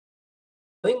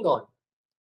going on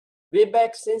way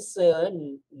back since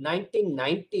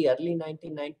 1990, early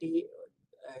 1990.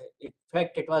 In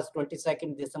fact, it was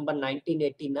 22nd December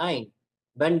 1989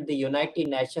 when the United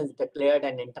Nations declared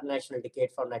an international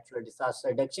decade for natural disaster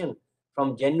reduction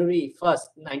from January 1st,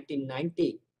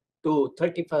 1990 to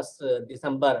 31st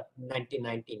December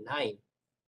 1999,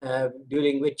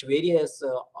 during which various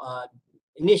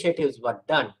initiatives were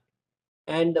done.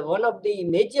 And one of the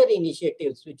major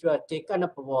initiatives which were taken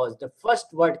up was the first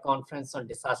World Conference on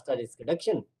Disaster Risk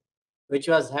Reduction, which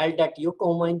was held at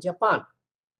Yokohama in Japan.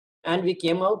 And we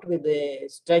came out with a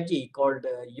strategy called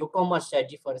Yokohama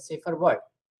Strategy for a Safer World.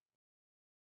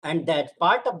 And that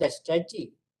part of the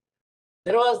strategy,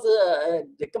 there was a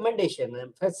recommendation,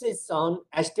 emphasis on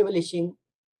establishing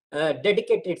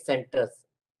dedicated centers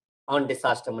on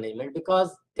disaster management,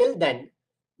 because till then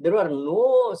there were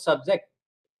no subject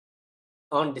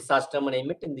on disaster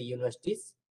management in the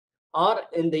universities or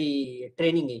in the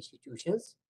training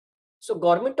institutions. So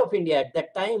Government of India at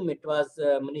that time, it was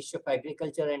Ministry of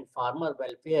Agriculture and Farmer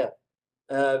Welfare,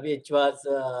 which was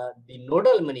the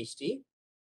nodal ministry.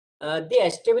 They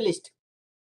established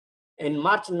in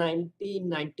March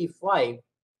 1995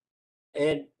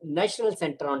 a National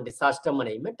Center on Disaster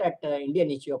Management at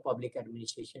Indian Institute of Public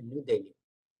Administration, New Delhi,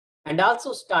 and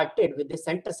also started with the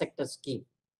Center Sector scheme,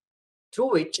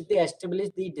 through which they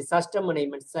established the disaster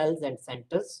management cells and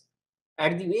centers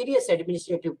at the various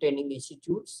administrative training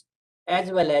institutes,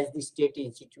 as well as the state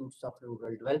institutes of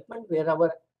rural development, where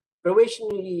our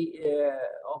probationary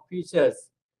officers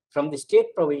from the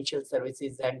state provincial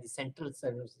services and the central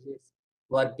services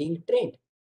were being trained.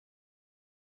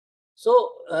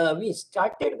 So we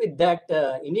started with that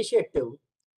initiative,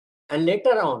 and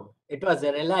later on it was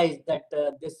realized that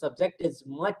this subject is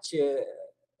much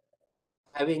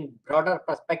having broader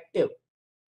perspective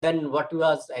than what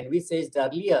was envisaged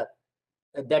earlier,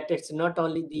 that it's not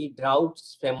only the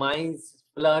droughts, famines,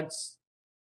 floods,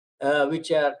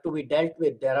 which are to be dealt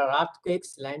with. There are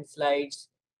earthquakes, landslides,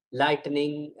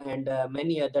 lightning, and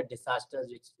many other disasters,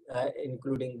 which,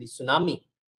 including the tsunami,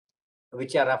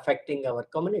 which are affecting our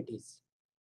communities.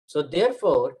 So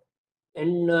therefore,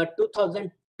 in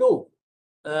 2002,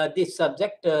 this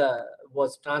subject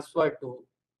was transferred to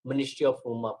Ministry of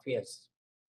Home Affairs.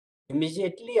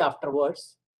 Immediately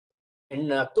afterwards,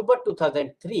 in October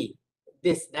 2003,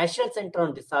 this National Center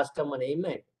on Disaster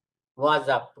Management was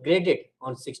upgraded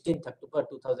on 16th October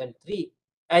 2003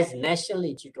 as National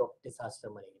Institute of Disaster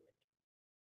Management.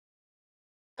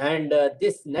 And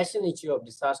this National Institute of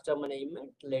Disaster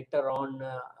Management later on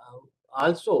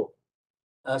also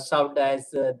served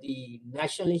as the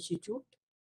National Institute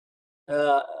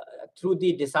through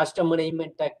the Disaster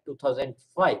Management Act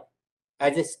 2005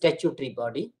 as a statutory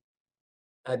body.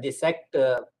 This Act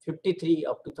 53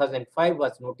 of 2005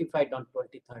 was notified on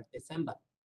 23rd December.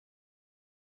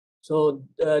 So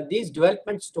these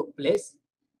developments took place,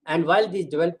 and while these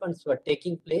developments were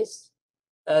taking place,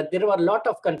 there were a lot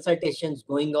of consultations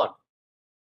going on,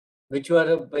 which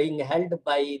were being held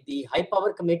by the High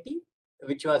Power Committee,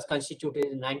 which was constituted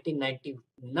in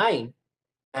 1999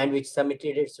 and which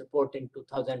submitted its report in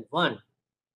 2001.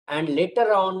 And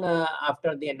later on,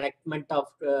 after the enactment of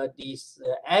this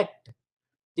Act,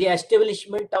 the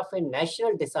establishment of a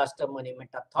National Disaster Management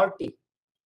Authority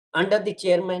under the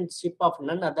chairmanship of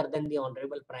none other than the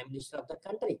Honorable Prime Minister of the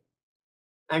country,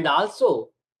 and also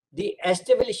the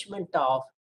establishment of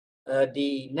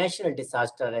the National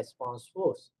Disaster Response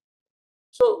Force.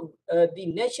 So the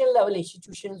national level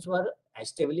institutions were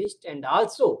established, and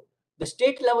also the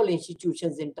state level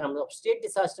institutions in terms of State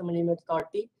Disaster Management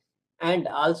Authority and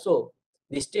also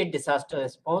the State Disaster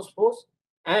Response Force,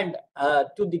 and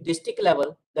to the district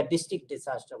level, the District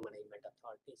Disaster Management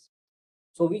Authorities.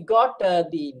 So we got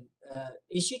the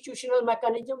institutional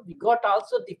mechanism, we got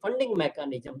also the funding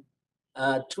mechanism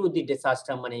through the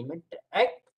Disaster Management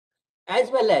Act, as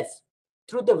well as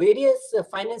through the various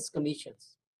finance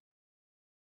commissions,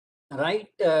 right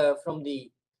from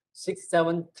the 6th,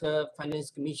 7th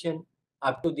Finance Commission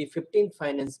up to the 15th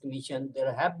Finance Commission.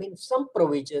 There have been some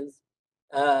provisions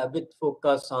with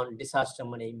focus on disaster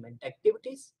management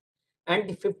activities. And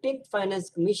the 15th Finance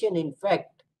Commission, in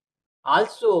fact,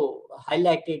 also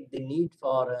highlighted the need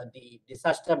for the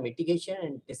disaster mitigation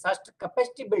and disaster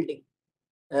capacity building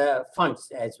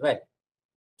funds as well.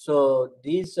 So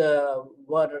these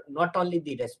were not only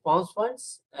the response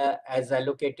funds as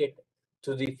allocated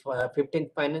to the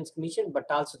 15th Finance Commission, but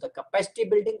also the capacity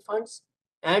building funds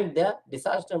and the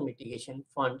disaster mitigation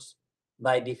funds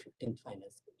by the 15th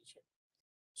Finance Commission.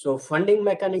 So funding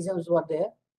mechanisms were there.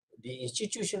 The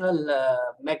institutional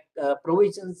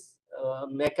provisions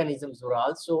mechanisms were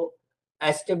also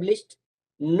established.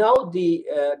 Now the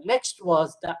next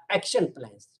was the action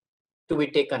plans to be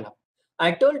taken up.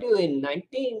 I told you in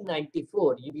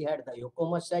 1994, we had the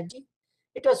Yokohama strategy.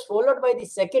 It was followed by the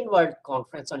Second World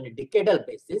Conference on a decadal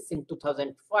basis in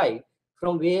 2005,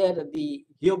 from where the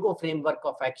Hyogo framework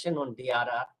of action on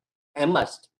DRR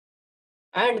emerged.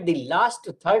 And the last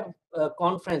third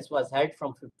conference was held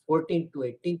from 14th to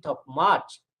 18th of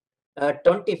March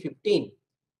 2015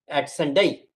 at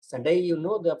Sendai. Sendai, you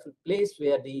know, the place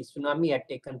where the tsunami had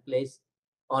taken place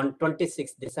on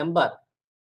 26th December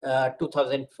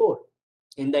 2004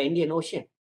 in the Indian Ocean.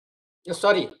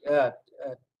 Sorry,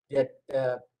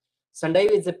 Sendai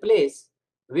is a place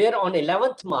where on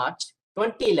 11th March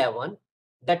 2011,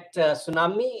 that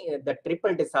tsunami, the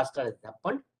triple disaster has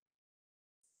happened.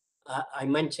 I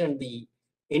mentioned the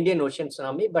Indian Ocean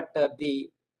tsunami, but the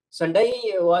Sendai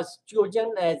was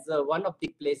chosen as one of the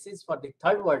places for the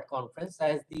Third World Conference,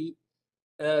 as the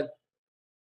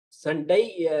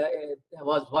Sendai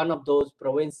was one of those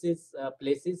provinces,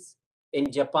 places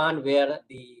in Japan where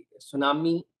the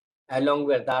tsunami, along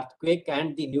with the earthquake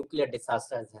and the nuclear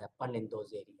disasters happened in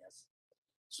those areas.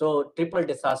 So triple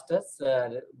disasters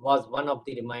was one of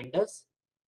the reminders,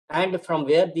 and from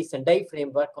where the Sendai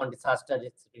framework on disaster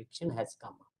risk reduction has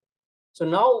come up. So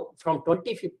now from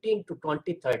 2015 to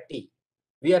 2030,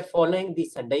 we are following the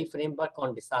Sendai framework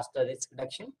on disaster risk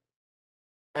reduction.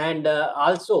 And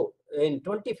also in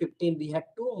 2015, we had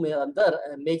two other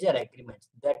major agreements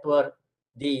that were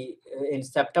the in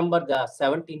September, the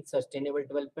 17 Sustainable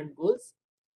Development Goals.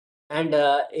 And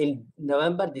in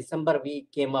November, December, we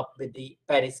came up with the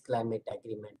Paris Climate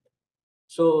Agreement.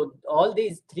 So all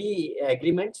these three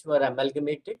agreements were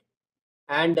amalgamated.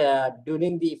 And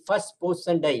during the first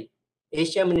post-Sendai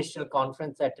Asia Ministerial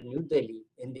Conference at New Delhi,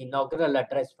 in the inaugural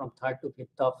address from 3rd to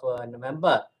 5th of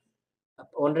November,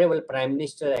 Honorable Prime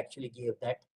Minister actually gave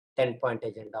that 10-point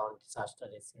agenda on disaster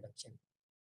risk reduction.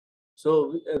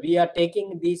 So we are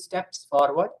taking these steps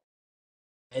forward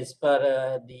as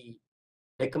per the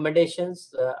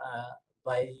recommendations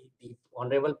by the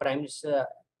Honorable Prime Minister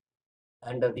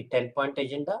under the 10-point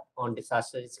agenda on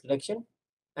disaster risk reduction,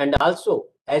 and also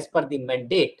as per the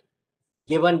mandate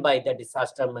given by the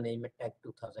Disaster Management Act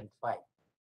 2005,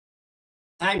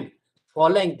 and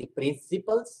following the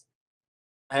principles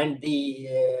and the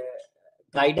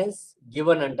guidance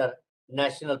given under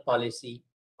National Policy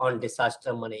on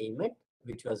Disaster Management,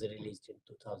 which was released in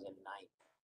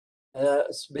 2009.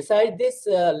 Besides this,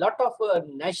 a lot of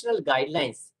national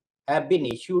guidelines have been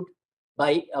issued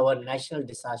by our National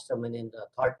Disaster Management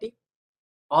Authority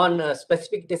on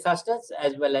specific disasters,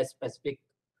 as well as specific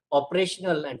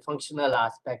operational and functional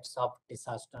aspects of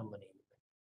disaster management.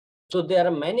 So there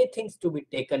are many things to be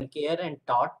taken care and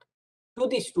taught to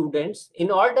the students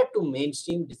in order to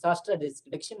mainstream disaster risk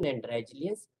reduction and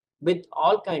resilience with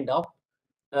all kind of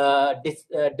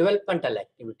developmental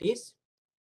activities,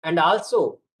 and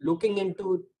also looking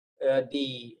into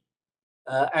the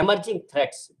emerging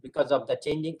threats because of the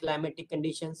changing climatic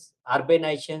conditions,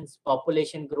 urbanizations,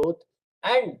 population growth,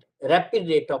 and rapid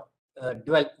rate of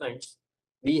developments.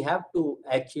 We have to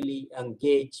actually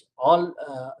engage all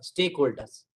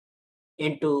stakeholders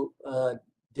into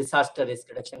disaster risk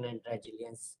reduction and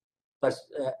resilience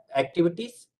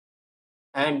activities.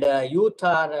 And youth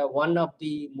are one of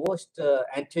the most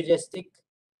enthusiastic,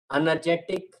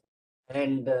 energetic,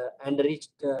 and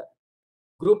enriched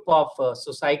group of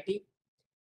society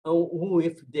who,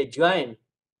 if they join,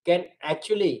 can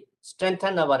actually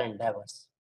strengthen our endeavors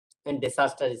in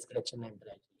disaster risk reduction and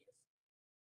resilience.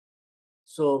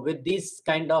 So with these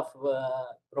kind of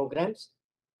programs,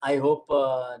 I hope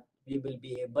we will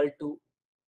be able to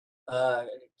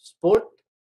support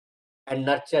and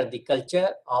nurture the culture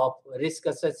of risk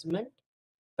assessment,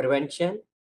 prevention,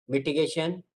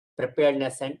 mitigation,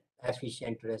 preparedness, and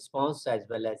efficient response, as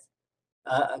well as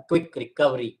quick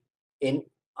recovery in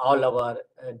all our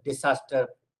disaster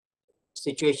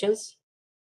situations.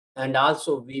 And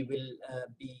also we will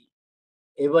be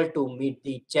able to meet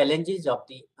the challenges of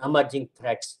the emerging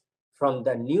threats from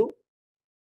the new,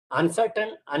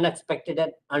 uncertain, unexpected,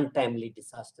 and untimely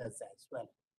disasters as well.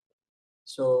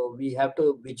 So we have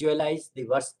to visualize the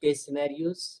worst case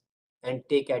scenarios and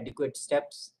take adequate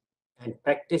steps and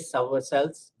practice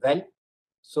ourselves well,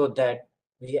 so that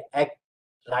we act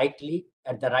rightly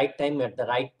at the right time, at the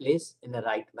right place, in a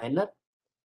right manner,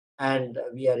 and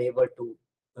we are able to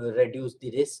reduce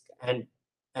the risk and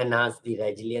enhance the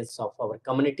resilience of our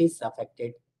communities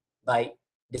affected by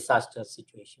disaster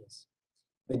situations.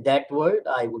 With that word,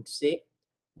 I would say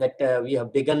that we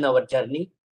have begun our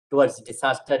journey towards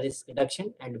disaster risk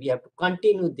reduction, and we have to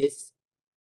continue this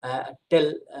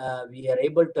till we are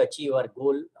able to achieve our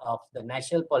goal of the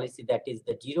national policy, that is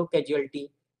the zero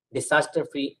casualty,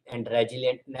 disaster-free and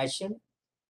resilient nation.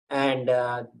 And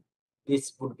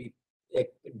this would be a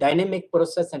dynamic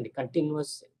process and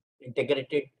continuous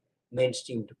integrated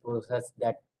mainstream process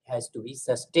that has to be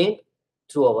sustained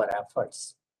through our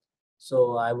efforts.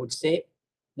 So I would say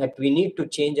that we need to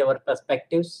change our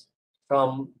perspectives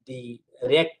from the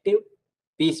reactive,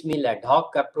 piecemeal, ad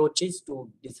hoc approaches to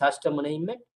disaster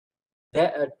management,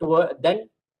 then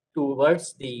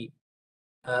towards the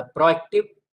proactive,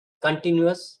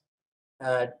 continuous,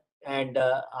 uh, and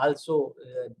also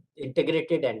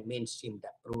integrated and mainstreamed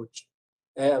approach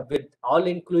with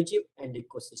all-inclusive and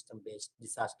ecosystem-based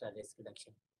disaster risk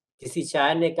reduction. किसी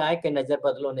शायर ने कहा है कि नजर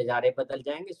बदलो नजारे बदल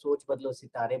जाएंगे, सोच बदलो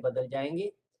सितारे बदल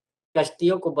जाएंगे,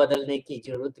 कश्तियों को बदलने की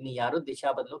जरूरत नहीं यारो,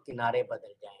 दिशा बदलो किनारे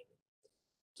बदल जाएंगे.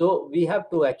 So we have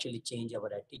to actually change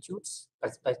our attitudes,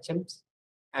 perspectives,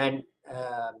 and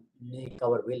make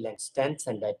our will and stance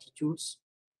and attitudes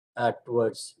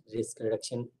towards risk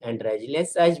reduction and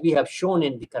resilience, as we have shown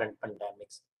in the current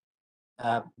pandemics,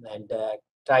 and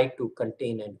try to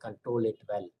contain and control it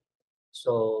well.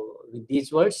 So with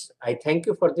these words, I thank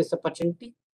you for this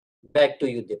opportunity. Back to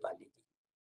you, Dipali.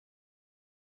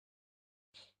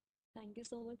 Thank you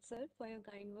so much, sir, for your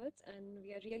kind words, and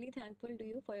we are really thankful to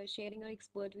you for your sharing your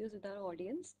expert views with our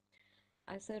audience.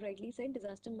 As sir rightly said,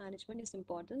 disaster management is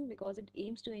important because it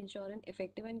aims to ensure an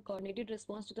effective and coordinated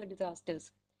response to the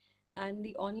disasters. And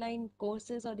the online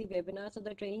courses or the webinars or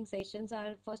the training sessions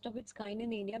are first of its kind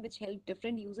in India, which help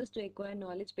different users to acquire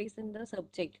knowledge based in the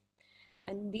subject.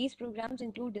 And these programs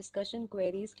include discussion,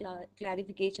 queries,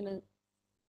 clarification,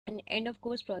 and end of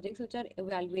course projects which are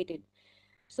evaluated.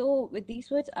 So, with these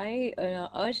words, I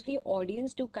urge the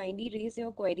audience to kindly raise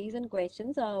your queries and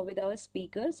questions with our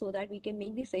speakers so that we can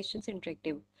make these sessions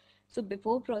interactive. So,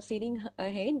 before proceeding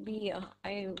ahead,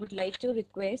 I would like to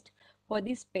request for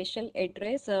the special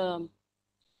address,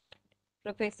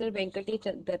 Professor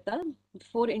Venkatesh Datta.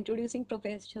 Before introducing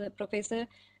Professor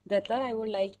Datta, I would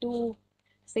like to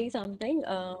say something.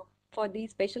 For the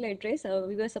special address,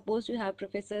 we were supposed to have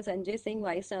Professor Sanjay Singh,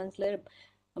 Vice Chancellor,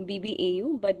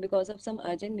 BBAU, but because of some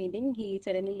urgent meeting, he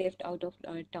suddenly left out of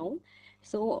town.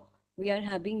 So we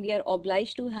are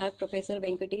obliged to have Professor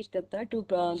Venkatesh Datta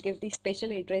to give the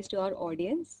special address to our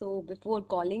audience. So before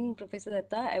calling Professor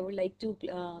Datta, I would like to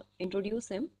introduce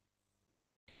him.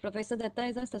 Professor Datta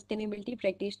is a sustainability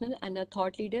practitioner and a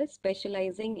thought leader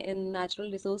specializing in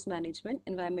natural resource management,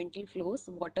 environmental flows,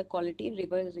 water quality,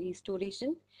 river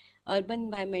restoration, urban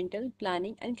environmental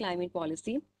planning, and climate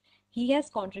policy. He has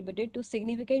contributed to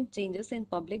significant changes in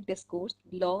public discourse,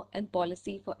 law, and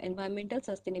policy for environmental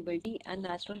sustainability and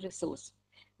natural resource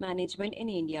management in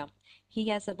India. He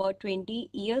has about 20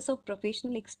 years of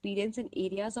professional experience in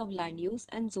areas of land use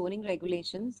and zoning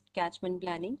regulations, catchment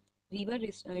planning, river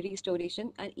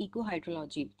restoration, and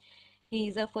eco-hydrology. He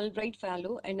is a Fulbright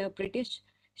Fellow and a British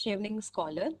Chevening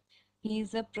Scholar. He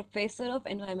is a Professor of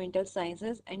Environmental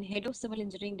Sciences and Head of Civil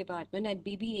Engineering Department at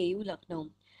BBAU Lucknow.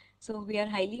 So we are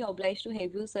highly obliged to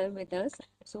have you, sir, with us.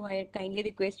 So I kindly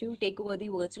request you to take over the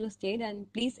virtual stage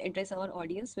and please address our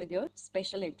audience with your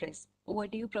special address. Over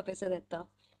to you, Professor Datta.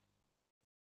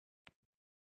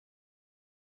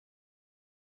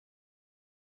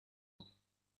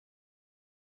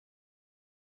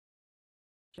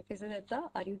 Professor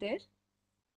Datta, are you there?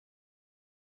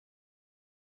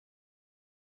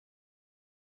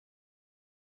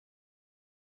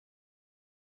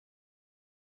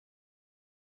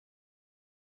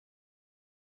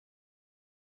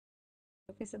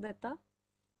 Professor Datta?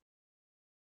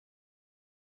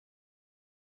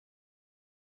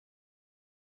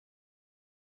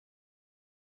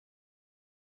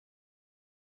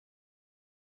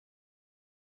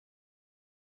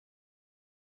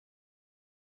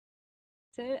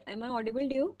 Sir, am I audible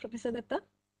to you, Professor Datta?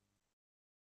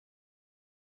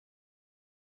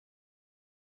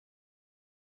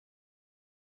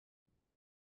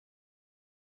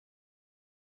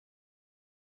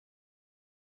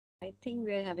 I think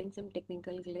we are having some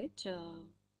technical glitch.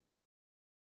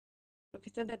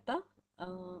 Professor Datta,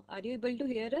 are you able to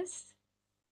hear us?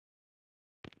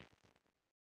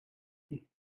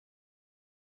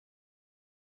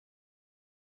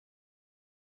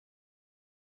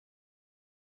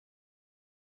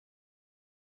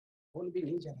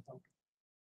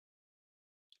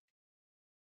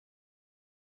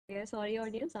 Yeah, sorry,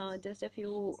 audience. Just a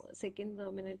few seconds,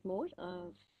 a minute more.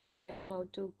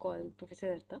 About to call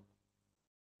Professor Datta.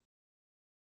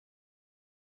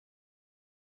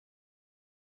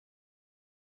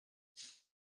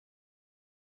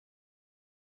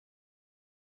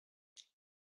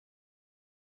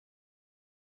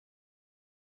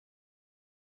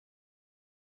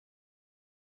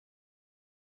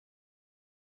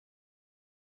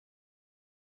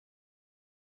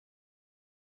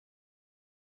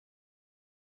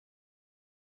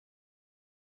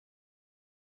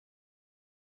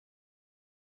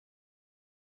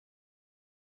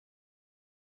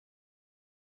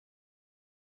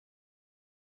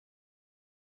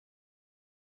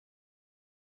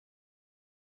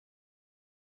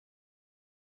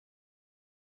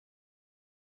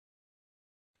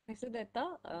 Professor Datta,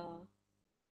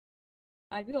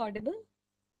 are we audible?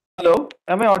 Hello,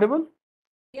 am I audible?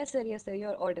 Yes, sir,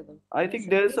 you're audible. I Yes, think sir.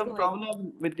 there is Please some go ahead.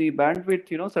 problem with the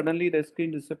bandwidth, suddenly the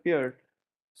screen disappeared.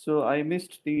 So I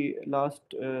missed the last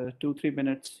 2-3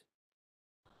 minutes.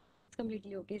 It's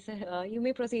completely okay, sir. You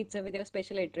may proceed, sir, with your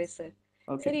special address, sir.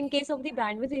 Sir, Okay, in case of the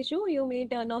bandwidth issue, you may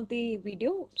turn off the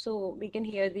video so we can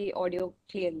hear the audio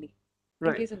clearly. In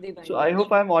right. case of the So bandwidth I hope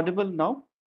issue. I'm audible now.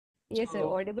 Yes, sir.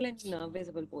 So Audible and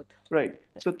visible both. right.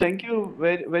 So thank you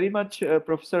very much,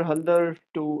 Professor Haldar,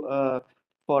 to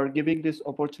for giving this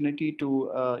opportunity to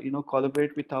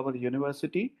collaborate with our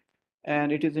university.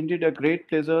 And it is indeed a great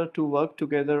pleasure to work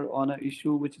together on an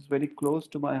issue which is very close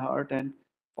to my heart, and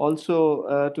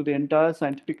also to the entire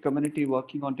scientific community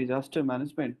working on disaster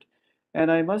management. And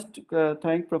I must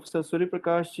thank Professor Surya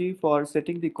Prakash ji for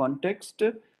setting the context.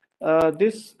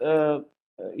 This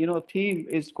theme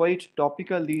is quite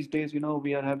topical these days.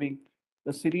 We are having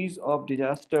a series of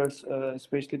disasters,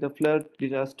 especially the flood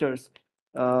disasters.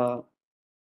 Lot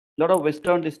of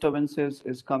western disturbances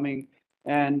is coming,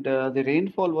 and the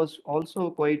rainfall was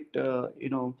also quite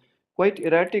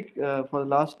erratic for the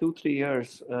last 2-3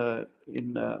 years.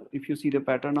 In If you see the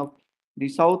pattern of the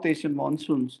South Asian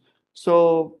monsoons,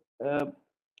 so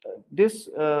this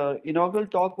inaugural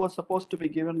talk was supposed to be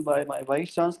given by my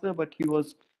vice chancellor, but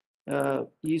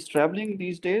he's traveling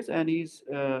these days, and he's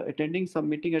attending some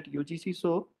meeting at UGC.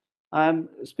 So I'm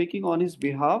speaking on his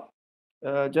behalf,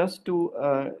 just to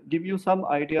give you some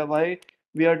idea why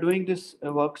we are doing this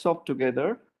workshop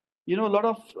together. A lot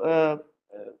of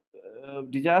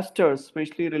disasters,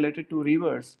 especially related to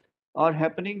rivers, are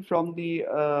happening from the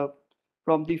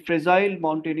fragile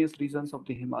mountainous regions of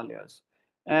the Himalayas.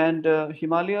 And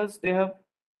Himalayas, they have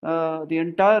the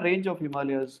entire range of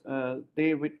Himalayas.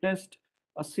 They witnessed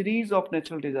a series of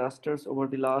natural disasters over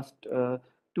the last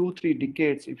 2-3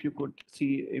 decades. If you could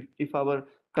see, if our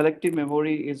collective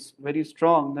memory is very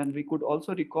strong, then we could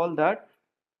also recall that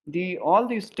the all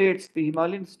these states, the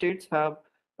Himalayan states, have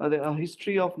a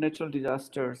history of natural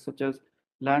disasters such as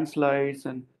landslides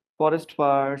and forest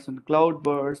fires and cloud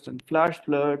bursts and flash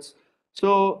floods.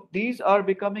 So these are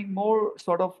becoming more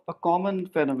sort of a common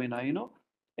phenomena.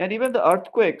 And even the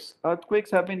earthquakes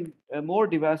have been more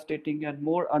devastating and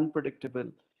more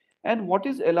unpredictable. And what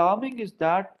is alarming is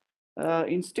that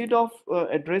instead of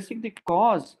addressing the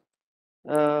cause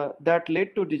that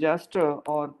led to disaster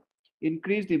or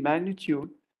increase the magnitude,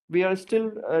 we are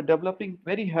still developing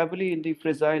very heavily in the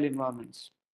fragile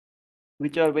environments,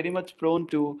 which are very much prone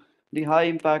to the high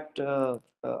impact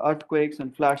earthquakes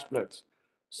and flash floods.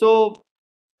 So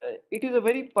it is a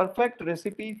very perfect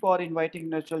recipe for inviting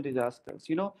natural disasters.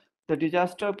 The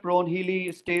disaster prone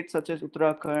hilly states such as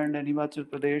Uttarakhand and Himachal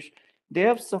Pradesh, they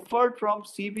have suffered from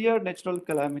severe natural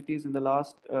calamities in the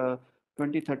last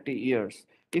 20-30 years.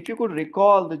 If you could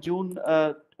recall the June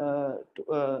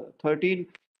 13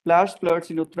 flash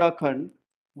floods in Uttarakhand,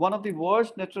 one of the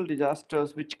worst natural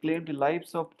disasters which claimed the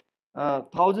lives of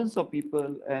thousands of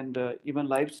people and even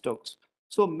livestock.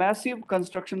 So massive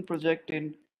construction project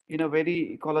in a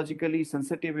very ecologically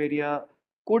sensitive area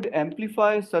could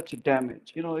amplify such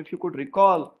damage. If you could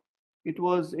recall, it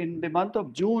was in the month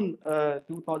of June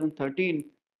 2013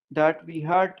 that we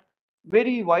had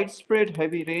very widespread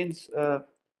heavy rains,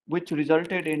 which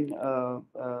resulted in a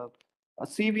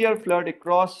severe flood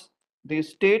across the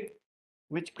state,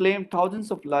 which claimed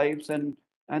thousands of lives, and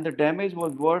the damage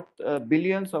was worth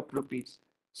billions of rupees.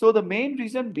 So the main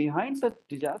reason behind such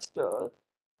disaster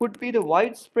could be the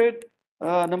widespread,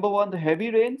 number one, the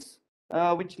heavy rains,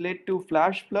 which led to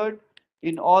flash flood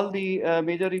in all the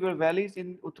major river valleys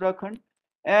in Uttarakhand.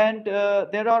 And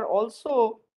there are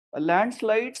also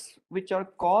landslides which are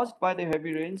caused by the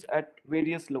heavy rains at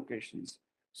various locations.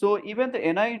 So even the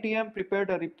NIDM prepared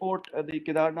a report, the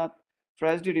Kedarnath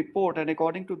tragedy report, and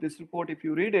according to this report, if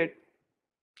you read it,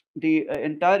 the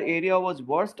entire area was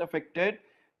worst affected,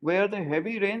 where the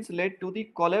heavy rains led to the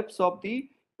collapse of the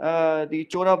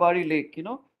Chorabari Lake,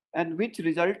 and which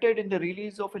resulted in the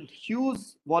release of a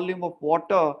huge volume of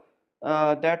water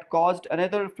that caused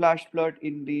another flash flood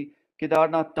in the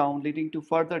Kedarnath town, leading to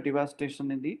further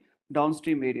devastation in the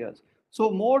downstream areas.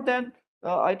 So more than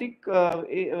I think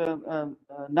 9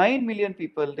 million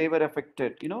people, they were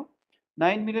affected.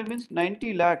 9 million means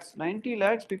 90 lakhs. 90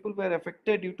 lakhs people were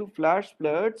affected due to flash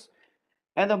floods,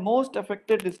 and the most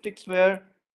affected districts were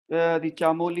the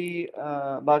Chamoli,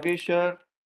 Bageshwar,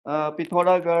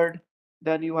 Pithoragarh,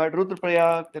 then you had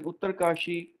Rudraprayag, then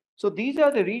Uttarkashi. So these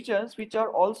are the regions which are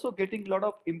also getting a lot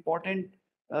of important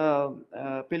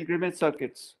pilgrimage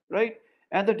circuits, right?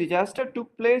 And the disaster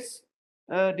took place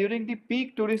during the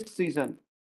peak tourist season,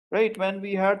 right? When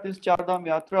we had this Chardham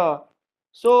Yatra,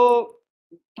 So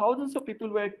thousands of people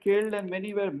were killed and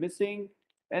many were missing,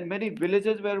 and many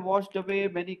villages were washed away,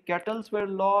 many cattle were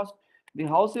lost, the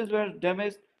houses were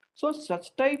damaged. So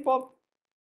such type of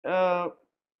uh,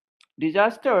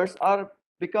 disasters are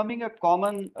becoming a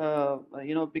common,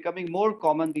 becoming more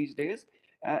common these days,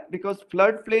 because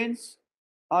floodplains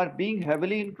are being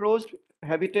heavily encroached,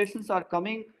 habitations are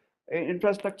coming,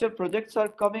 infrastructure projects are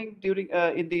coming during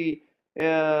in the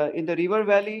river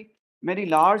valley. Many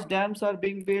large dams are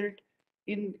being built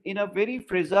in a very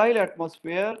fragile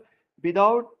atmosphere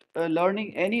without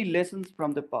learning any lessons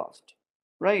from the past,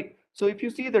 right? So if you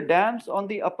see the dams on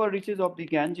the upper reaches of the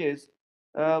Ganges,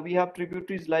 we have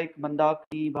tributaries like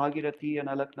Mandakini, Bhagirathi, and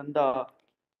Alaknanda.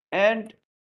 And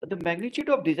the magnitude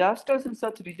of disasters in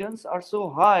such regions are so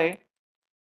high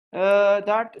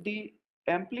that the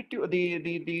amplitude, the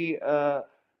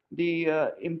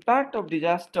impact of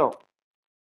disaster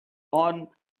on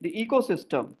the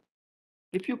ecosystem,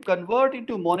 if you convert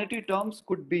into monetary terms,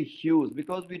 could be huge,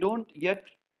 because we don't yet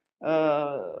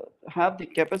uh, have the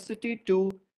capacity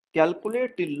to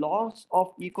calculate the loss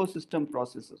of ecosystem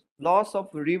processes, loss of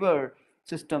river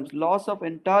systems, loss of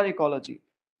entire ecology,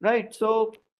 right?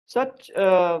 So such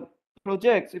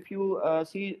projects, if you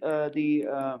see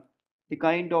the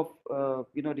kind of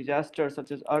disasters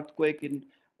such as earthquake in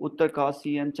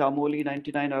Uttarkasi and Chamoli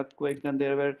 99 earthquake, then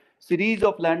there were series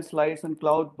of landslides and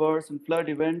cloud bursts and flood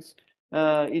events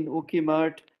in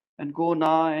Ukimat and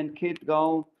Gona and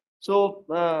Khetgaon, so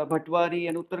Bhatwari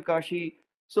and Uttarkashi.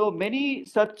 So many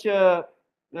such uh,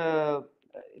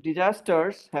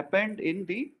 disasters happened in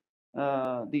the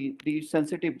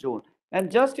sensitive zone. And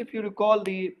just if you recall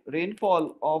the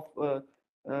rainfall of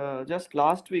just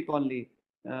last week only,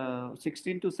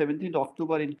 16 to 17th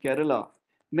October in Kerala,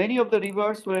 many of the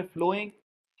rivers were flowing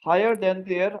higher than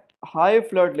their high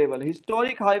flood level,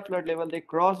 historic high flood level. They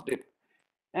crossed it.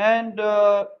 And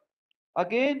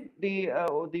again,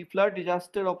 the flood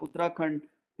disaster of Uttarakhand,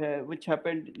 which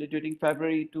happened during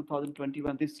February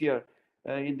 2021 this year,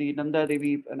 in the Nanda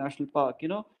Devi National Park,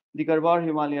 the Garhwal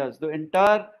Himalayas, the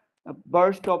entire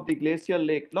burst of the glacial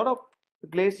lake, a lot of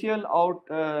glacial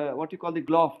what you call the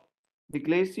GLOF, the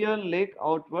glacial lake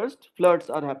outburst floods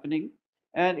are happening,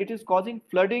 and it is causing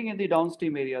flooding in the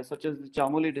downstream areas such as the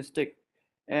Chamoli district.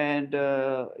 And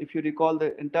if you recall,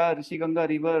 the entire Rishiganga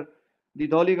river, the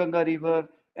Dholi Ganga river,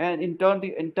 and in turn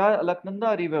the entire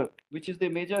Alaknanda river, which is the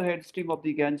major head stream of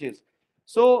the Ganges.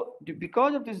 So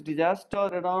because of this disaster,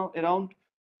 around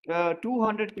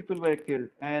 200 people were killed,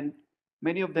 and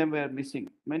many of them were missing.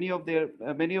 Many of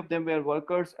them were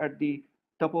workers at the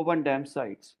Tapovan dam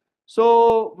sites.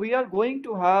 So we are going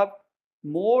to have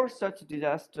more such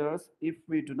disasters if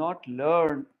we do not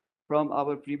learn from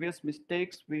our previous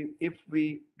mistakes. If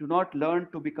we do not learn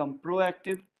to become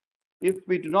proactive, if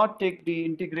we do not take the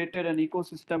integrated and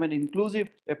ecosystem and inclusive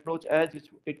approach, as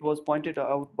it was pointed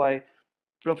out by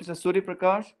Professor Suri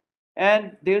Prakash,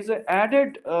 and there's an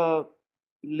added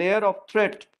layer of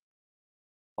threat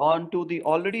onto the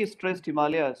already stressed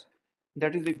Himalayas,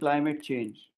 that is the climate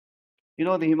change.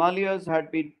 The Himalayas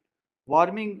had been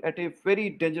warming at a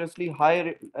very dangerously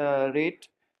high rate,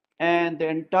 and the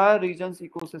entire region's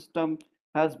ecosystem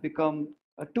has become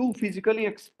too physically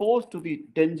exposed to the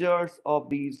dangers of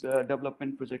these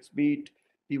development projects, be it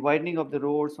the widening of the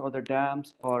roads or the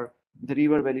dams or the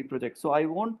river valley projects. So I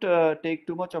won't take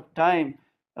too much of time.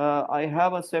 I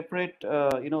have a separate,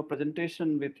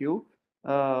 presentation with you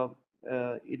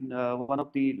in one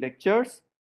of the lectures.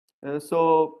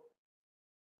 So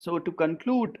to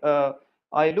conclude,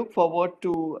 I look forward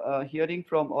to hearing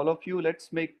from all of you.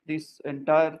 Let's make this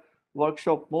entire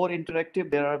workshop more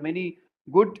interactive. There are many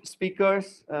good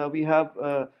speakers. We have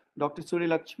Dr. Sri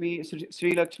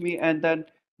Lakshmi, and then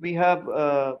we have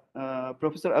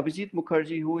Professor Abhijit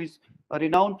Mukherjee, who is a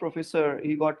renowned professor.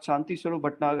 He got Shanti Swarup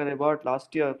Bhatnagar Award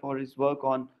last year for his work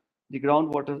on the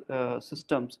groundwater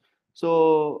systems.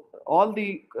 So all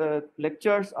the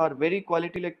lectures are very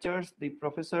quality lectures. The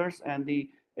professors and the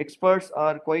experts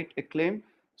are quite acclaimed.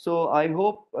 So I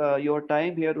hope your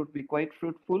time here would be quite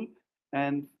fruitful,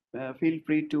 and feel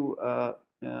free to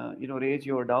raise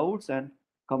your doubts and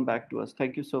come back to us.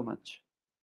 Thank you so much.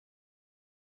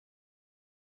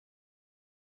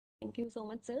 Thank you so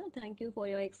much, sir. Thank you for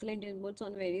your excellent inputs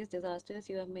on various disasters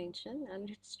you have mentioned. And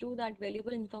it's true that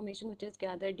valuable information which is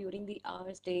gathered during the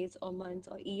hours, days, or months,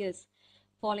 or years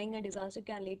following a disaster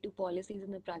can lead to policies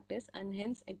in the practice, and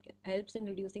hence it helps in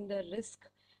reducing the risk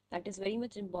that is very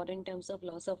much important in terms of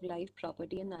loss of life,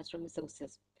 property, and natural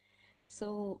resources.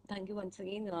 So, thank you once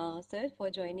again, sir,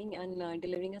 for joining and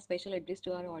delivering a special address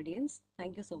to our audience.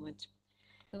 Thank you so much.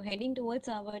 So heading towards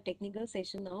our technical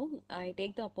session now, I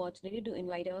take the opportunity to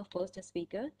invite our first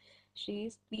speaker. She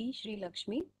is P. Sri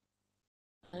Lakshmi.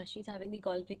 She's having the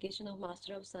qualification of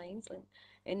Master of Science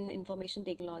in Information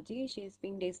Technology. She's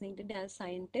been designated as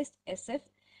Scientist SF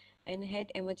and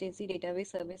Head Emergency Database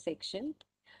Service Section.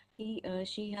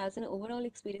 She has an overall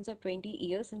experience of 20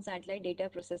 years in satellite data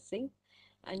processing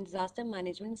and disaster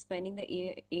management, spanning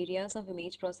the areas of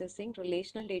image processing,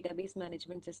 relational database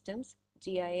management systems,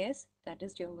 GIS, that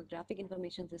is Geographic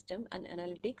Information System, and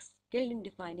analytics, skilled in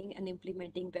defining and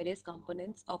implementing various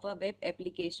components of a web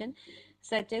application,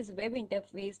 such as web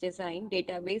interface design,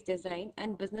 database design,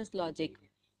 and business logic.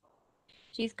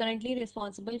 She is currently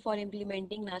responsible for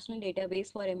implementing National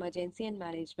Database for Emergency and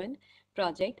Management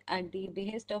project at the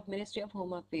behest of Ministry of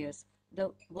Home Affairs. The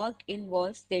work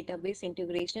involves database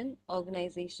integration,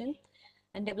 organization,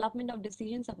 and development of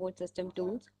decision support system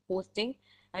tools, hosting,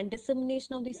 and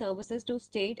dissemination of the services to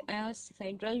state and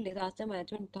central disaster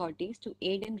management authorities to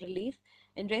aid in relief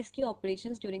and rescue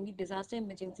operations during the disaster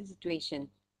emergency situation.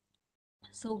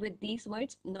 So with these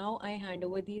words, now I hand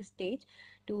over the stage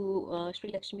to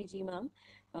Sri Lakshmi ji ma'am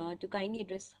to kindly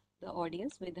address the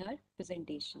audience with her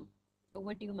presentation.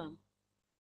 Over to you, ma'am.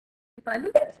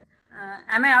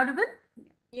 Am I audible?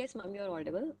 Yes, ma'am, you're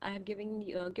audible. I have given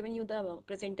you the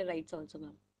presenter rights also,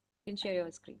 ma'am. You can share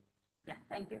your screen. Yeah,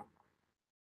 thank you.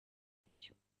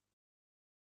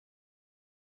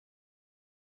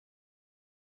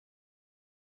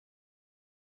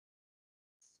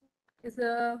 Is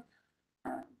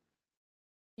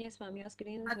Yes, ma'am, your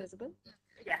screen is visible.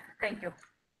 yeah, thank you.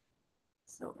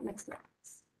 So next slide.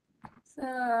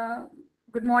 So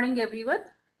good morning, everyone.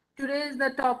 Today's the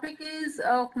topic is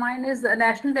of mine is the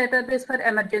National Database for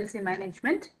Emergency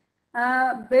Management.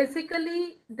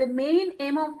 Basically, the main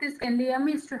aim of this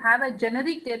NDM is to have a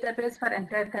generic database for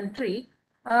entire country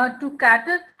to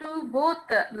cater to both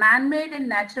man-made and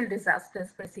natural disasters,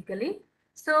 basically.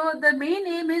 So the main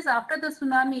aim is after the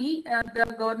tsunami,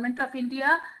 the Government of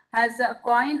India has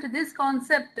coined this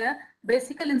concept.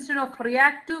 Basically, instead of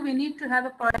reactive, we need to have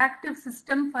a proactive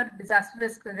system for disaster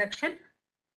risk reduction.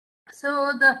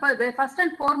 So the first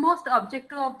and foremost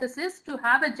objective of this is to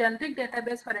have a generic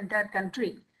database for entire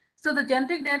country. So the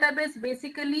generic database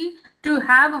basically to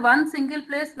have one single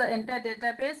place, the entire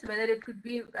database, whether it could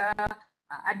be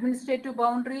administrative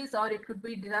boundaries or it could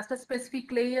be disaster specific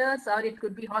layers or it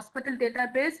could be hospital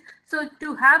database. So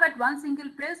to have at one single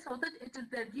place so that it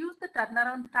will reduce the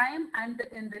turnaround time and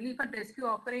in relief and rescue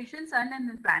operations and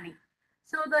in planning.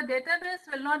 So the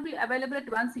database will not be available at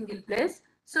one single place.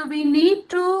 So we need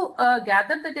to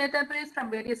gather the database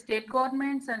from various state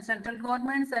governments and central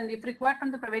governments and if required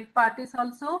from the private parties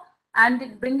also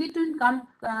and bring it to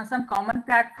some common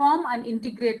platform and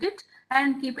integrate it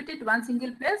and keep it at one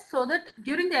single place so that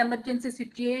during the emergency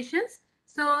situations,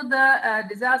 so the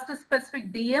disaster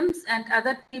specific DMs and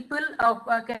other people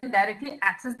can directly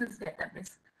access this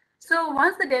database. So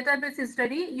once the database is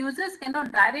ready, users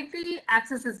cannot directly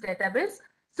access this database.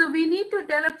 So we need to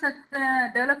develop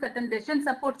certain decision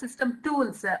support system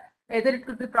tools. Either it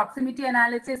could be proximity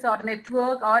analysis or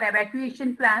network or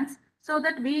evacuation plans. So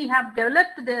that we have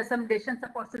developed some decision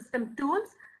support system tools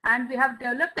and we have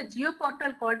developed a geo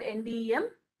portal called NDM.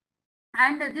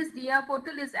 And this DIA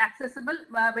portal is accessible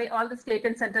by all the state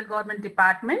and central government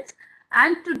departments.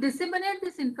 And to disseminate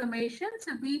this information,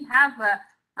 so we have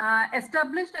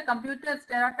established a computer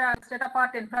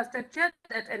state-of-art infrastructure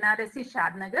at NRSC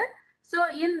Shadnagar. So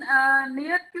in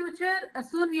near future,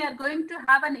 soon we are going to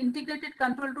have an integrated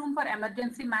control room for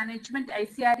emergency management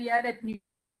ICRER at New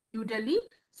Delhi.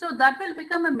 So that will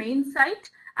become a main site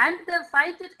and the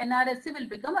site at NRSC will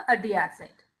become a DR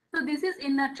site. So this is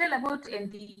in a nutshell about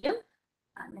NDM.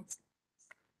 Next.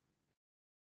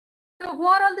 So who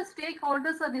are all the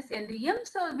stakeholders of this NDM?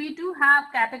 So we do have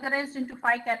categorized into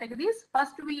 5 categories.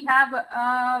 First, we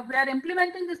are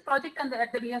implementing this project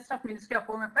at the behest of Ministry of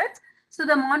Home Affairs. So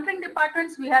the monitoring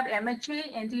departments, we have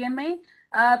MHA, NDMA,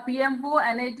 PMO,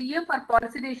 NIDM for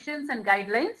policy decisions and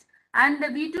guidelines. And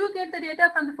we do get the data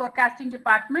from the forecasting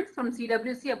departments from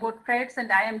CWC about threats and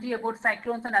IMD about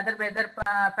cyclones and other weather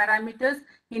parameters,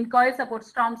 INCOIS about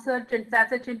storm surge and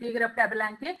SASH and Diagram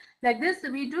Tabalanque. Like this,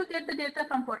 we do get the data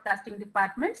from forecasting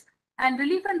departments. And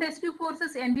relief and rescue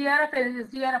forces, NDRF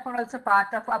and SDRF are also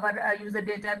part of our user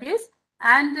database.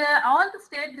 And all the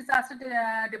state disaster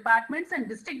departments and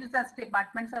district disaster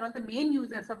departments are all the main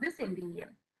users of this NDM.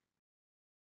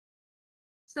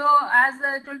 So as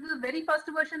I told you, the very first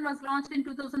version was launched in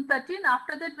 2013.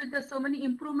 After that, with so many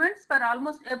improvements for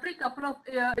almost every couple of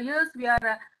years, we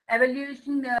are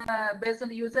evaluation based on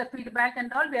the user feedback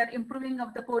and all. We are improving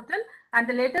of the portal, and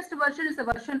the latest version is the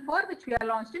version 4, which we are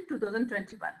launched in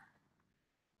 2021.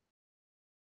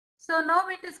 So now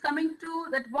it is coming to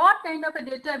that what kind of a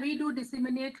data we do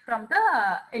disseminate from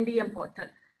the NDM portal.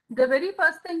 The very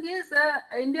first thing is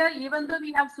India, even though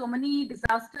we have so many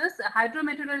disasters,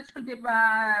 hydrometeorological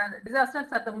disasters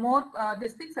are the more,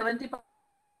 this thing 70%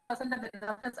 of the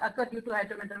disasters occur due to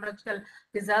hydrometeorological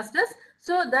disasters.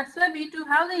 So that's why we do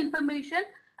have the information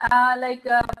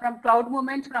from cloud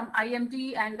movement, from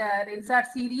IMD and RINSAT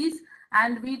series.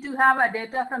 And we do have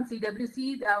data from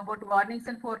CWC about warnings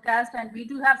and forecast, and we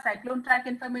do have cyclone track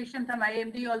information from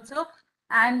IMD also.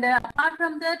 And apart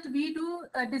from that, we do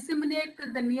disseminate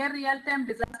the near real-time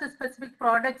disaster-specific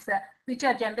products which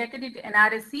are generated in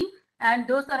NRSC, and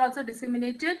those are also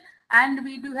disseminated. And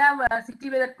we do have a city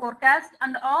weather forecast,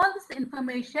 and all this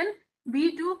information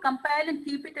we do compile and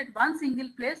keep it at one single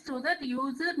place so that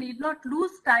user need not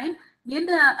lose time in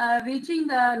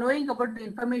knowing about the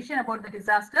information about the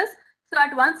disasters. So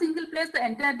at one single place, the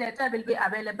entire data will be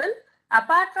available.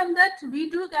 Apart from that, we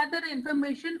do gather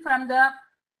information from the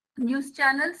news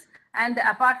channels, and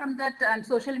apart from that, and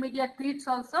social media tweets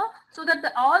also, so that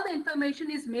all the information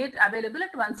is made available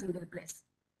at one single place.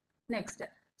 Next.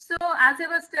 So as I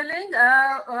was telling,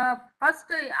 first,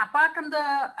 apart from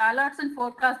the alerts and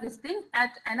forecast, this thing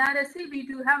at NRSC, we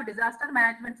do have disaster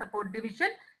management support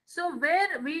division. So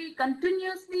where we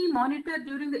continuously monitor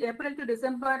during the April to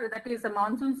December, that is the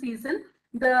monsoon season,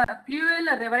 the fuel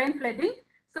riverine flooding.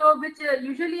 So which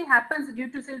usually happens due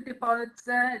to silt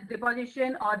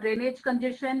deposition or drainage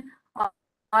congestion or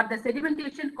the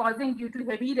sedimentation causing due to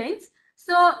heavy rains.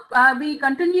 So we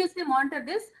continuously monitor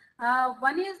this.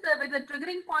 One is the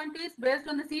triggering point is based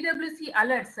on the CWC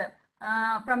alerts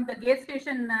from the gate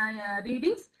station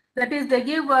readings. That is, they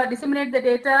give disseminate the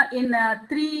data in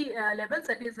 3 levels.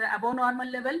 That is above normal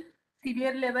level,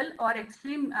 severe level, or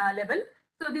extreme level.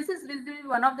 So this is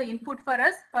one of the input for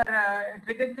us for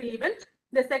triggering the event.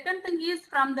 The second thing is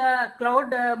from the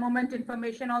cloud movement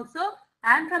information also,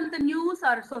 and from the news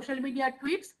or social media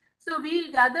tweets. So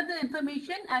we gather the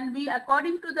information, and we,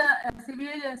 according to the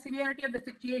severity of the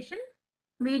situation,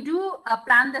 we do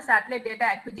plan the satellite data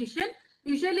acquisition.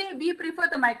 Usually we prefer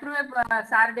the microwave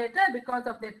SAR data because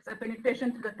of its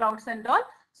penetration to the clouds and all.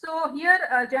 So here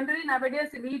generally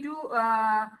nowadays we do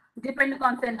depend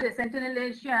on Sentinel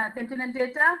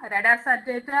data, RadarSat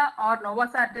data, or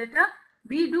NovaSat data.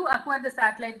 We do acquire the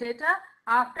satellite data.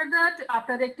 After that,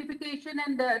 after rectification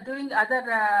and doing other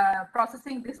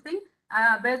processing, this thing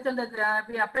based on the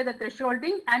we apply the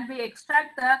thresholding, and we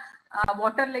extract the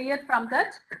water layer from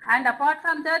that. And apart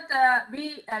from that,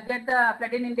 we get the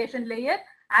flood inundation layer,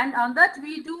 and on that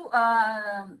we do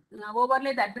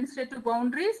overlay the administrative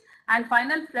boundaries, and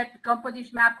final flood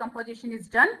composition map composition is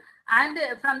done. And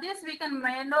from this we can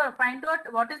find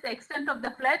out what is the extent of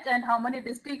the flood and how many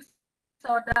districts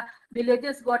or the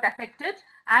villages got affected,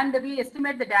 and we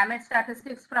estimate the damage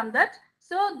statistics from that.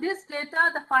 So this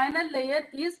data, the final layer,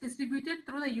 is distributed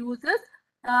through the users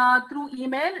through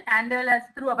email and well as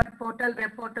through our portal,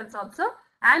 web portals also.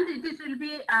 And it will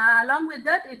be along with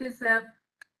that, it is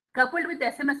coupled with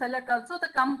SMS alert also. The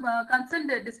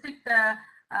concerned district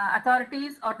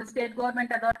authorities or the state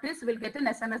government authorities will get an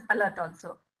SMS alert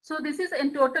also. So this is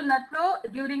in total net flow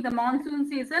during the monsoon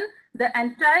season. The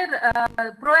entire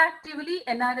proactively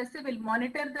NRSC will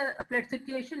monitor the flood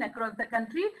situation across the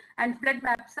country, and flood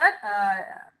maps are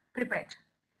prepared.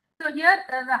 So here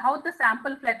how the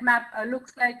sample flood map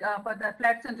looks like for the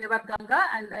floods in River Ganga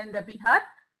and the Bihar.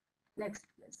 Next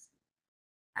please.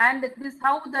 And this is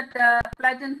how that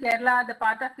floods in Kerala, the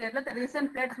part of Kerala, the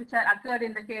recent floods which are occurred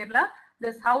in the Kerala.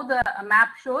 This is how the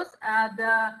map shows.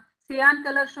 The cyan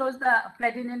color shows the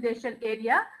flood inundation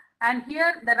area, and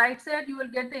here the right side you will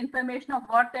get the information of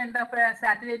what kind of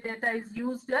satellite data is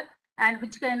used and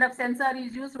which kind of sensor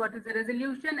is used, what is the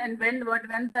resolution, and when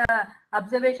the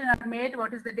observation are made,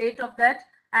 what is the date of that,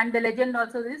 and the legend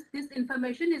also. This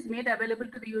information is made available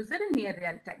to the user in near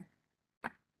real time.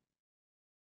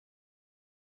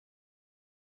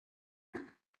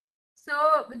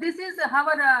 So this is how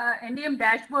our NDM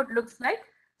dashboard looks like.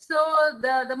 So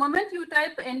the moment you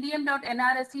type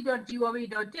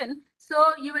ndm.nrsc.gov.in,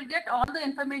 so you will get all the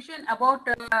information about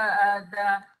the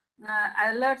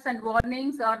alerts and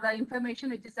warnings or the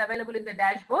information which is available in the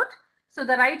dashboard. So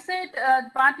the right side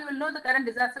part, you will know the current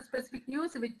disaster specific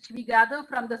news which we gather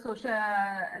from the social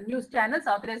news channels,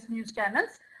 authorized news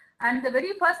channels. And the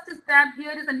very first tab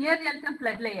here is a near real-time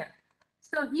flood layer.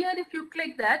 So here if you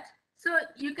click that, so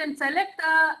you can select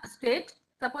the state.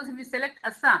 Suppose if we select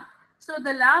Assam. So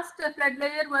the last flood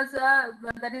layer was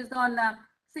that is on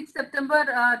 6 September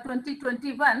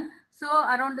 2021. So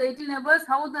around 18 hours,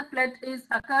 how the flood is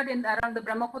occurred in around the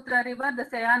Brahmaputra river, the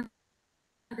Sayan,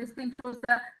 this thing shows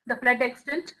the flood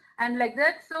extent and like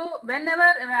that. So whenever,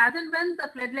 as and when the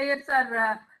flood layers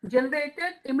are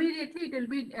generated, immediately it will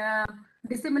be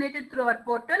disseminated through our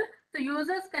portal. So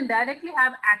users can directly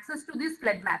have access to these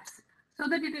flood maps, so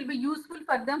that it will be useful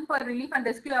for them for relief and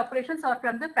rescue operations or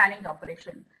from the planning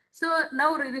operation. So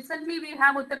now recently we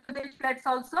have Uttar Pradesh floods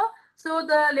also. So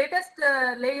the latest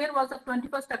layer was of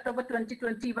 21st October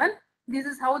 2021. This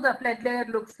is how the flood layer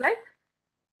looks like.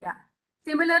 Yeah.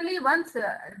 Similarly, once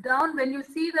down, when you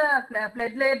see the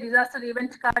flood layer disaster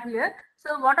event card here,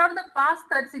 so what are the past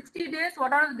 60 days,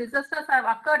 what are the disasters have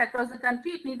occurred across the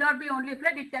country? It need not be only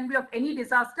flood, it can be of any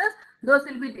disasters. Those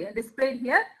will be displayed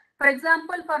here. For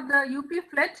example, for the UP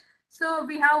flood, so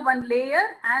we have one layer,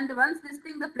 and once this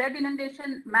thing, the flood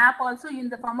inundation map also in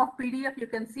the form of PDF, you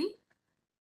can see.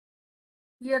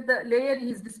 Here the layer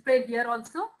is displayed here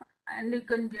also, and you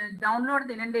can download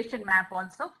the inundation map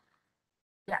also.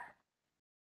 Yeah.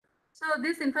 So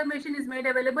this information is made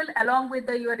available along with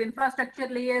your infrastructure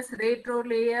layers, rate road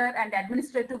layer, and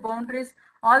administrative boundaries.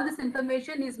 All this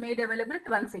information is made available at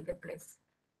one single place.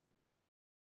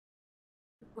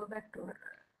 Go back to our.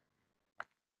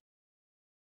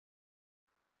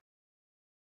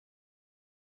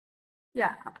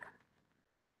 Yeah.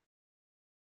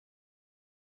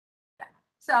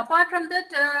 So apart from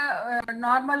that,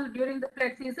 normal during the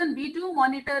flood season, we do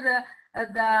monitor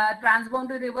the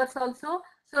transboundary rivers also.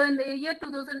 So in the year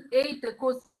 2008, the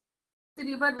Kosi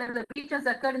River, where the breach has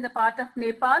occurred in the part of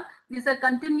Nepal, these are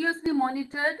continuously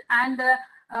monitored, and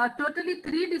totally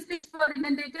 3 districts were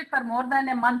inundated for more than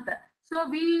a month. So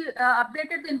we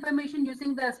updated the information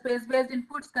using the space-based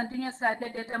inputs. Continuous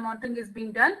satellite data monitoring is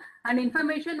being done, and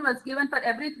information was given for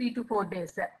every 3 to 4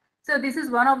 days. So this is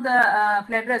one of the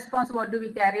flood response. What do we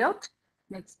carry out?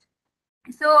 Next.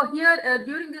 So here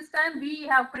during this time, we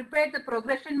have prepared the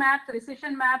progression maps,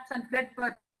 recession maps, and flood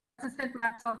persistent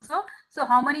maps also. So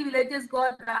how many villages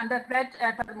got under flood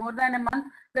for more than a month?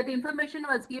 That information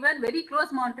was given. Very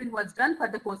close monitoring was done for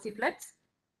the Kosi floods.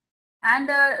 And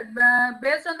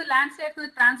based on the landslide of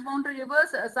the transboundary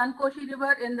rivers, Sankoshi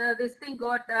River in this thing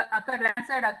got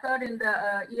landslide occurred in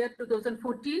the year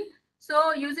 2014.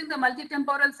 So using the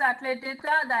multi-temporal satellite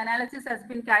data, the analysis has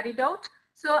been carried out.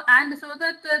 So so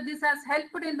that this has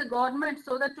helped in the government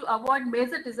so that to avoid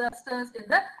major disasters in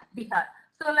the Bihar.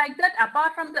 So like that,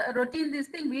 apart from the routine this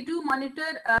thing, we do monitor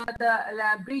the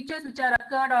breaches which are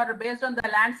occurred, or based on the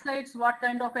landslides, what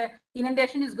kind of a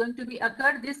inundation is going to be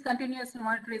occurred. This continuous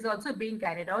monitoring is also being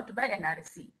carried out by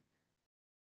NRC.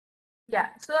 Yeah,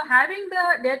 so having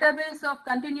the database of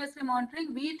continuously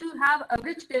monitoring, we do have a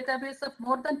rich database of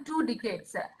more than 2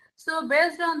 decades. So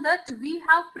based on that, we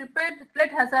have prepared flood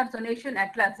hazard zonation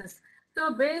atlases.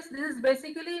 So this is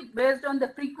basically based on the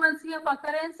frequency of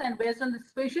occurrence and based on the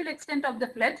spatial extent of the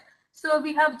flood. So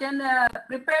we have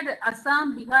prepared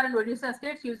Assam, Bihar, and Odisha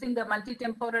states using the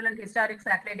multi-temporal and historic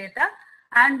satellite data.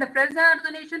 And the flood hazard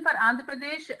zonation for Andhra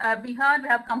Pradesh, Bihar, we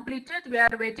have completed. We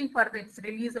are waiting for its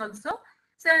release also.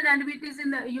 So, and it is in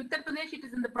the Uttar Pradesh, it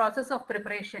is in the process of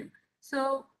preparation.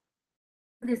 So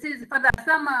this is for the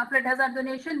Assam flood hazard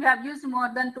zonation. We have used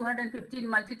more than 215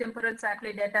 multi-temporal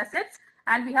satellite data sets,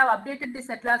 and we have updated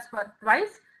this atlas for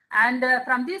twice. And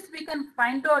from this, we can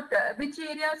find out which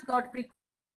areas got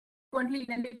frequently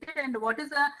inundated and what is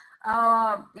the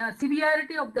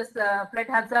severity of this flood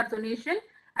hazard zonation.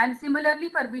 And similarly,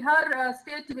 for Bihar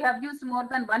state, we have used more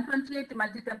than 128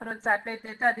 multi-temporal satellite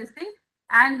data. This thing.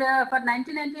 And for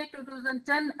 1998 to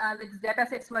 2010, these data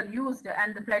sets were used,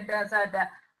 and the flood hazard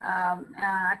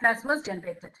atlas was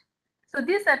generated. So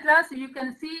this atlas you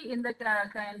can see in the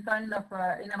kind of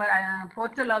in our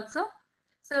portal also.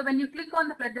 So when you click on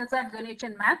the flood hazard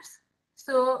zonation maps,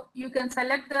 so you can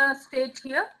select the state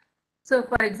here. So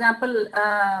for example,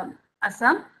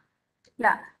 Assam.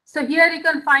 Yeah. So here you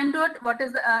can find out what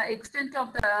is the extent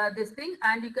of this thing,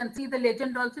 and you can see the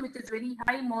legend also, which is very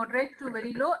high, moderate to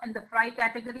very low, and the 5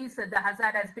 categories the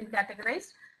hazard has been categorized.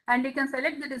 And you can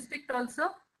select the district also.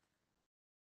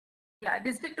 Yeah,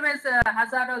 district wise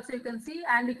hazard also you can see,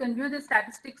 and you can view the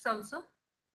statistics also.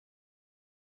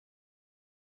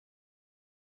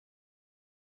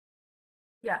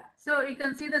 Yeah, so you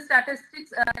can see the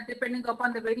statistics depending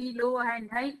upon the very low and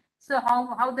high. So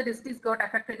how the districts got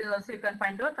affected is also you can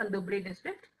find out from Dhubri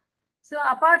district. So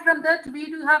apart from that, we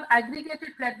do have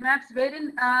aggregated flood maps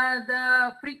wherein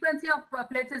the frequency of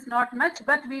floods is not much,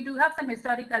 but we do have some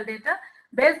historical data.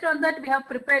 Based on that, we have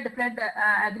prepared flood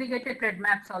aggregated flood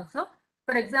maps also.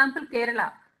 For example,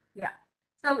 Kerala. Yeah.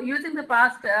 So using the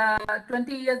past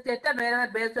 20 years data,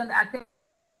 wherever based on the active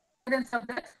incidence of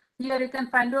that. Here you can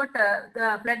find out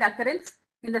the flood occurrence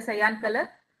in the cyan color.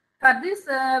 For this,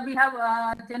 we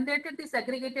have generated the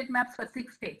segregated maps for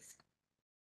 6 states.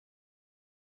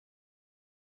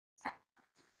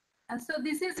 And so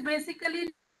this is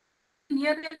basically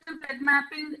near real-time flood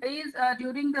mapping is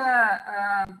during the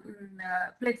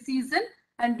flood season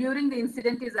and during the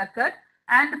incident is occurred.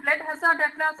 And flood hazard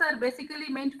atlas are basically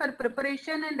meant for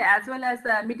preparation and as well as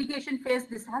mitigation phase.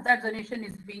 This hazard zonation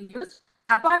is being used.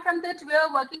 Apart from that, we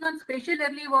are working on spatial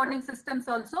early warning systems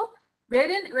also,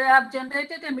 wherein we have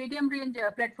generated a medium range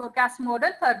flood forecast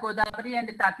model for Godavari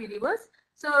and Tapi rivers.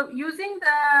 So using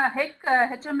the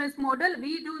HEC HMS model,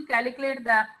 we do calculate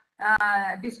the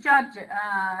discharge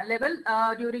level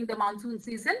during the monsoon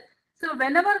season. So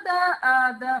whenever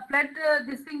the flood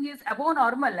this thing is above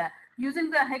normal, using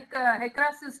the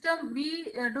HECRA system,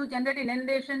 we do generate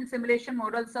inundation simulation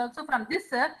models also. From this,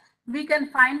 we can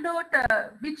find out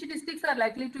which districts are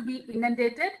likely to be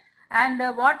inundated and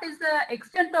what is the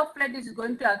extent of flood is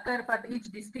going to occur for each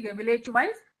district village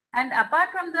wise. And apart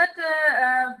from that,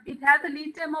 it has a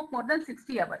lead time of more than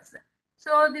 60 hours.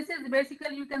 So this is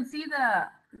basically, you can see the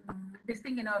this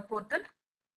thing in our portal.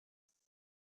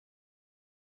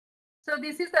 So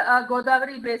this is the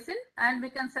Godavari basin, and we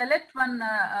can select one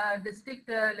district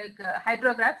like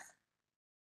hydrographs.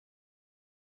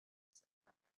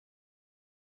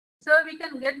 So we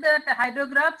can get the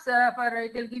hydrographs for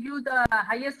it will give you the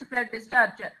highest flood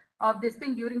discharge of this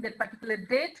thing during that particular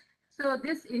date. So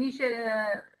this initial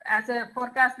as a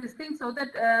forecast this thing, so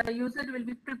that user will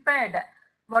be prepared.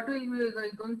 What will be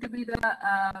going to be the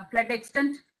flood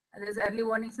extent? This early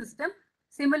warning system.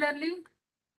 Similarly,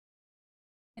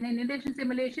 in inundation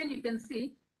simulation, you can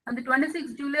see on the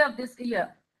 26th July of this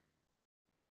year.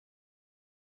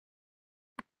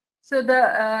 So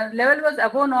the level was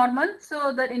above normal.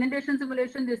 So the inundation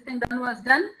simulation, this thing was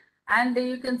done, and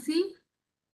you can see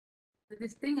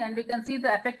this thing, and you can see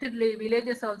the affected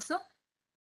villages also.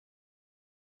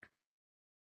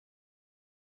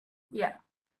 Yeah.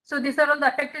 So these are all the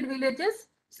affected villages.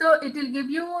 So it will give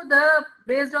you the,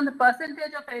 based on the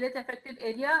percentage of village affected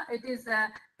area, it is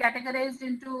categorized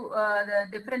into the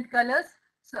different colors.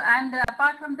 So, and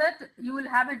apart from that, you will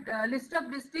have a list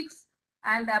of districts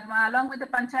and along with the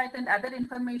panchayat and other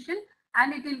information,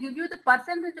 and it will give you the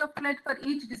percentage of flood for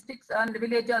each district and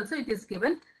village also it is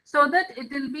given, so that it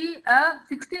will be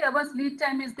 60 hours lead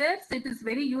time is there. So it is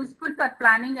very useful for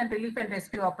planning and relief and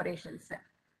rescue operations.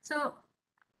 So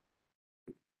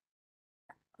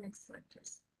next slide,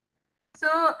 please.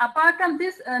 So apart from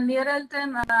this near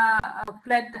real-time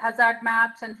flood hazard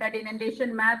maps and flood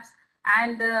inundation maps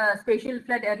and spatial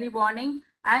flood early warning,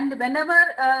 and whenever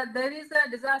there is a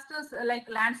disasters like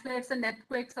landslides and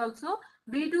earthquakes also,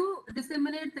 we do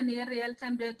disseminate the near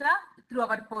real-time data through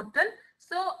our portal.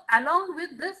 So along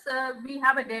with this, we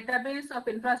have a database of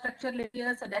infrastructure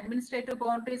layers and administrative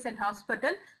boundaries and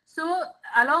hospital. So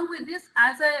along with this,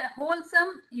 as a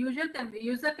wholesome user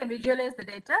can visualize the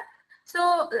data.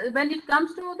 So when it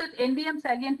comes to the NDM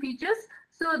salient features,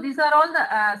 so these are all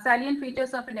the salient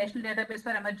features of a national database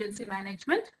for emergency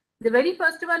management. The very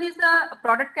first one is the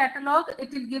product catalog.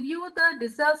 It will give you the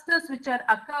disasters which are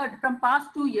occurred from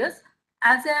past 2 years.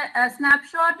 As a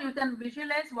snapshot, you can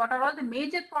visualize what are all the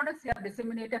major products you have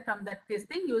disseminated from that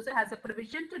testing. User has a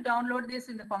provision to download this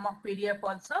in the form of PDF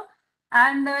also.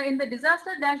 And in the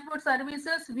disaster dashboard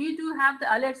services, we do have the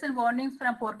alerts and warnings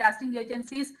from forecasting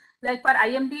agencies like for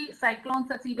IMD, cyclones,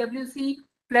 CWC,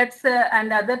 floods,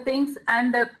 and other things.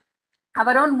 And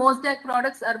our own MOSDAC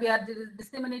products we are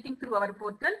disseminating through our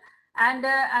portal. And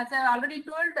as I already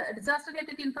told,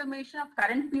 disaster-related information of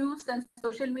current news and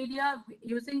social media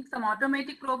using some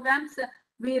automatic programs.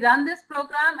 We run this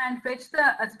program and fetch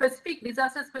the specific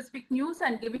disaster-specific news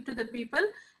and give it to the people.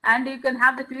 And you can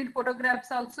have the field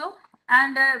photographs also.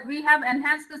 And we have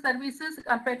enhanced the services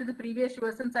compared to the previous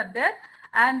versions are there.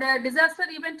 And disaster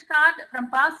event card from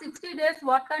past 60 days,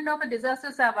 what kind of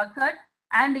disasters have occurred.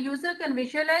 And the user can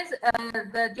visualize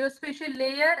the geospatial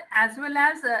layer as well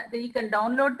as you can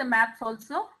download the maps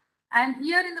also. And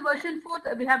here in the version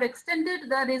 4, we have extended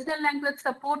the regional language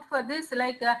support for this.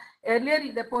 Like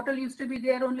earlier, the portal used to be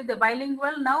there only the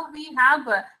bilingual. Now we have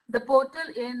the portal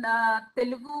in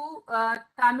Telugu,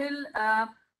 Tamil,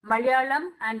 Malayalam,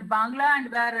 and Bangla, and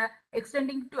we are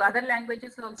extending to other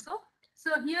languages also.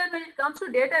 So here, when it comes to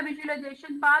data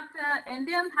visualization part,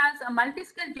 NDM has a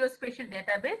multi-scale geospatial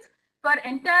database. For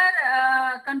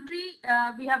entire country,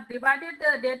 we have divided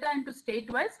the data into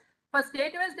state-wise. For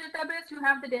state-wise database, you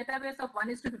have the database of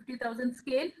 1:50,000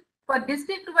 scale. For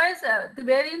district-wise,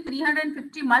 wherein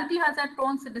 350 multi-hazard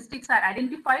prone districts are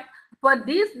identified. For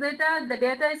these data, the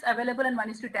data is available in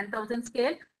 1:10,000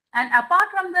 scale. And apart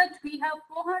from that, we have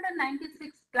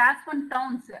 496 class 1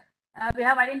 towns. We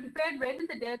have identified wherein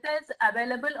the data is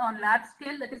available on large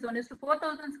scale, that is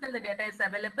 1:4,000 scale, the data is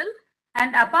available.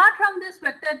 And apart from this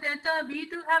vector data, we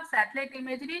do have satellite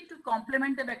imagery to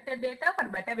complement the vector data for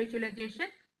better visualization.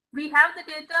 We have the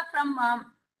data from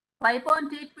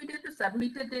 5.8 meter to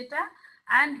sub-meter data.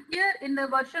 And here in the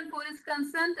version 4 is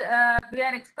concerned, we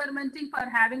are experimenting for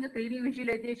having a 3D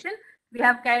visualization. We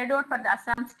have carried out for the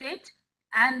Assam state.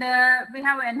 And we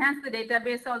have enhanced the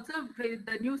database also with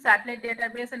the new satellite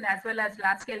database and as well as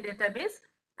large scale database.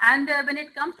 And when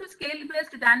it comes to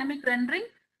scale-based dynamic rendering,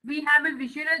 we have a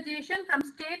visualization from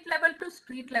state level to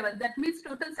street level. That means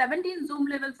total 17 zoom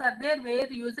levels are there where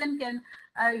user can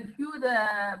view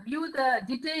the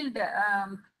detailed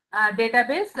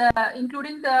database,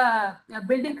 including the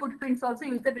building footprints also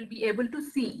user will be able to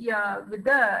see with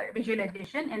the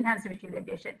visualization, enhanced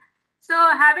visualization. So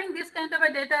having this kind of a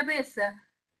database,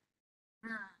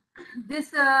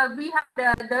 we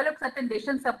have developed certain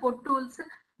decision support tools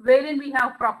wherein we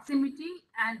have proximity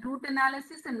and route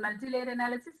analysis and multi-layer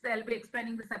analysis. I'll be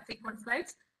explaining the subsequent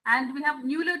slides. And we have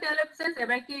newly developed sense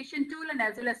evacuation tool and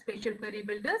as well as spatial query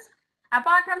builders.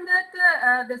 Apart from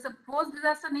that, there's a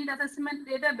post-disaster need assessment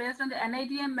data based on the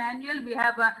NIDM manual. We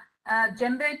have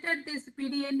generated this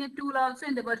PDNA tool also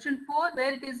in the version 4,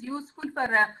 where it is useful for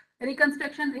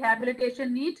reconstruction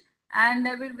rehabilitation need. And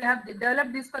we have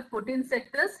developed this for 14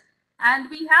 sectors. And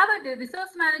we have a resource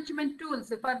management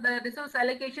tools for the resource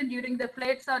allocation during the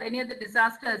floods or any other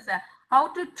disasters, how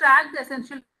to track the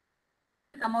essential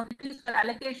commodities for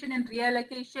allocation and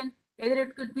reallocation. Either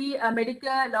it could be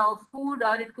medical or food,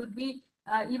 or it could be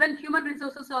even human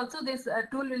resources also. This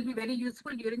tool will be very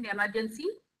useful during the emergency.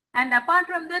 And apart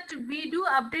from that, we do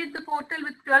update the portal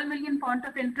with 12 million point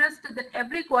of interest that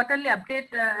every quarterly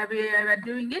update we are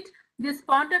doing it. This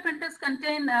point of interest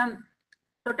contain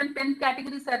total 10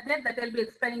 categories are there that I'll be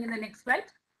explaining in the next slide.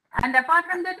 And apart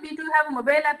from that, we do have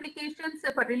mobile applications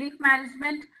for relief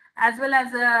management as well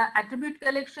as attribute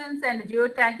collections and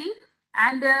geotagging.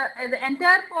 And the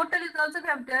entire portal is also we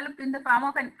have developed in the form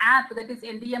of an app that is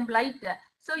NDM Lite.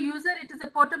 So it is a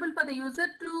portable for the user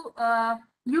to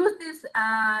use this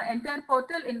entire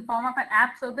portal in form of an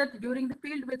app so that during the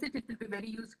field visit it will be very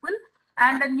useful.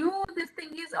 And this thing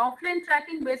is offline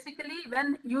tracking. Basically,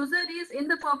 when user is in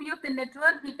the purview of the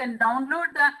network, he can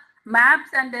download the maps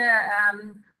and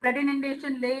flood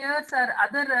inundation layers or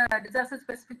other disaster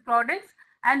specific products.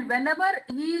 And whenever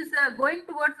he is going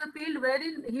towards the field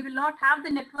wherein he will not have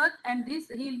the network, and he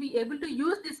will be able to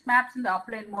use these maps in the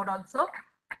offline mode also.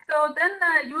 So then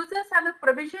users have a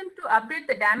provision to update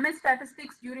the damage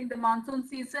statistics during the monsoon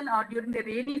season or during the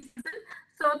rainy season,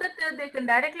 so that they can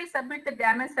directly submit the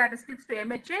damage statistics to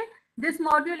MHA. This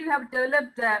module you have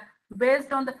developed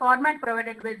based on the format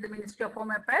provided by the Ministry of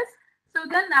Home Affairs. So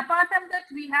then apart from that,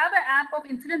 we have an app of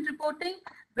incident reporting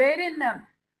wherein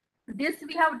this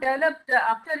we have developed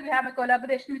after we have a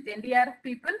collaboration with NDRF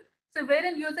people. So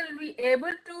wherein user will be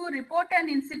able to report an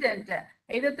incident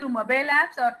either through mobile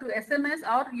apps or to SMS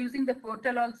or using the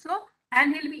portal also.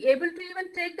 And he'll be able to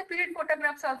even take the field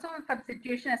photographs also for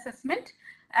situation assessment.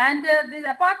 And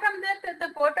apart from that,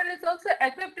 the portal is also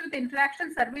equipped with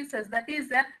interaction services. That is,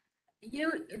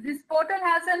 this portal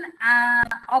has an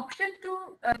option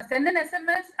to send an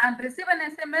SMS and receive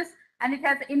an SMS, and it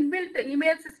has inbuilt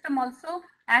email system also.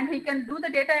 And he can do the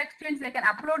data exchange. They can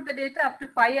upload the data up to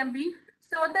 5 MB,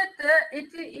 so that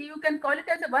you can call it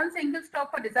as a one single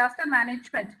stop for disaster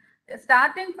management,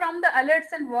 starting from the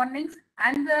alerts and warnings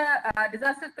and the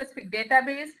disaster specific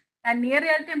database and near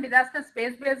real-time disaster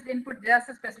space-based input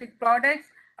disaster specific products.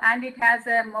 And it has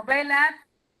a mobile app,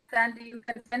 and you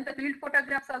can send the field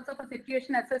photographs also for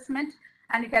situation assessment.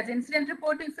 And it has incident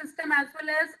reporting system as well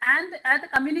as the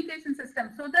communication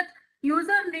system, so that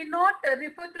user need not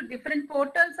refer to different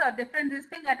portals or different this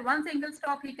thing. At one single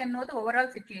stop, he can know the overall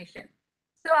situation.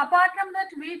 So apart from that,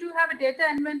 we do have a data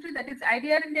inventory, that is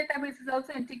IDRM database is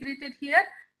also integrated here.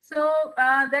 So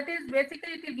that is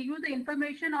basically it will give you the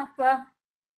information of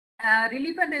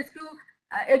relief and rescue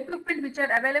equipment which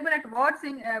are available at what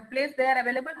place they are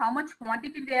available, how much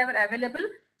quantity they are available,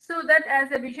 so that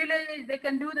as a visualization they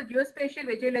can do the geospatial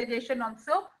visualization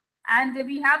also. And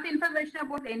we have the information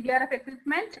about the NDRF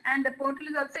equipment, and the portal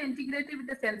is also integrated with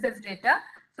the census data,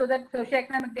 so that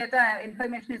socioeconomic data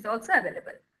information is also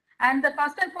available. And the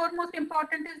first and foremost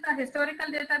important is the historical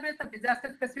database of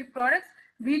disaster specific products.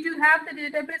 We do have the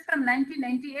database from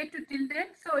 1998 to till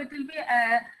date, so it will be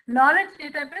a knowledge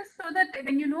database, so that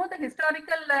when you know the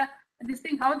historical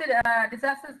how the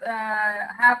disasters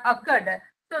have occurred,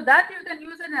 so that you can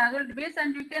use an annual database,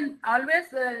 and you can always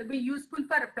be useful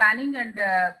for planning and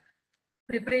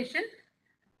preparation.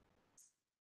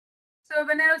 So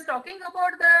when I was talking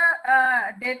about the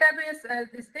database,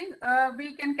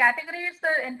 we can categorize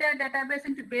the entire database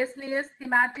into base layers,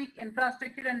 thematic,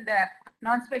 infrastructure, and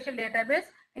non-spatial database.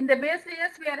 In the base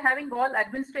layers, we are having all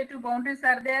administrative boundaries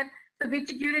are there. So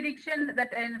which jurisdiction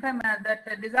that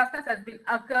disasters has been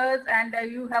occurs, and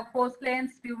you have coastlines,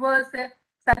 rivers,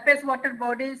 surface water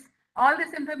bodies. All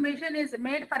this information is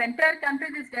made for entire country.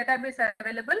 This database is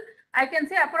available. I can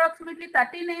say approximately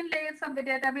 39 layers of the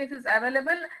database is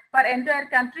available for entire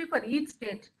country for each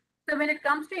state. So when it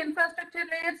comes to infrastructure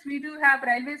layers, we do have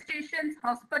railway stations,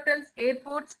 hospitals,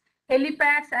 airports,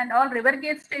 helipads, and all river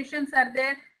gate stations are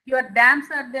there. Your dams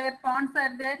are there, ponds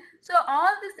are there. So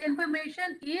all this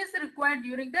information is required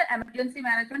during the emergency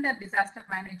management and disaster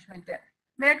management.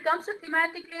 When it comes to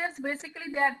thematic layers,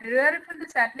 basically they are derived from the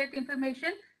satellite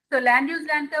information. So land use,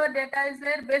 land cover data is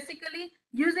there. Basically,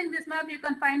 using this map, you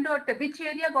can find out which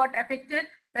area got affected,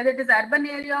 whether it is urban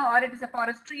area or it is a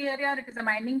forestry area or it is a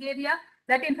mining area.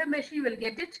 That information you will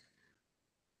get it.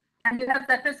 And you have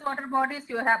surface water bodies,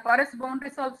 you have forest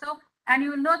boundaries also, and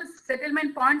you will know the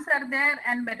settlement points are there,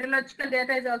 and meteorological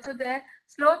data is also there.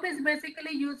 Slope is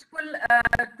basically useful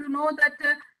to know that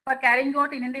for carrying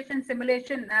out inundation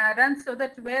simulation runs, so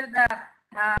that where the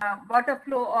water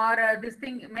flow or this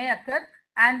thing may occur.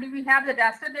 And we have the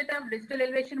raster data, digital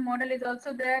elevation model is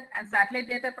also there, and satellite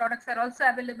data products are also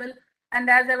available. And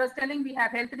as I was telling, we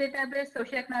have health database,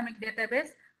 socioeconomic database.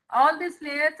 All these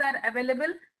layers are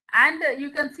available. And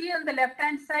you can see on the left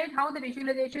hand side how the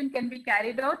visualization can be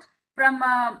carried out from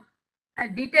a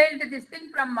detailed this thing.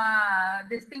 From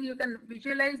this thing you can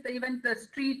visualize even the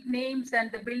street names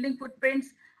and the building footprints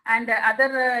and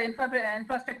other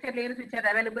infrastructure layers which are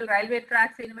available, railway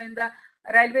tracks, even the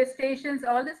railway stations.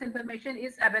 All this information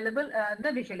is available in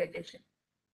the visualization.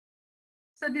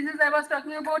 So this is, I was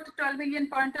talking about 12 million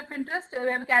point of interest.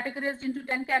 We have categorized into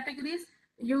 10 categories.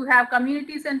 You have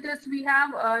community centers, we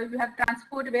have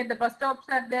transport where the bus stops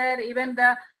are there, even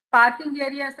the parking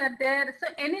areas are there. So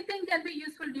anything can be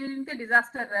useful during the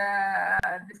disaster,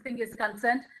 this thing is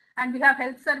concerned. And we have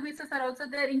health services are also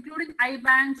there, including eye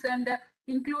banks and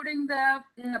including the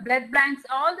blood banks,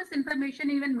 all this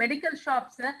information, even medical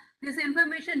shops. This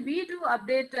information we do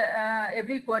update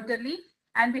every quarterly.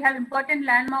 And we have important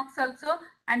landmarks also,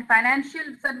 and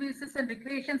financial services and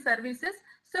recreation services.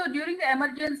 So during the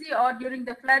emergency or during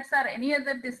the floods or any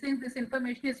other this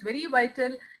information is very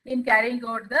vital in carrying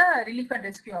out the relief and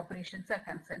rescue operations are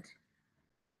concerned.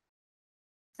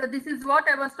 So this is what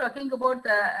I was talking about,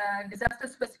 the disaster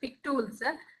specific tools.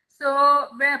 So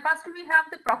first we have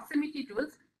the proximity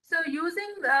tools. So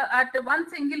using at one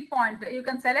single point, you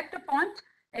can select a point.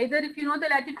 Either if you know the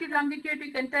latitude, longitude,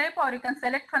 you can type, or you can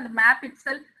select from the map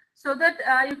itself, so that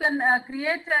you can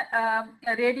create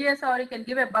a radius, or you can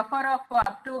give a buffer of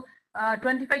up to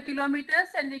 25 kilometers,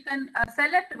 and you can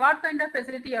select what kind of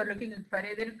facility you are looking for.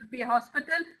 Either it could be a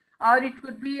hospital, or it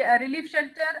could be a relief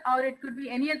shelter, or it could be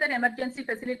any other emergency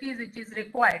facilities which is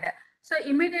required. So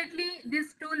immediately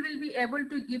this tool will be able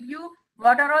to give you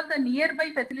what are all the nearby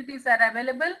facilities are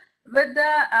available with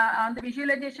the on the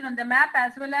visualization on the map,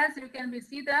 as well as you can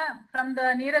see the from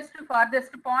the nearest to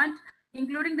farthest point,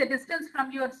 including the distance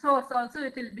from your source also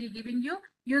it will be giving you.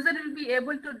 User will be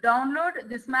able to download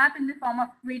this map in the form of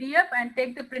PDF and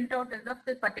take the printout as of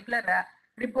the particular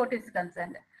report is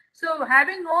concerned. So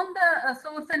having known the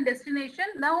source and destination,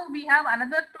 now we have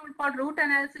another tool called route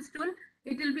analysis tool.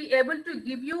 It will be able to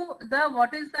give you the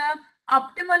what is the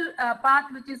optimal path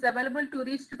which is available to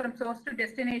reach from source to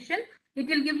destination. It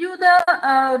will give you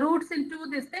the routes into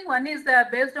this thing. One is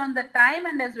based on the time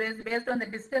and as well as based on the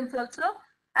distance also.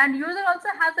 And user also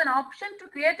has an option to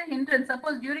create a hindrance.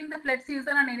 Suppose during the flood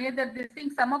season and any other this thing,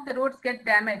 some of the roads get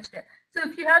damaged. So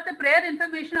if you have the prior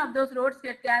information of those roads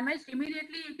get damaged,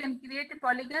 immediately you can create a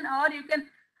polygon, or you can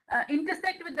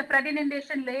intersect with the flood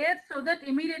inundation layer, so that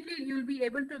immediately you will be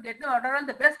able to get the order on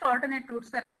the best alternate routes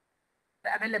that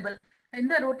are available in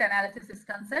the route analysis is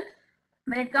concerned.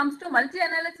 When it comes to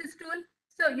multi-analysis tool,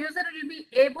 so user will be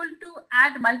able to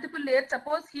add multiple layers.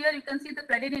 Suppose here you can see the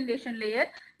flood inundation layer.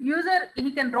 User,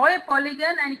 he can draw a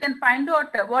polygon and he can find out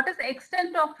what is the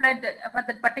extent of flood for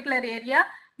that particular area.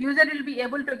 User will be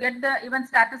able to get the even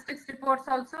statistics reports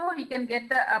also. He can get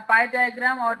the pie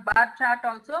diagram or bar chart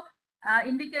also,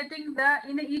 indicating the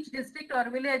in each district or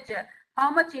village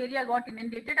how much area got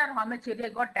inundated or how much area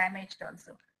got damaged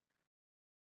also.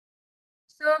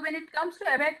 So when it comes to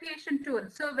evacuation tool,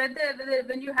 so whether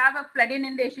when you have a flood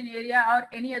inundation area or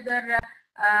any other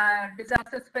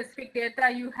disaster specific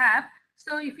data you have,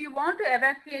 so if you want to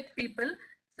evacuate people,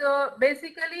 so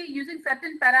basically using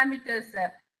certain parameters,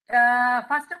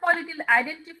 first of all, it will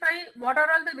identify what are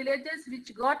all the villages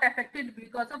which got affected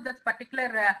because of that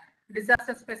particular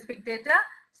disaster specific data.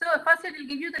 So first it will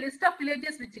give you the list of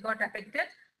villages which got affected.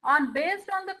 Based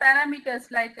on the parameters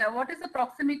like what is the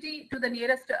proximity to the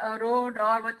nearest road,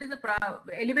 or what is the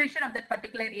elevation of that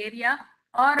particular area,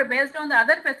 or based on the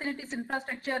other facilities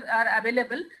infrastructure are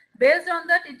available. Based on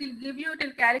that, it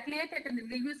will calculate it and it will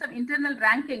give you some internal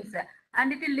rankings,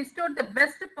 and it will list out the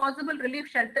best possible relief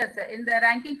shelters in the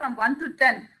ranking from 1 to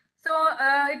 10. So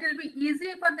it will be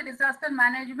easy for the disaster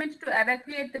management to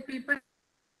evacuate the people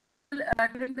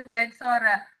during the floods or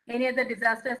any other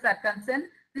disasters are concerned.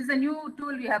 This is a new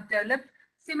tool we have developed.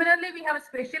 Similarly, we have a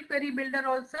special query builder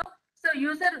also. So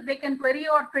they can query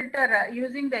or filter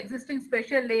using the existing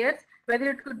special layers, whether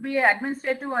it could be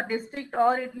administrative or district,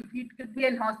 or it could be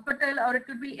an hospital, or it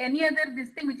could be any other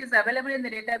thing which is available in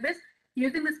the database.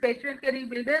 Using the special query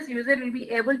builders, user will be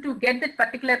able to get that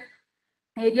particular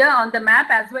area on the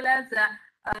map, as well as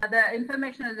the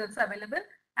information is also available.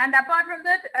 And apart from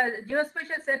that,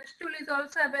 geospatial search tool is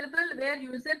also available, where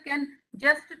user can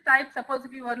just type, suppose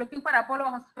if you are looking for Apollo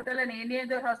Hospital and any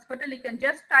other hospital, you can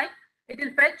just type, it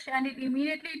will fetch, and it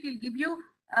will give you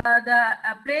the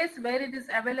place where it is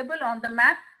available on the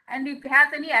map. And if it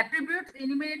has any attributes,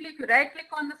 immediately if you right click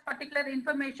on this particular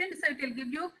information, so it will give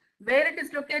you where it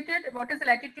is located, what is the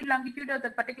latitude, longitude of the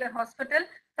particular hospital.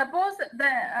 Suppose the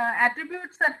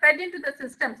attributes are fed into the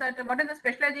system. So what is the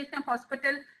specialization of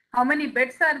hospital, how many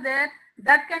beds are there,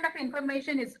 that kind of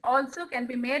information is also can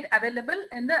be made available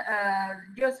in the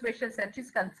geospatial search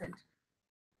is concerned.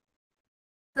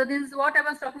 So this is what I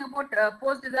was talking about,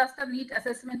 post-disaster need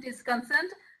assessment is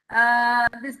concerned.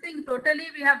 This thing totally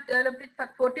we have developed it for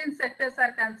 14 sectors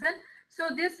are concerned. So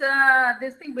this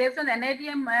thing based on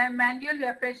NIDM manual, we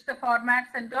have fetched the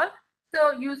formats and all.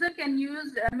 So user can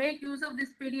make use of this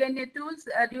PDNA tools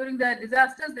during the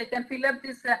disasters. They can fill up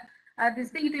this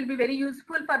thing. It will be very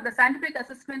useful for the scientific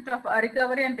assessment of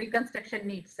recovery and reconstruction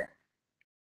needs.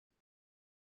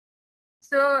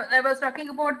 So I was talking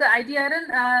about the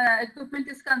IDRN equipment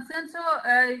is concerned. So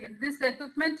this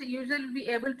equipment usually will be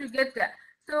able to get.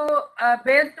 So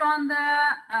based on the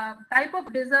type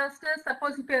of disaster,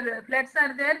 suppose if your floods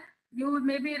are there, you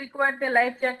maybe require the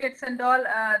life jackets and all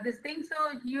this thing.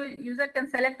 So user can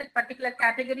select a particular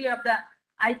category of the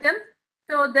item.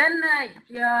 So then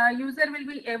user will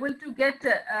be able to get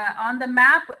on the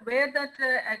map where that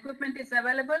equipment is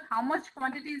available, how much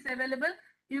quantity is available.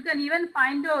 You can even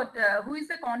find out who is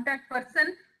the contact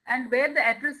person and where the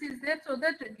address is there, so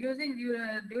that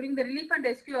during the relief and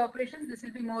rescue operations, this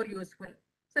will be more useful.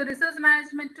 So resource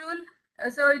management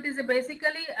tool, so it is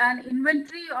basically an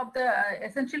inventory of the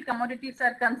essential commodities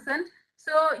are concerned.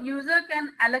 So user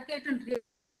can allocate and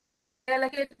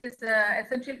reallocate this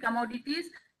essential commodities,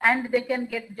 and they can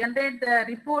generate the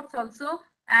reports also,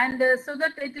 and so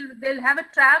that they'll have a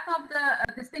track of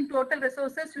the total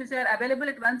resources which are available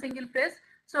at one single place,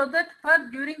 so that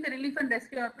during the relief and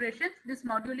rescue operations, this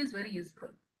module is very useful.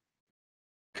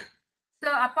 So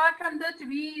apart from that,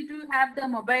 we do have the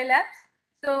mobile apps.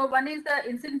 So one is the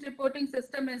incident reporting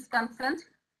system is concerned.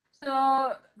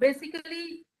 So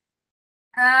basically,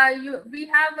 we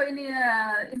have in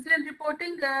incident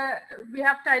reporting, we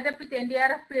have tied up with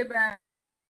NDRF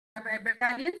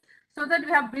battalions, so that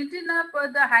we have built in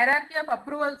up the hierarchy of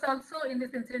approvals also in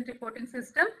this incident reporting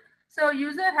system. So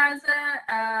user has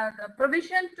a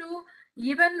provision to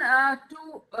even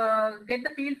get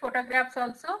the field photographs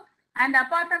also. And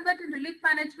apart from that, in relief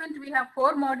management, we have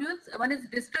 4 modules. One is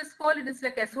distress call, it is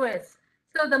like SOS.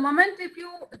 So the moment if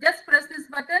you just press this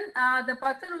button, the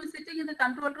person who is sitting in the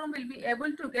control room will be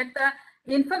able to get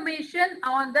the information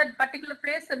on that particular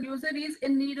place. The user is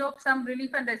in need of some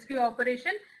relief and rescue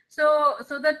operation. So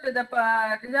that the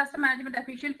disaster management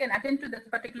official can attend to this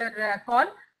particular call.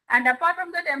 And apart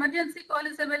from that, emergency call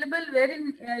is available,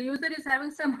 wherein user is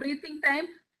having some breathing time.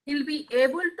 He'll be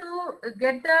able to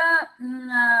get the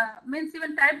means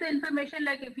even type the information,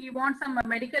 like if he wants some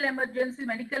medical emergency,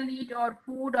 medical need, or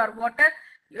food or water,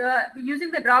 using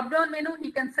the drop down menu,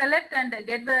 he can select and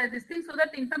get this thing, so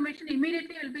that information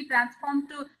immediately will be transformed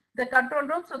to the control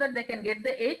room, so that they can get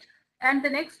the aid. And the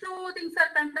next 2 things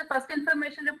are kind of first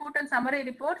information report and summary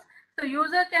reports. So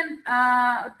user can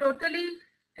totally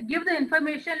give the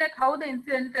information like how the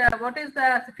incident, what is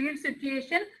the field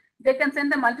situation. They can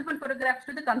send the multiple photographs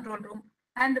to the control room,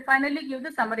 and finally give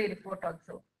the summary report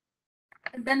also.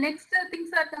 The next things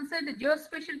are concerned, the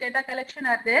geospatial data collection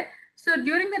are there. So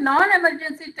during the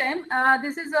non-emergency time,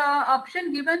 this is an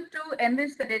option given to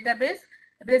enrich the database.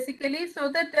 basically,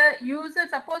 so that user,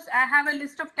 suppose I have a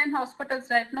list of 10 hospitals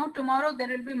right now, tomorrow there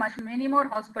will be many more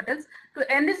hospitals.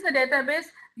 To enrich the database,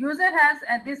 user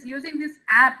has using this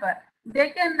app, they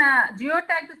can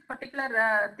geotag this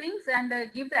particular things and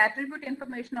give the attribute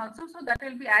information also, so that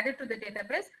will be added to the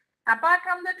database. Apart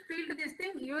from that field, this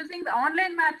thing, using the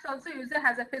online maps also, user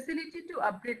has a facility to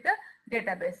update the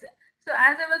database. So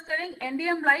as I was telling,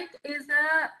 NDM Lite is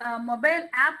a mobile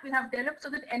app we have developed, so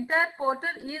that entire portal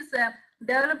is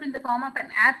developed in the form of an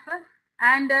app,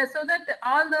 and so that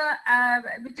all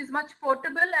the which is much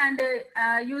portable, and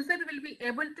user will be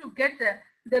able to get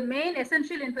the main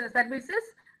essential services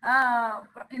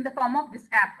in the form of this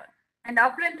app. And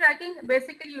offline tracking,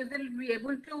 basically user will be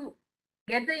able to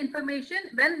get the information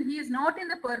when he is not in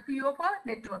the purview of a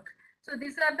network. So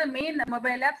these are the main mobile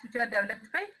apps which are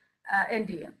developed by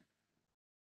NDM.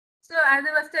 So as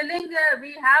I was telling,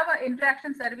 we have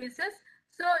interaction services.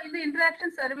 So in the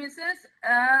interaction services,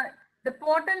 the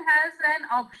portal has an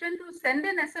option to send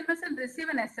an SMS and receive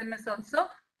an SMS also.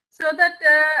 So that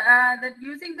that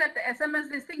using that SMS,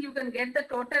 this thing, you can get the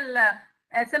total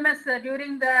SMS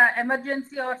during the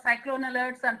emergency or cyclone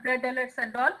alerts and flood alerts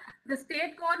and all. The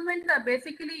state governments are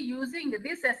basically using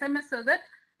this SMS so that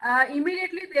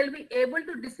immediately they'll be able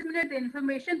to disseminate the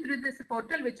information through this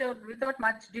portal, which are without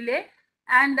much delay.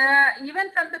 And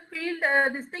even from the field,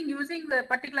 this thing, using the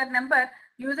particular number,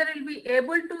 user will be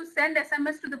able to send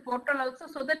SMS to the portal also,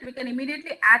 so that we can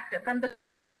immediately act from the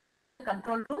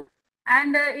control room.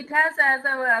 And it has, as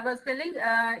I was telling,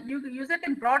 user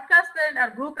can broadcast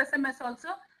the group SMS also.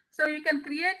 So you can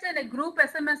create a group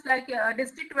SMS, like a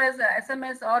district-wise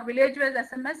SMS or village-wise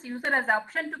SMS. User has the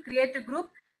option to create a group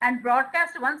and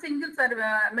broadcast one single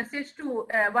message to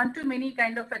one-to-many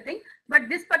kind of a thing. But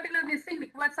this particular thing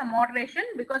requires some moderation,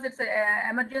 because it's an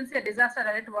emergency, a disaster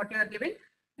alert what you are giving.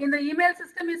 In the email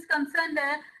system is concerned,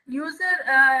 user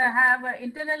have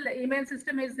internal email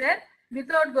system is there.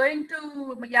 Without going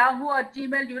to Yahoo or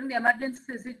Gmail during the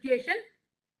emergency situation,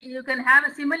 you can have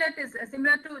a similar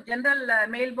to general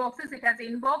mailboxes. It has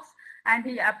inbox,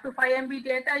 and up to 5 MB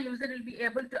data, user will be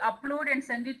able to upload and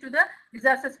send it to the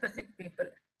disaster specific people.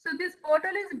 So this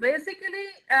portal is basically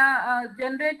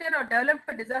generated or developed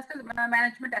for disaster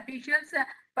management officials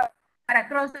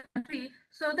across the country,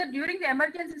 so that during the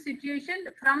emergency situation,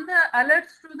 from the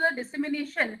alerts to the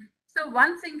dissemination, so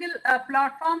one single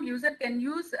platform, user can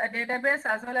use a database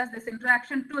as well as this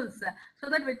interaction tools, so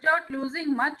that without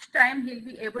losing much time, he'll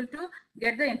be able to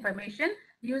get the information.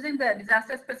 Using the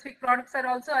disaster specific products are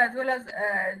also as well as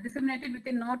disseminated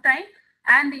within no time,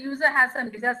 and the user has some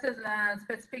disaster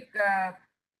specific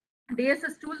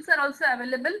DSS tools are also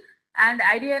available, and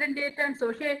IDRN data and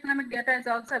socio-economic data is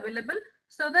also available,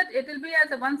 so that it will be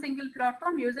as a one single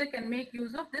platform. User can make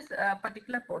use of this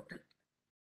particular portal.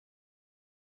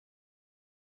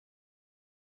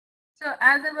 So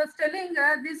as I was telling,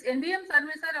 these NDM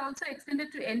services are also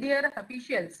extended to NDRF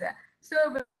officials. So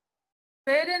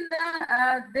wherein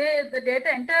the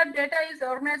data, entire data is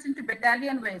organized into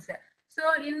battalion wise. So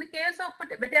in the case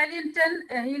of battalion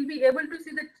 10, he'll be able to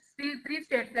see the three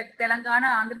states like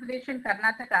Telangana, Andhra Pradesh, and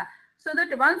Karnataka. So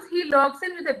that once he logs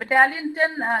in with the battalion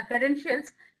 10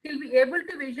 credentials, he'll be able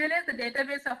to visualize the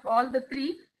database of all the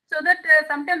three. So that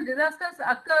sometimes disasters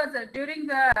occurs during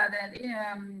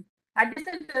the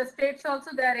adjacent states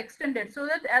also, they are extended, so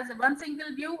that as one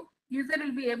single view, user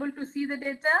will be able to see the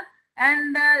data,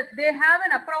 and they have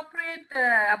an appropriate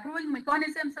approving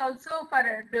mechanisms also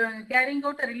for carrying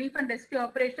out relief and rescue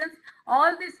operations.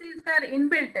 All these things are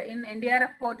inbuilt in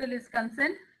NDRF portal is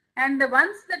concerned. And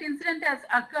once that incident has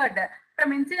occurred,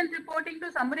 from incident reporting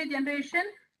to summary generation,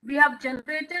 we have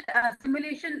generated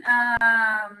simulation.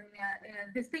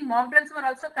 This thing, mock drills were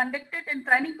also conducted, and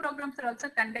training programs are also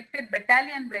conducted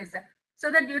battalion wise,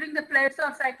 so that during the floods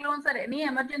or cyclones or any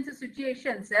emergency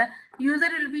situations, user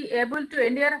will be able to,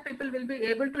 NDRF people will be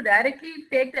able to directly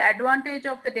take the advantage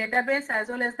of the database as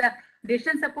well as the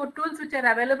decision support tools which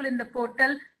are available in the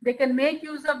portal. They can make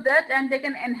use of that, and they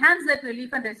can enhance that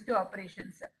relief and rescue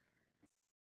operations.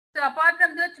 So apart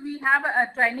from that, we have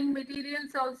training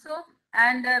materials also,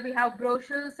 and we have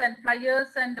brochures and flyers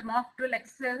and mock drill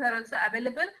exercises are also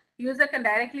available. User can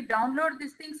directly download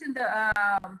these things in the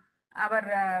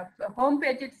our home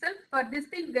page itself. For this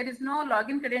thing, there is no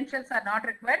login credentials are not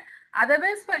required.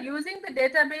 Otherwise, for using the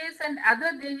database and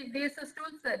other DSS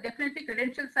tools, definitely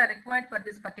credentials are required for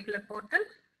this particular portal.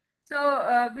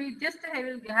 So we just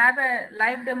will have a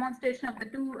live demonstration of the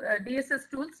two DSS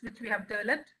tools which we have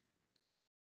developed.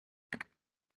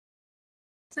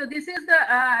 So this is the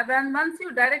once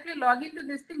you directly log into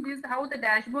this thing, this is how the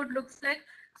dashboard looks like.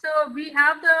 So we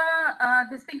have the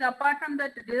this thing, apart from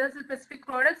the disaster specific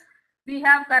products, We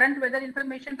have current weather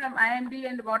information from IMD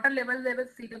and water level,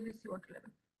 CWC water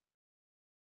level.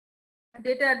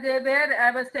 Data there where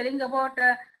I was telling about,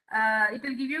 it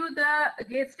will give you the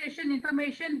gauge station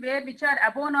information where which are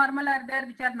above normal are there,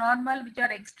 which are normal, which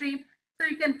are extreme. So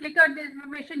you can click on this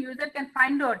information, user can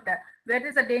find out where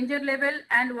is the danger level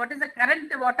and what is the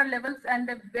current water levels and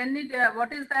when it,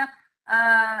 what is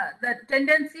the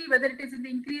tendency, whether it is in the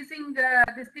increasing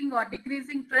this thing or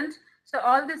decreasing trend. So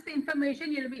all this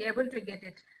information you'll be able to get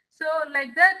it. So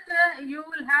like that, you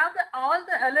will have all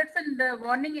the alerts and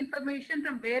warning information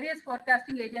from various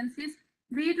forecasting agencies.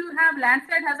 We do have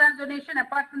landslide hazard zonation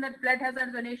apart from that flood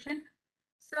hazard zonation.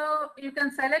 So you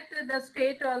can select the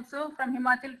state also from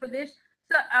Himachal Pradesh.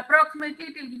 So approximately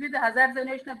it will give you the hazard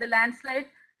zonation of the landslide.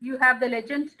 You have the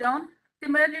legends down.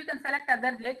 Similarly, you can select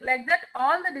other like that.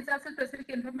 All the disaster specific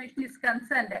information is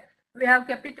concerned. We have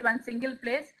kept it one single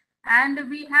place, and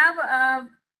we have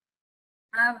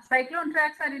cyclone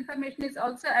tracks and information is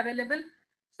also available.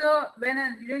 So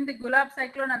when during the Gulab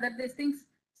cyclone, other these things.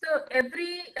 So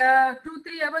every 2-3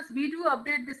 hours we do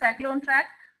update the cyclone track.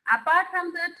 Apart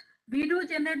from that, we do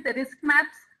generate the risk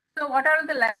maps. So what are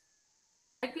the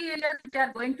likely areas which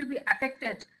are going to be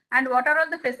affected, and what are all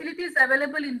the facilities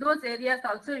available in those areas?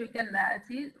 Also, you can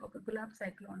see Gulab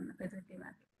cyclone facility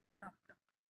map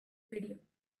video.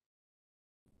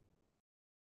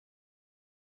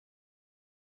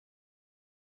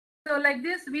 So like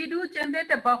this, we do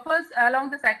generate buffers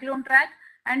along the cyclone track,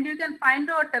 and you can find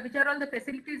out which are all the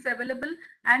facilities available,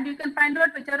 and you can find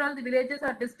out which are all the villages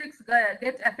or districts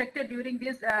get affected during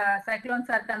these cyclones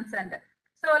are concerned.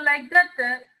 So like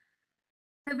that,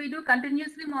 we do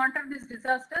continuously monitor these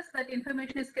disasters. That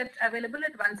information is kept available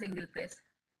at one single place.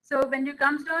 So when you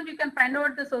comes down, you can find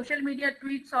out the social media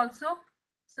tweets also.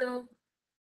 So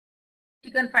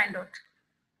you can find out.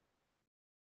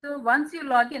 So once you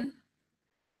log in,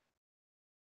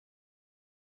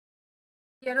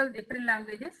 here are different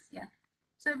languages. Yeah.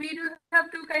 So we do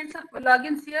have two kinds of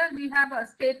logins here. We have a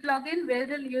state login where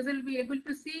the user will be able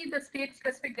to see the state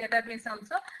specific database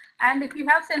also. And if you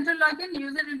have central login,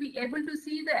 user will be able to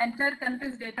see the entire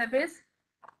country's database.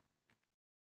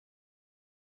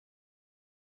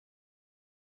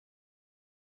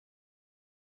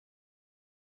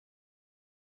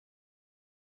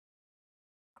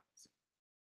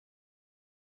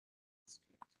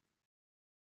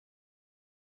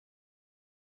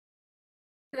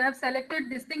 You have selected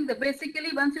this thing. Basically,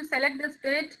 once you select the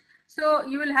state, so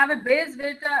you will have a base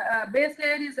data, base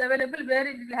layer is available where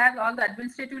it will have all the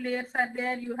administrative layers are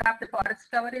there. You have the forest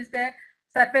cover is there,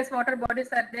 surface water bodies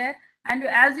are there, and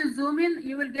as you zoom in,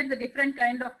 you will get the different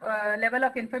kind of level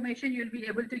of information. You will be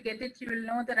able to get it. You will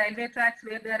know the railway tracks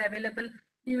where they are available.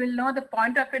 You will know the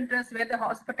point of interest where the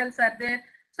hospitals are there.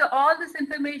 So all this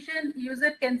information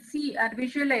user can see and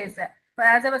visualize.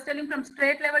 As I was telling, from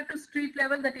state level to street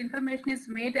level, that information is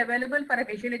made available for a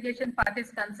visualization part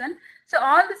is concerned. So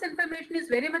all this information is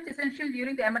very much essential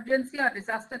during the emergency or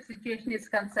disaster situation is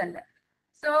concerned.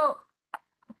 So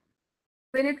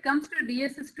when it comes to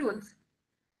DSS tools,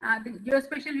 the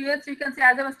geospatial units, you can see,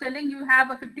 as I was telling, you have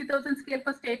a 50,000 scale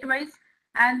for state-wise,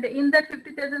 and in that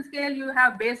 50,000 scale, you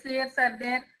have base layers are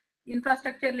there,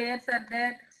 infrastructure layers are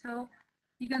there. So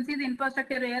you can see the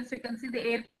infrastructure layers, you can see the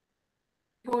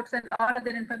airports and all other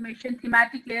information,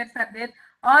 thematic layers are there.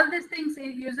 All these things a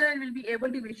user will be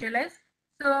able to visualize.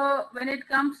 So when it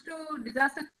comes to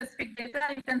disaster specific data,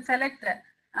 you can select,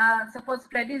 suppose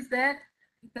flood is there,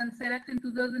 you can select in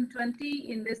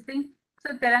 2020 in this thing.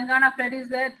 So Telangana flood is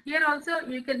there. Here also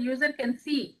user can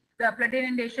see the flood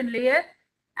inundation layer,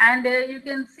 and you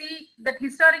can see that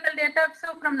historical data.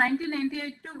 So from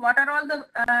 1998 to what are all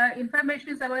the information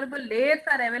is available, layers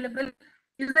are available.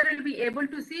 User will be able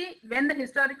to see when the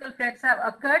historical floods have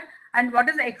occurred and what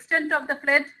is the extent of the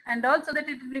flood, and also that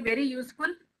it will be very useful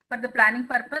for the planning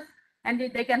purpose, and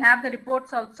they can have the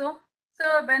reports also.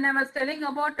 So when I was telling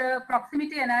about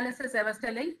proximity analysis, I was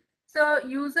telling, so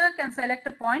user can select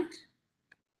a point.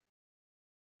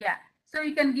 Yeah, so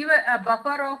you can give a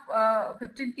buffer of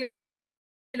 15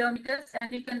 kilometers,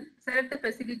 and you can select the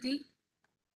facility.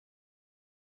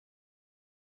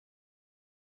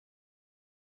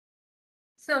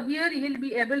 So here he will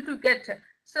be able to get,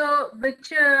 so which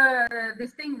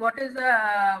this thing, what is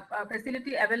the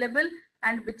facility available,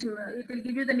 and which it will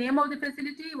give you the name of the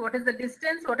facility, what is the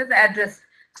distance, what is the address.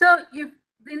 So if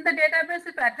in the database,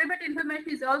 if attribute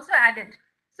information is also added,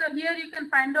 so here you can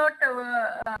find out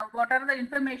what are the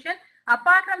information.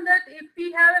 Apart from that, if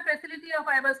we have a facility of,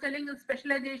 I was telling you,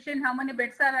 specialization, how many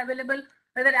beds are available,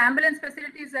 whether ambulance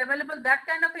facility is available, that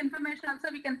kind of information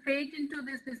also we can feed into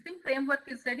this thing. Framework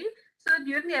is ready. So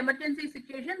during the emergency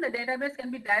situation, the database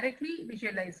can be directly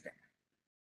visualized.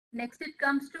 Next, it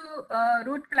comes to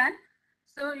route plan.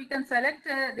 So you can select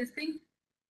this thing.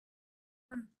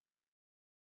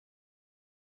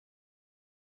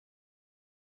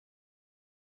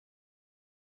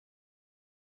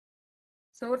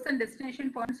 Source and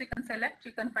destination points you can select.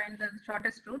 You can find the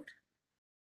shortest route.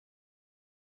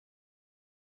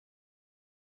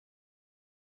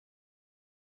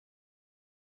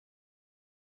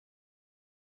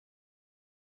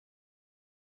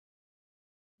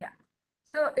 Yeah.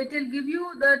 So it will give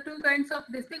you the two kinds of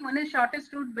this thing. One is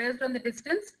shortest route based on the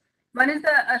distance. One is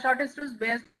the shortest route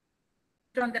based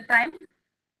on the time.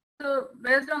 So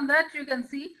based on that, you can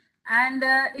see, and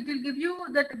it will give you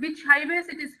that which highways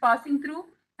it is passing through,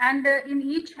 and in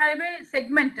each highway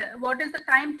segment, what is the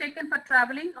time taken for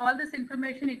traveling. All this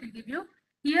information it will give you.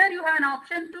 Here you have an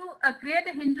option to create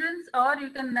a hindrance, or you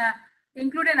can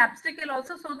include an obstacle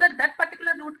also, so that that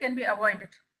particular route can be avoided.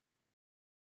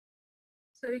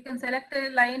 So you can select a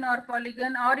line or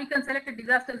polygon, or you can select a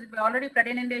disaster. If already flood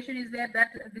inundation is there,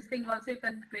 that this thing also you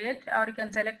can create, or you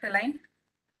can select a line.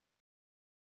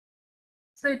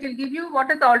 So it will give you what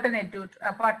is the alternative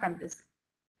apart from this.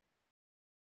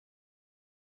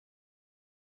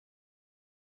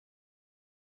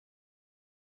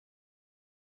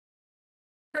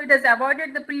 So it has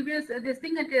avoided the previous this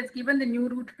thing, and it has given the new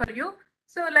route for you.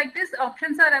 So like this,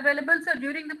 options are available. So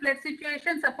during the flood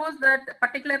situation, suppose that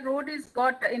particular road is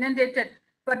got inundated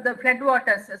for the flood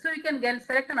waters, so you can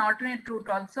select an alternate route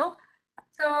also.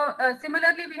 So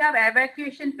similarly, we have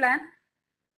evacuation plan.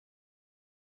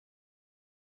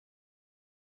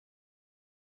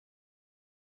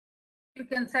 You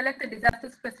can select a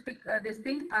disaster specific this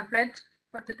thing flood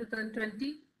for the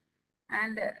 2020,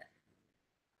 and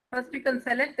first you can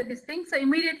select this thing. So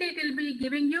immediately it will be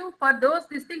giving you for those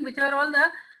this thing which are all the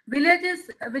villages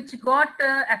which got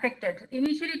affected.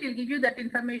 Initially it will give you that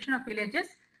information of villages.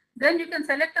 Then you can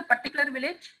select a particular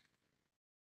village.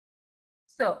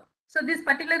 So this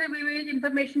particular village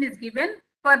information is given.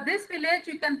 For this village,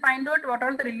 you can find out what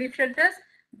are the relief shelters.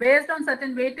 Based on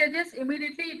certain weightages,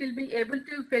 immediately it will be able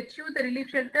to fetch you the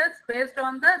relief shelters based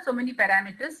on the so many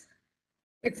parameters.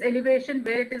 Its elevation,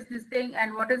 where it is this thing,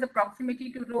 and what is the proximity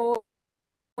to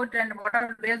road, and what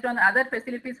are based on other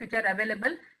facilities which are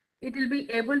available. It will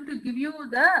be able to give you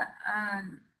the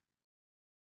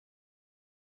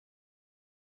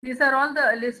these are all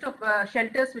the list of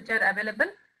shelters which are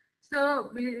available.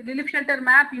 So relief shelter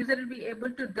map user will be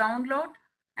able to download,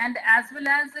 and as well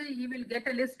as he will get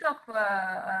a list of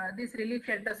these relief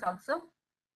shelters also.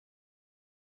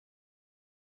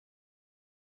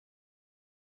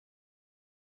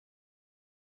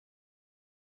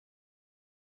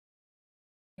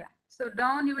 Yeah. So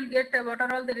down you will get what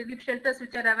are all the relief shelters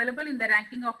which are available in the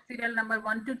ranking of serial number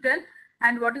 1 to 10,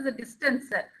 and what is the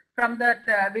distance from that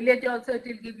village also it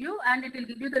will give you, and it will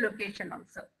give you the location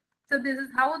also. So this is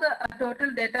how the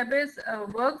total database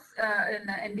works in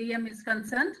NDM is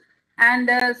concerned. And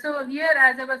so here,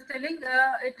 as I was telling,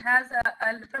 it has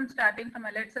from starting from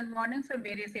alerts and warnings from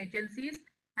various agencies,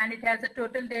 and it has a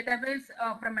total database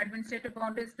from administrative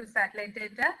boundaries to satellite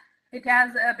data. It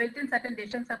has built-in certain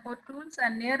decision support tools,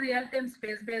 and near real-time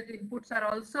space-based inputs are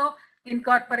also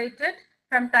incorporated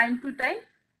from time to time.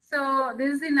 So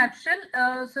this is in a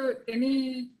nutshell. So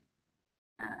any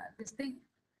this thing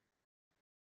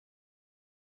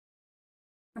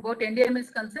about NDM is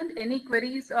concerned, any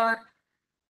queries or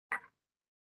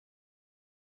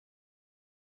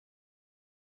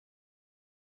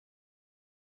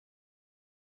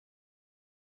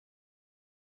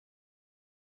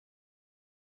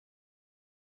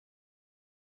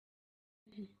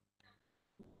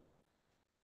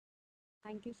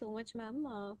Thank you so much,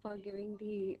 ma'am, for giving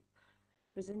the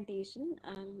presentation,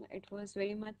 and it was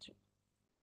very much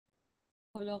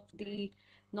full of the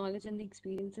knowledge and the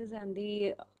experiences and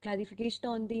the clarification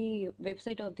on the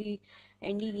website of the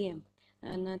NDEM.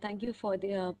 And thank you for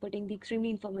the putting the extremely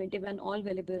informative and all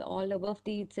valuable. All above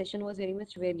the session was very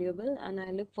much valuable, and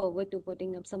I look forward to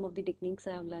putting up some of the techniques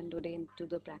I have learned today into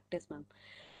the practice, ma'am.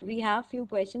 We have few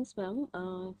questions, ma'am.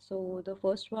 So the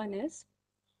first one is.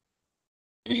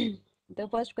 The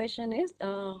first question is,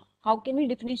 how can we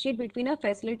differentiate between a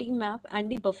facility map and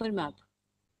the buffer map?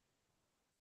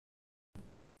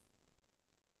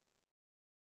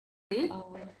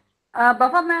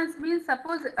 buffer maps means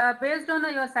suppose based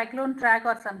on your cyclone track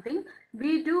or something,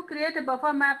 we do create a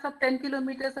buffer maps of 10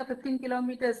 kilometers or 15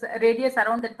 kilometers radius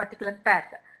around that particular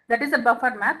track. That is a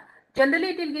buffer map. Generally,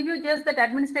 it will give you just that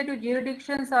administrative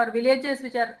jurisdictions or villages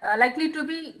which are likely to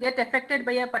be get affected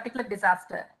by a particular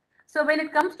disaster. So when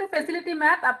it comes to facility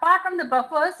map, apart from the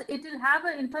buffers, it will have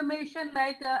information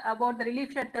like about the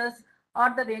relief shelters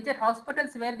or the ranger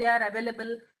hospitals where they are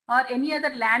available, or any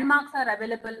other landmarks are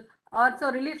available.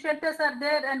 Also, relief shelters are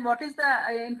there, and what is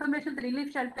the information the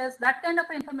relief shelters? That kind of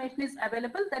information is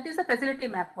available. That is a facility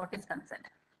map. What is concerned,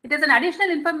 it is an additional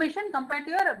information compared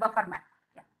to your buffer map.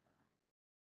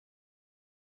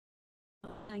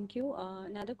 Thank you.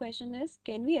 Another question is,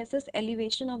 can we assess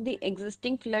elevation of the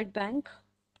existing flood bank?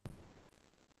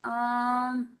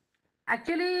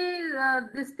 Actually,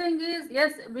 this thing is,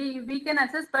 yes, we can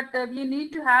assess, but we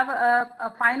need to have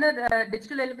a finer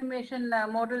digital elevation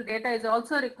model data is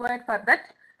also required for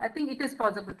that. I think it is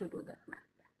possible to do that.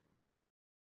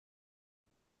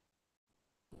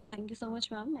 Thank you so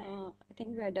much, ma'am. I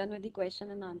think we are done with the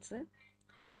question and answer.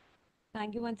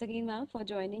 Thank you once again, ma'am, for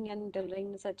joining and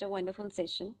delivering such a wonderful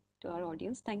session to our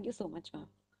audience. Thank you so much, ma'am.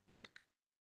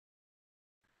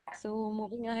 So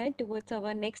moving ahead towards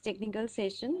our next technical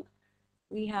session,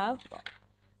 we have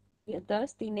with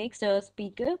us the next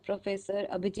speaker, Professor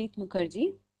Abhijit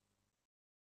Mukherjee.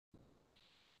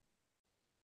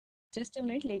 Just a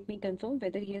minute, let me confirm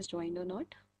whether he has joined or not.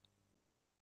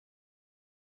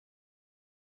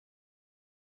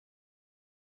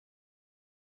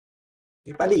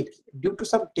 Dipali, due to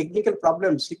some technical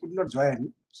problems, he could not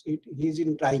join. So he is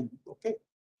in time. Okay.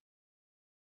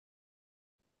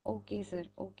 Okay, sir.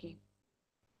 Okay.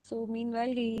 So meanwhile,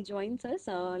 he joins us.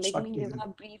 Let me give a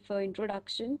brief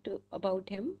introduction about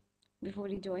him before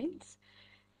he joins.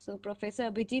 So Professor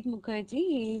Abhijit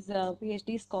Mukherjee is a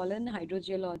PhD scholar in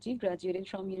hydrogeology, graduated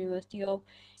from University of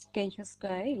Kansas,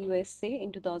 USA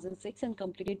in 2006 and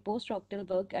completed postdoctoral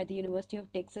work at the University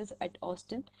of Texas at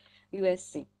Austin,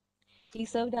 USA. He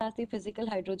served as the physical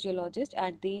hydrogeologist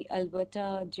at the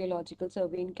Alberta Geological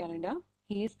Survey in Canada.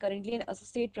 He is currently an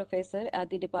associate professor at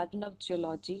the Department of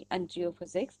Geology and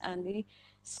Geophysics and the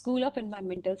School of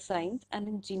Environmental Science and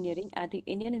Engineering at the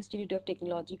Indian Institute of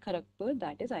Technology, Kharagpur,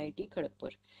 that is IIT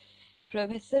Kharagpur.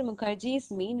 Professor Mukherjee's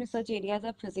main research areas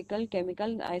are physical, chemical,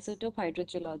 and isotope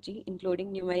hydrogeology,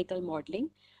 including numerical modeling,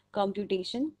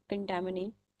 computation,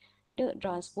 contaminant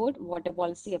transport, water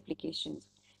policy applications.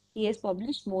 He has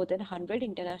published more than 100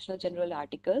 international journal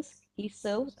articles. He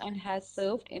serves and has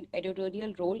served an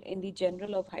editorial role in the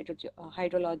Journal of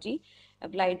Hydrology,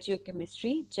 Applied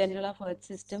Geochemistry, Journal of Earth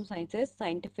System Sciences,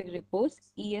 Scientific Reports,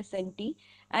 ESNT,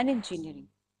 and Engineering.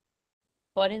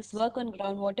 For his work on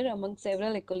groundwater, among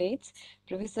several accolades,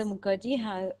 Professor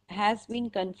Mukherjee has been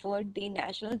conferred the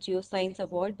National Geoscience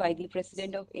Award by the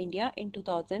President of India in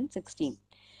 2016.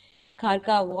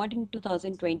 Kharka Award in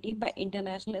 2020 by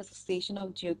International Association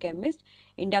of Geochemists,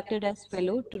 inducted as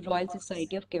Fellow to Royal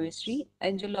Society of Chemistry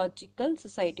and Geological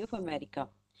Society of America.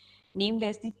 Named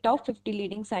as the top 50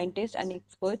 leading scientists and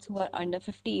experts who are under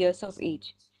 50 years of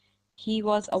age. He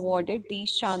was awarded the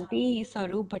Shanti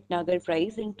Sarup Bhatnagar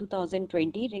Prize in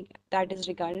 2020, that is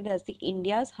regarded as the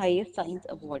India's highest science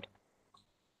award.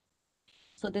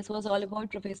 So this was all about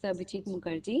Professor Abhijit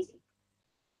Mukherjee.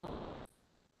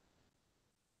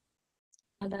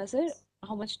 Sir,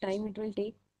 how much time it will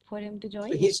take for him to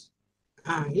join? So he's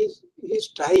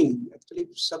trying. Actually,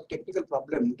 some technical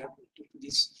problem.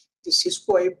 This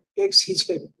Cisco X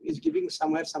is giving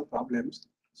somewhere some problems.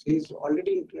 So he's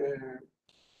already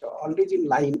in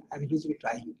line and he's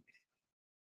trying.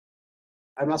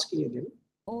 I'm asking again.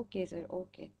 Okay, sir.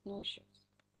 Okay, no issue.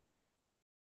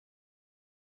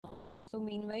 So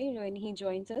meanwhile, when he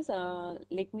joins us,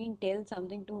 let me tell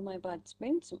something to my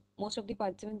participants. Most of the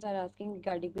participants are asking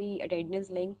regarding the attendance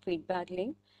link, feedback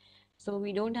link. So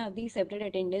we don't have the separate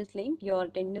attendance link. Your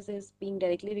attendance is being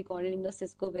directly recorded in the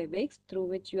Cisco WebEx through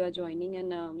which you are joining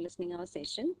and listening our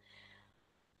session.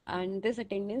 And this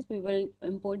attendance, we will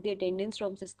import the attendance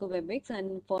from Cisco WebEx,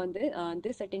 and for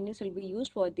this attendance will be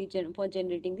used for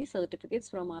generating the certificates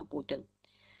from our portal.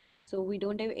 So we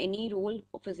don't have any role,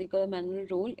 physical or manual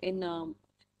role in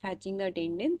fetching the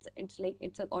attendance. It's like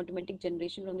it's an automatic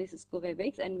generation from the Cisco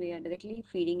WebEx, and we are directly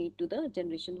feeding it to the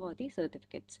generation for the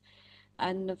certificates.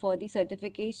 And for the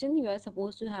certification, you are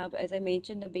supposed to have, as I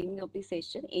mentioned at the beginning of the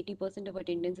session, 80% of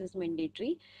attendance is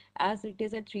mandatory, as it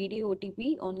is a 3-day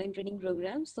OTP online training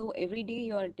program. So every day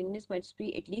your attendance must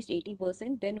be at least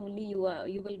 80%. Then only you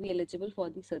will be eligible for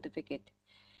the certificate.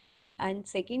 And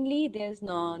secondly, there's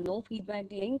no feedback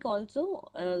link also.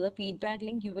 The feedback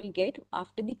link you will get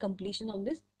after the completion of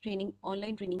this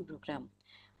online training program.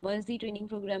 Once the training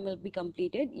program will be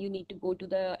completed, you need to go to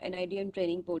the NIDM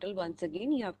training portal once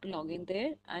again. You have to log in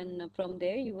there, and from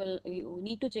there you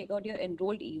need to check out your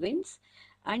enrolled events,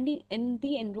 And in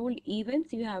the enrolled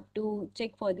events, you have to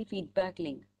check for the feedback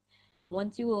link.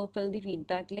 Once you fill the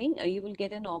feedback link, you will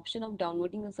get an option of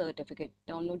downloading the certificate,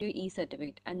 download your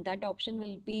e-certificate, and that option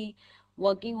will be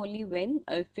working only when,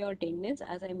 if your attendance,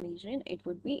 as I mentioned, it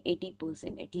would be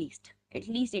 80% at least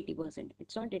 80%.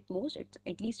 It's not at most, it's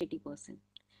at least 80%.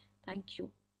 Thank you.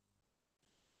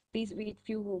 Please wait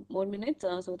few more minutes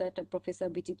so that Professor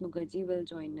Bijit Mukherjee will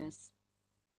join us.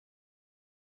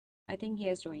 I think he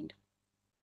has joined.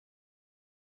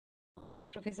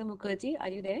 Professor Mukherjee, are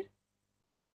you there?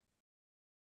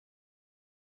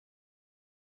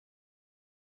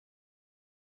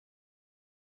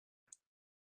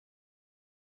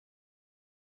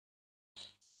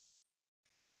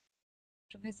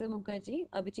 Professor Mukherjee,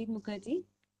 Abhijit Mukherjee.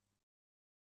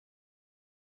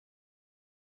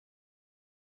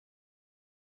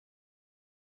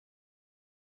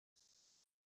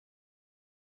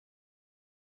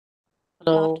 Good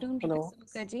Hello, afternoon, hello.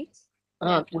 Professor Mukherjee. Good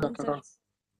Afternoon, sir. afternoon.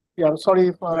 Yeah, I'm sorry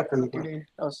if Good afternoon. today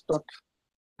I was not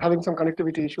having some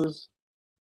connectivity issues.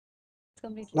 It's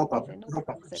completely No okay, sir. problem. No No problem,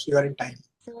 problem. sir. So you are in time.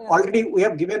 So, Already we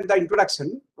have given the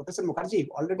introduction, Professor Mukherjee.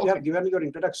 Already you Okay. have given your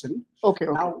introduction. Okay,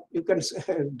 okay. Now you can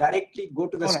directly go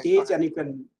to the All right, stage all right. and you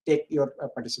can take your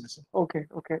participation. Okay,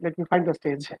 okay. Let me find the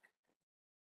stage.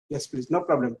 Yes, please. No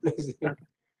problem. Please. Okay.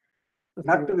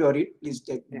 Not to be worried. Please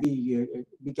take, Yeah.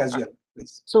 be casual,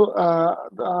 please. So,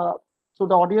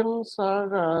 the audience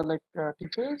are like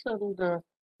teachers and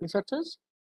researchers.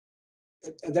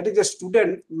 That is a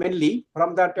student mainly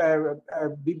from that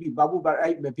BB Babu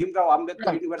Bhimrao Ambedkar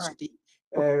Right, University,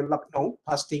 Okay. Lucknow.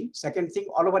 First thing. Second thing,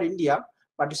 all over India,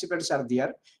 participants are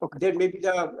there. Okay. There may be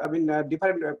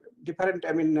the different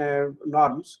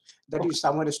norms. That Okay. is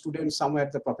somewhere students, somewhere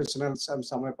the professionals, and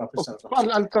somewhere Okay. professors.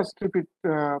 I'll just keep it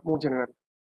more general.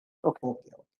 Okay. Okay.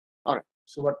 All right.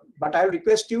 So but I will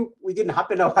request you within half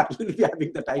an hour you will be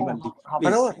having the time only. Half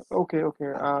an hour? Please. Okay,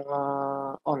 okay.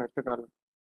 All right, then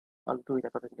I'll do it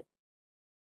accordingly.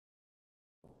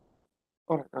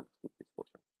 All right, I'll keep this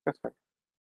portion. That's fine.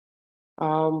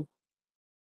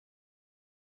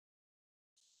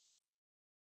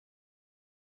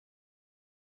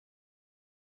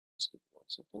 Just 1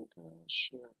 second.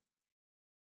 Share.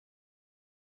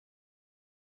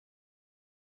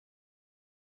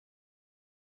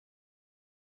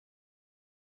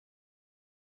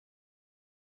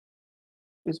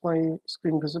 Is my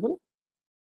screen visible?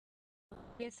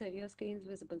 yes, sir, your screen is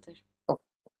visible, sir.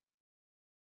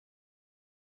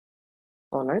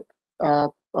 All right.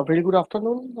 A very good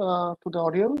afternoon to the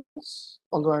audience,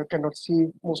 although I cannot see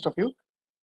most of you.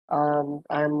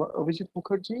 I'm Vijit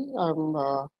Mukherjee. I'm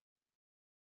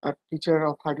a teacher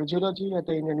of hydrogeology at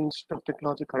the Indian Institute of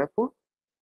Technology, Kharagpur.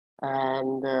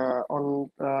 And on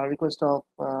request of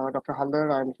Dr.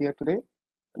 Haldar, I'm here today.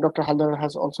 Dr. Haldar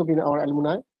has also been our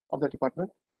alumni of the department,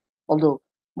 although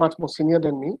much more senior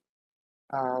than me.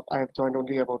 I have joined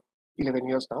only about 11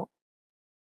 years now.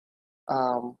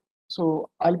 So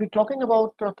I'll be talking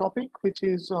about a topic which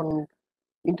is on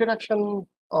interaction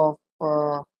of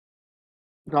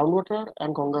groundwater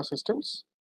and Ganga systems,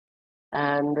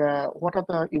 and what are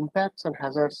the impacts and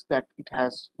hazards that it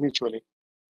has mutually.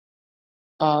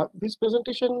 This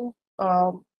presentation,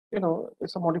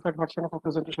 it's a modified version of a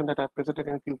presentation that I've presented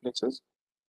in a few places.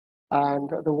 And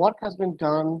the work has been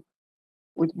done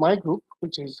with my group,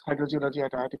 which is Hydrogeology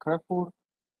at IIT Kharagpur,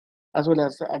 as well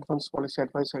as the Advanced Policy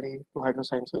Advisory to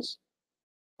Hydrosciences,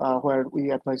 where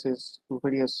we advises to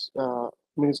various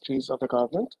ministries of the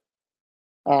government.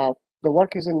 The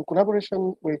work is in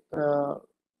collaboration with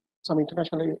some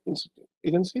international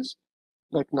agencies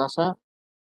like NASA,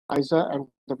 ISA, and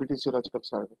the British Geological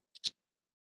Survey.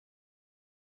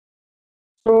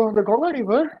 So the Ganga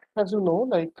River, as you know,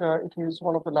 it is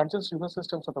one of the largest river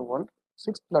systems of the world,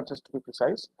 6th largest to be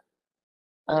precise,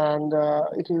 and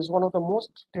it is one of the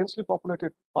most densely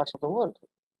populated parts of the world,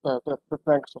 the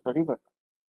banks of the river.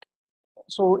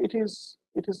 So it is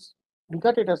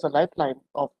regarded as a lifeline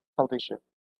of South Asia.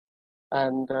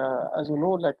 And as you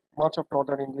know, like much of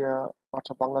northern India, much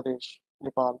of Bangladesh,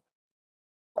 Nepal,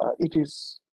 it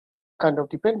is kind of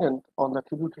dependent on the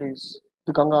tributaries,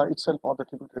 the Ganga itself, or the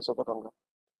tributaries of the Ganga.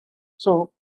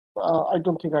 So I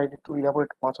don't think I need to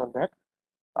elaborate much on that.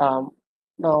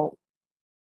 Now,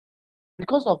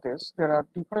 because of this, there are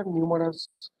different numerous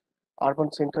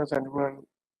urban centers and rural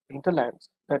hinterlands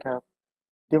that have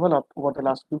developed over the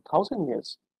last few thousand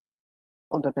years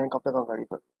on the bank of the Ganga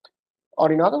River.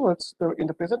 Or in other words, in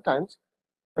the present times,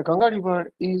 the Ganga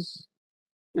River is,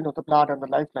 the blood and the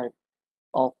lifeline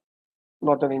of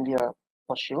northern India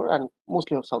for sure, and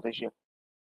mostly of South Asia.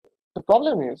 The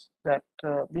problem is that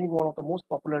being one of the most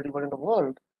popular river in the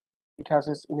world, it has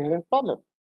this inherent problem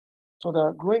So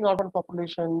the growing urban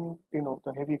population,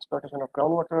 the heavy exploitation of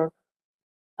groundwater,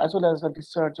 as well as the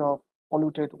discharge of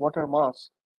polluted water mass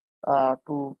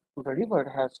to the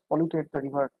river has polluted the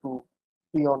river to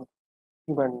beyond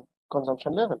human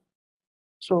consumption level.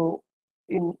 So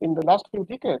in the last few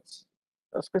decades,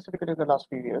 specifically in the last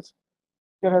few years,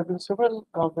 there have been several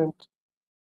government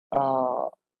uh,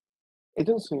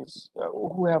 agencies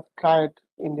who have tried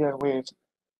in their ways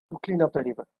to clean up the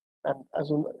river. And as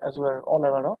we're all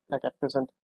aware of, like at present,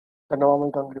 the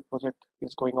Nawami Gange project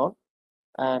is going on,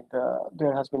 and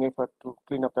there has been effort to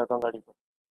clean up the Ganga river.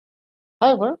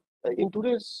 However, in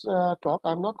today's talk,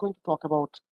 I'm not going to talk about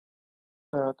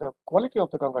the quality of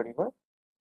the Ganga river,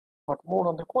 but more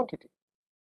on the quantity.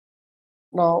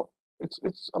 Now,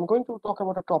 I'm going to talk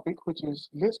about a topic which is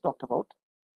less talked about,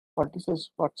 but this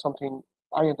is what something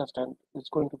I understand is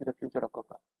going to be the future of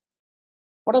Ganga.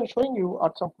 What I'm showing you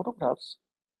are some photographs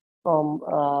from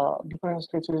different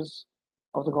stretches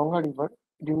of the Ganga river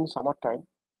during summertime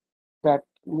that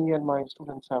me and my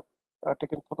students have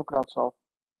taken photographs of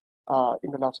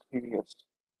in the last few years.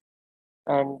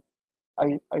 And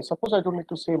I suppose I don't need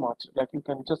to say much, like you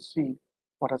can just see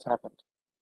what has happened.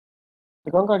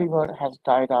 The Ganga river has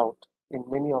died out in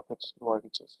many of its lower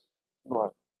reaches,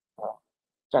 lower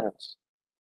channels.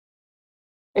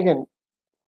 Again,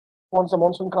 once the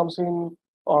monsoon comes in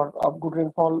or a good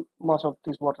rainfall, much of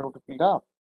this water would be filled up.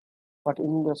 But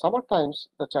in the summer times,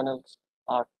 the channels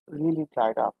are really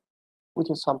dried up, which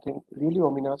is something really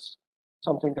ominous,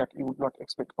 something that you would not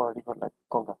expect for a river like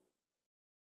Ganga.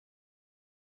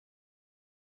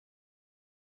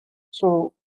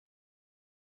 So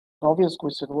the obvious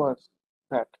question was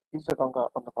that is the Ganga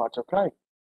on the verge of drying?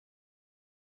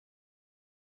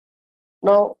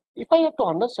 Now, if I have to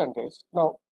understand this,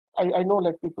 now I know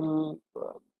like people, a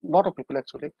lot of people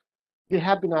actually, they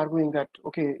have been arguing that,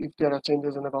 okay, if there are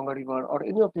changes in the Ganga River or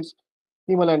any of these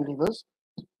Himalayan rivers,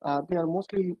 they are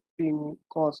mostly being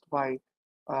caused by,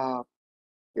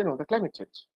 the climate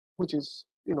change, which is,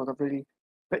 the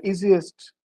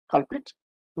easiest culprit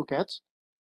to catch,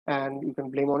 and you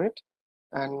can blame on it.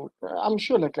 And I'm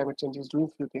sure that climate change is doing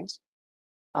few things.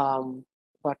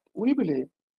 But we believe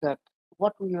that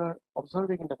what we are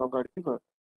observing in the Ganga River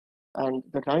and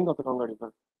the drying of the Ganga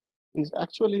River is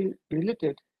actually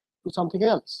related to something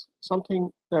else, something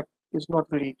that is not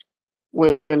very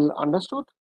well understood,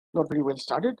 not very well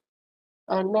studied,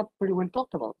 and not very well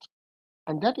talked about.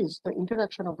 And that is the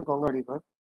interaction of the Ganga River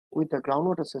with the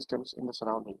groundwater systems in the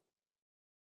surrounding.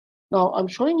 Now, I'm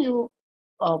showing you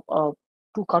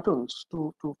two cartoons,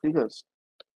 two figures,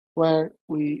 where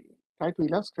we try to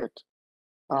illustrate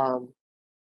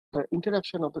the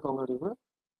interaction of the Ganga River,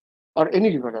 or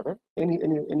any river rather,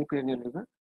 any perennial river,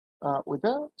 with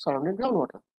the surrounding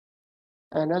groundwater.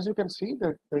 And as you can see,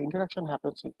 the interaction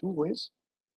happens in two ways.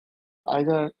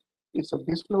 Either it's a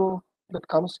base flow that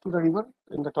comes to the river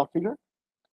in the top figure,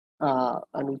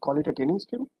 and we call it a gaining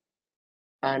scheme.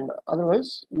 And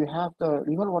otherwise, we have the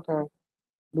river water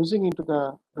losing into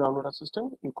the groundwater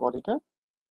system. You call it a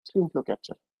stream flow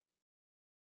capture.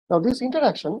 Now, this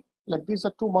interaction, like these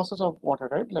are two masses of water,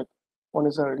 right? Like one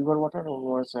is a river water and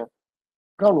one is a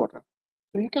groundwater.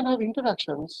 So you can have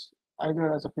interactions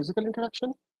either as a physical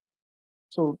interaction,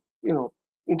 so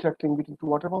interacting between two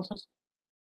water masses,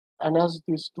 and as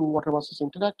these two water masses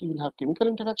interact, you will have chemical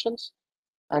interactions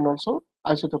and also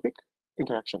isotopic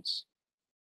interactions,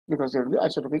 because there will be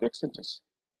isotopic exchanges.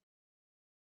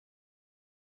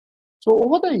 So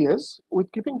over the years,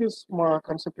 with keeping this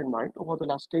concept in mind, over the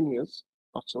last 10 years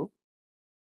or so,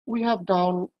 we have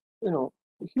done a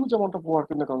huge amount of work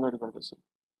in the Ganga River Basin.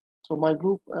 So my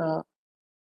group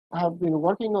have been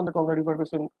working on the Ganga River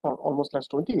Basin for almost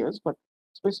last 20 years, but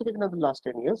specifically in the last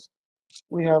 10 years,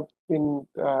 we have been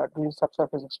doing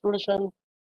subsurface exploration.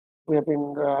 We have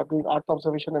been doing Earth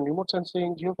observation and remote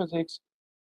sensing, geophysics,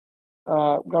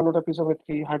 groundwater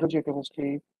piezometry,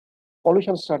 hydrogeochemistry,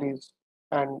 pollution studies,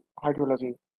 and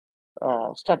hydrology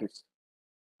studies.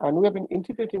 And we have been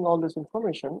integrating all this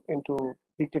information into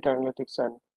big data analytics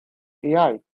and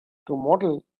AI to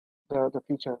model the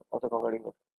future of the Ganga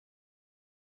River.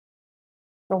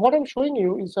 Now, what I'm showing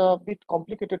you is a bit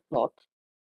complicated plot.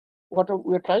 What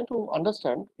we're trying to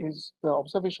understand is the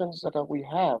observations that we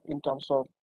have in terms of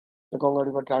the Ganga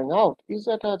River drying out. Is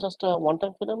that just a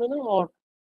one-time phenomenon, or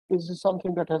is this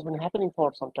something that has been happening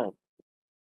for some time?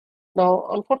 Now,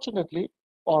 unfortunately,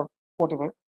 or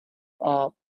whatever,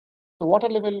 the water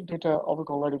level data of the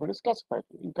Ganga River is classified.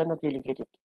 You cannot really get it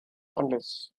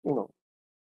unless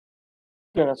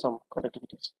there are some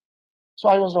connectivities. So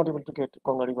I was not able to get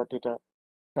Ganga River data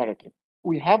directly.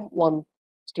 We have one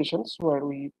stations where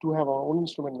we do have our own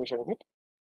instrument measuring it,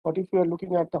 But if you are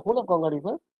looking at the whole of Ganga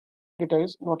River, data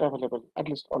is not available, at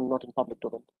least not in public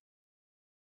domain.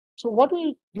 So what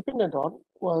we depended on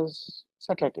was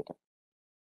satellite data.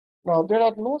 Now, there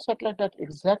are no satellites that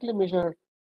exactly measure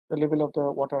the level of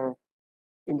the water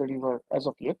in the river as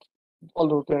of yet,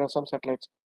 although there are some satellites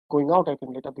going out, I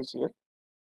think, later this year.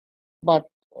 But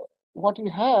what we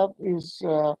have is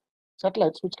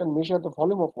satellites which can measure the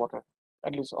volume of water,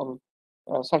 at least on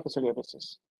surface area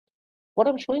basis. What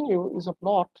I'm showing you is a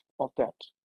plot of that.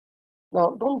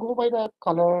 Now, don't go by the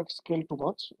color scale too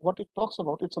much. What it talks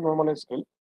about, it's a normalized scale.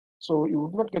 So you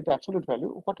would not get the absolute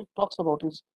value. What it talks about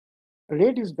is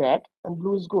red is bad and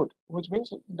blue is good, which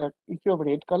means that if you have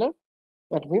red color,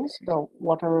 that means the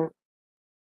water,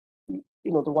 the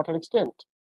water extent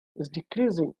is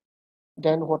decreasing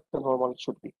than what the normal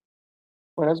should be.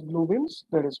 Whereas blue means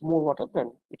there is more water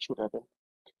than it should have been.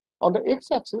 On the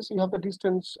x-axis, you have the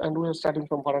distance, and we are starting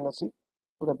from Varanasi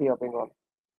to the Bay of Bengal.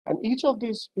 And each of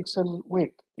these pixel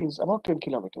weight is about 10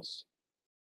 kilometers.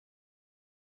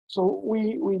 So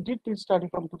we did this study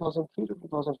from 2003 to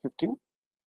 2015.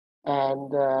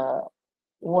 And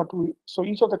so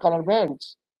each of the color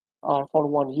bands are for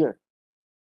 1 year.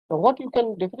 Now, what you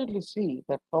can definitely see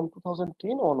that from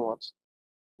 2010 onwards,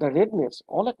 the redness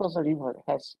all across the river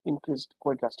has increased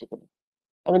quite drastically.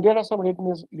 I mean, there are some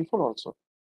redness before also,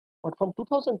 but from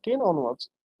 2010 onwards,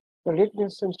 the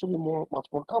redness seems to be much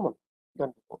more common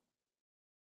than before.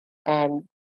 And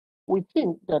we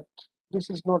think that this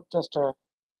is not just a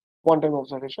one-time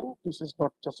observation, this is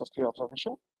not just a stray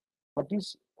observation, but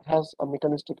this has a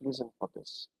mechanistic reason for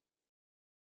this.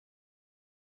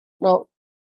 Now,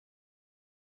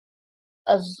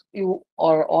 as you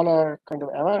all are kind of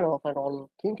aware of and all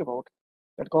think about,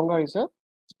 that Ganga is a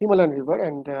Himalayan river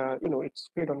and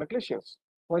it's fed on the glaciers.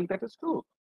 Well, that is true,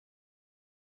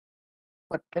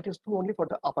 but that is true only for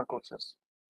the upper courses.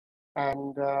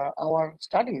 And our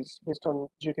studies based on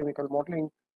geochemical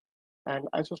modeling and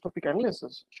isotopic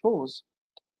analysis shows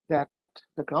that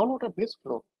the groundwater base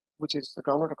flow, which is the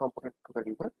groundwater component to the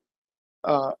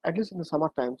river, at least in the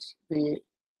summer times, they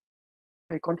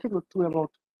contribute to about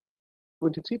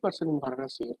 23% in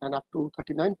Varanasi and up to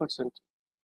 39%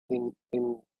 in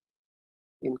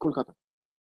Kolkata.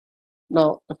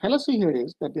 Now, the fallacy here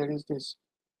is that there is this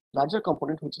larger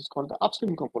component which is called the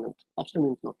upstream component, upstream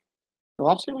inflow. The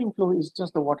upstream inflow is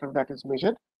just the water that is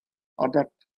measured or that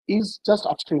is just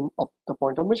upstream of the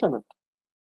point of measurement.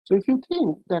 So if you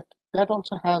think that that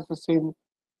also has the same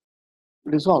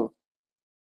resolve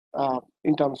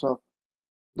in terms of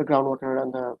the groundwater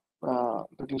and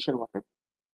the glacial water,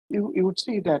 you would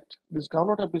see that this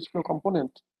groundwater base flow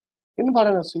component in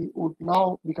Varanasi would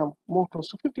now become more close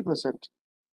to 50%,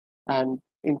 and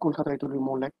in Kolkata it will be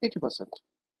more like 80%.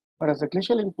 Whereas the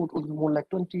glacial input would be more like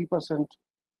 20%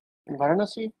 in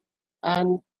Varanasi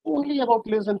and only about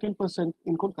less than 10%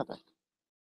 in Kolkata.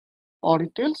 Or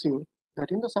it tells you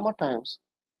that in the summer times,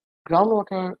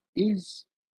 groundwater is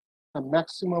the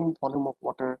maximum volume of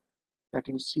water that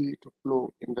you see to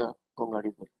flow in the Ganga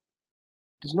River.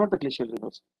 It is not the glacial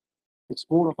rivers. It's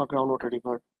more of a groundwater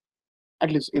river,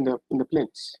 at least in the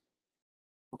plains.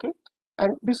 Okay,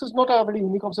 and this is not a very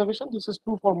unique observation. This is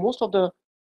true for most of the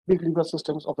big river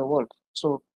systems of the world.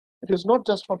 So it is not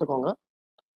just for the Ganga,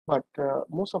 but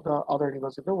most of the other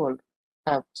rivers in the world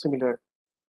have similar,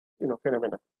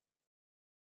 phenomena.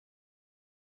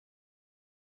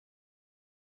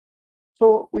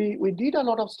 So we did a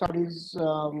lot of studies,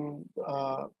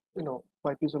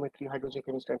 by piezometry,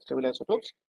 hydrogeochemistry, and stable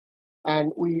isotopes,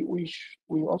 and we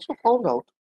also found out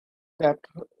that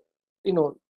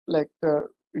like the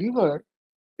river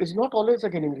is not always a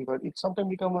gaining river. It sometimes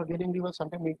become a gaining river,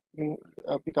 sometimes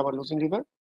become a losing river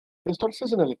based on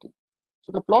seasonality.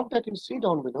 So the plot that you see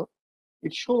down below,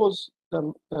 it shows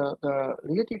the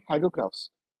relative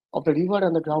hydrographs of the river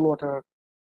and the groundwater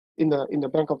in the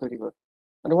bank of the river.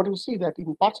 And what you see that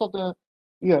in parts of the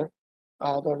year,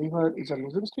 the river is a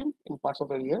losing stream. In parts of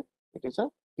the year, it is a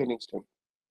gaining stream.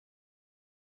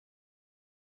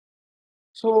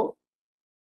 So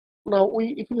now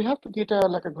if we have to get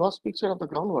a gross picture of the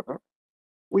groundwater,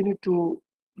 we need to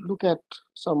look at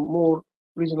some more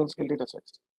regional scale data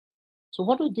sets. So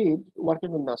what we did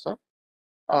working with NASA,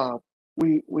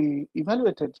 we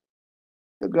evaluated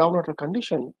the groundwater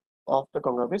condition of the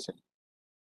Ganga basin,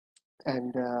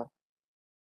 and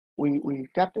we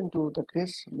tapped into the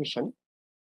GRACE mission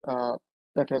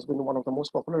that has been one of the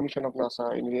most popular mission of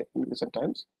NASA in recent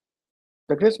times.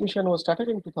 The GRACE mission was started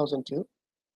in 2002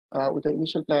 with the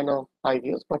initial plan of 5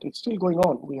 years, but it's still going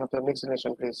on. We have the next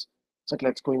generation GRACE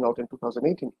satellites going out in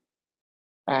 2018.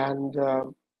 And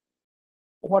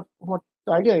what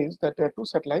the idea is that there are two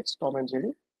satellites, Tom and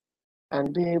Jerry,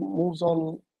 and they moves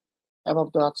on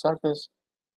above the Earth's surface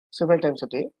several times a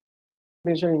day,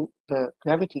 measuring the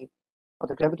gravity or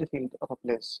the gravity field of a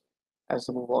place as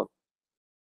they move on.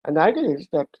 And the idea is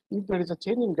that if there is a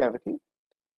change in gravity,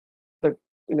 that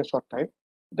in a short time,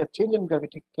 the change in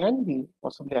gravity can be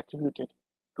possibly attributed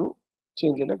to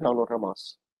change in the groundwater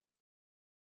mass.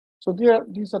 So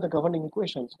these are the governing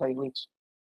equations by which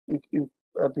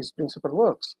this principle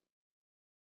works.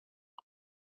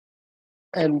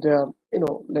 And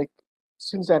like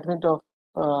since the advent of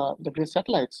the great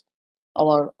satellites,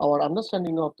 our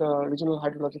understanding of the regional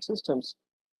hydrologic systems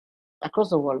across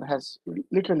the world has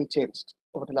literally changed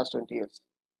over the last 20 years.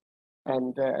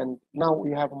 And now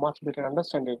we have a much better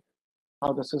understanding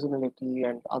how the seasonality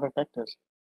and other factors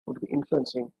would be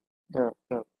influencing the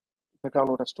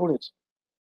groundwater storage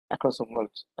across the world,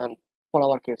 and for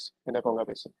our case in the Ganga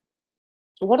Basin.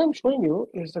 So what I'm showing you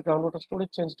is the groundwater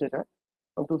storage change data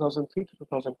from 2003 to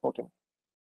 2014.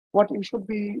 What you should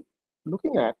be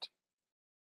looking at,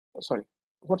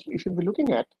 what you should be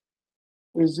looking at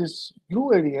is this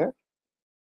blue area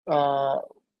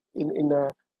in the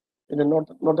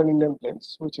northern Indian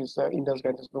plains, which is Indus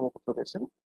Ganges Brahmaputra Basin,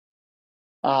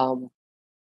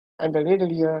 and the red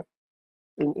area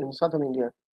in southern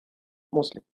India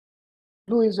mostly.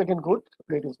 Blue is again good,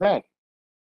 red is bad.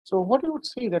 So what you would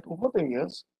see that over the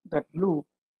years, that blue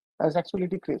has actually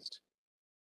decreased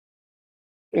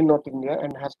in North India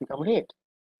and has become red.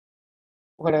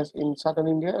 Whereas in southern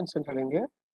India and central India,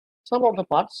 some of the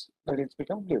parts the reds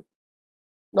become blue.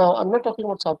 Now I'm not talking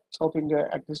about South India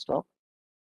at this talk,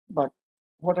 but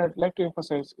what I'd like to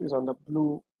emphasize is on the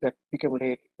blue that became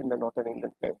red in the northern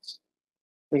Indian plains,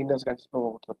 the Indus Ganges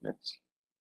Brahmaputra plains.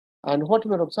 And what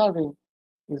we are observing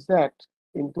is that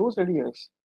in those areas,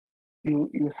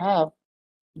 you have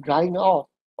drying off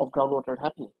of groundwater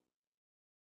happening.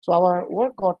 So our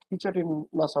work got featured in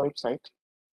NASA website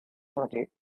for a day,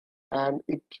 and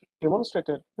it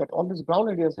demonstrated that all these brown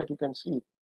areas that you can see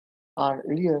are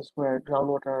areas where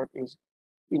groundwater is,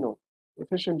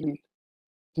 efficiently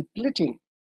depleting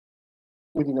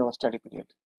within our study period.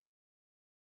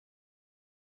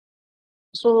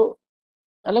 So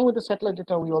along with the satellite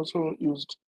data, we also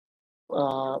used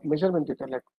measurement data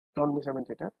like ground measurement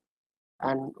data,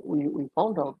 and we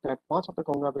found out that parts of the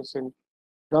Ganga Basin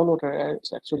groundwater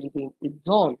is actually being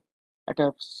withdrawn at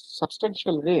a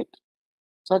substantial rate,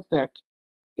 such that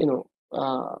the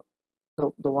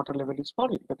water level is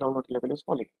falling, the groundwater level is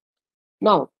falling.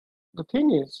 Now, the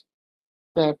thing is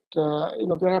that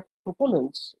there are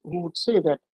proponents who would say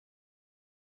that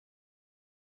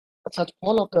such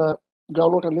fall of the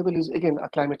groundwater level is again a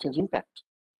climate change impact,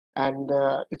 and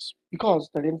it's because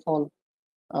the rainfall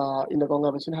in the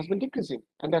Ganga Basin has been decreasing,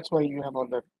 and that's why you have all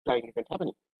the drying event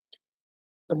happening.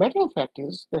 The matter of fact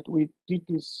is that we did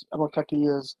this about 30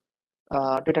 years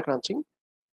data crunching,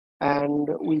 and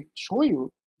we show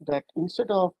you that instead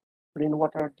of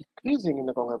rainwater decreasing in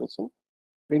the Ganga Basin,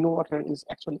 rainwater is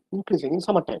actually increasing in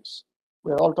summer times.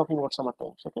 We're all talking about summer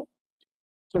times, okay?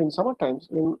 So in summer times,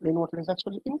 rainwater is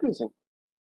actually increasing,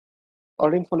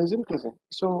 or rainfall is increasing.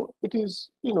 So it is,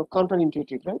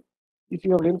 counterintuitive, right? If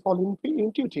you have rainfall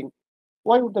increasing,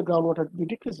 why would the groundwater be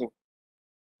decreasing?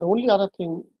 The only other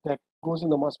thing that goes in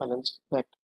the mass balance that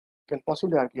can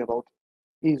possibly argue about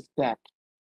is that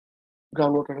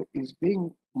groundwater is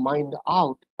being mined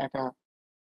out at an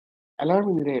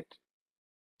alarming rate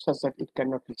such that it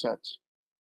cannot recharge.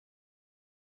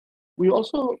 We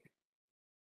also,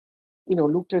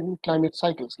 looked at climate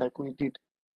cycles, like we did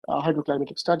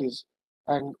hydroclimatic studies,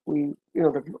 and we,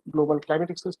 the global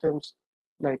climatic systems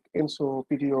like ENSO,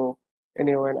 PDO,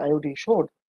 NAO, and IOD showed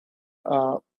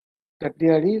that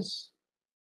there is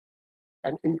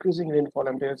an increasing rainfall,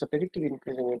 and there is a predicted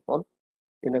increasing rainfall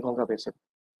in the Ganga Basin.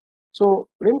 So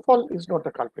rainfall is not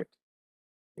the culprit;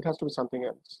 it has to be something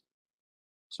else.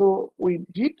 So we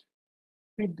did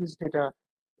feed this data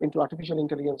into artificial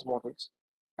intelligence models,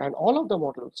 and all of the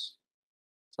models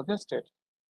suggested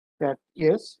that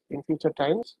yes, in future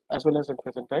times as well as in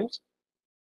present times,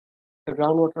 the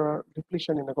groundwater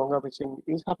depletion in the Ganga Basin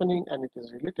is happening, and it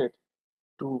is related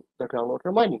to the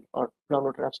groundwater mining or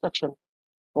groundwater abstraction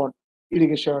for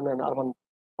irrigation and urban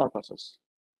purposes.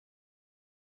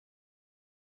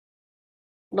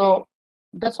 Now,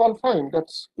 that's all fine.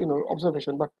 That's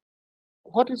observation, but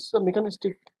what is the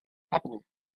mechanistic happening?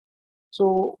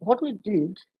 So what we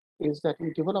did is that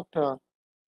we developed a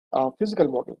physical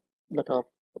model, like a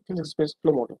physics-based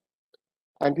flow model,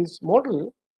 and this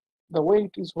model, the way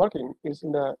it is working is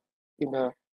in the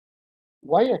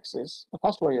y-axis, the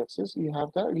first y-axis, you have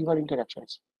the river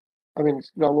interactions. I mean,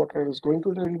 groundwater is going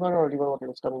to the river, or river water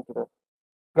is coming to the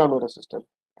groundwater system,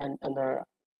 and the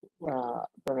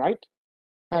the right,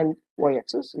 and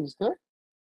y-axis is the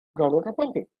groundwater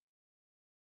pumping.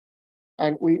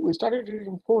 And we started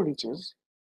reading 4 reaches,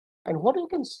 and what you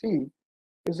can see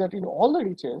is that in all the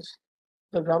reaches,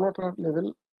 the groundwater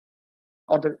level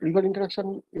or the river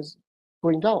interaction is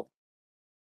going down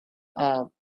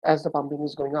as the pumping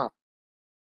is going up.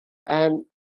 And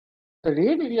the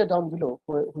red area down below,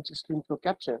 which is stream flow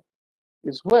capture,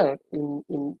 is where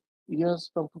in years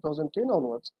from 2010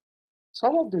 onwards,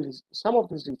 some of these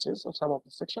reaches or some of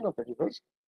the section of the rivers,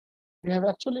 they have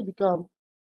actually become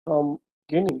from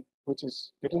gaining, which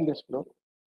is getting this flow,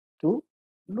 to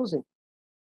losing.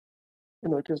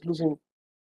 It is losing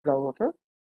groundwater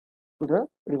to the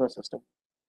river system.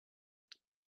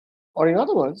 Or in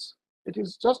other words, it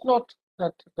is just not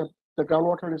that the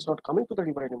groundwater is not coming to the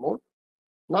river anymore.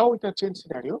 Now with a change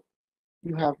scenario,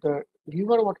 you have the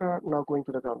river water now going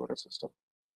to the groundwater system.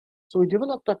 So we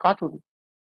developed a cartoon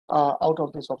out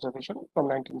of this observation from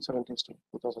 1970s to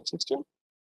 2016.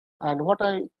 And what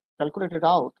I calculated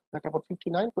out that about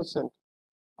 59%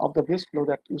 of the base flow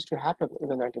that used to happen in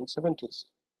the 1970s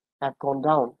have gone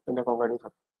down in the Ganga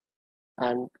River.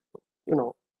 And,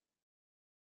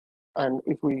 and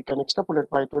if we can extrapolate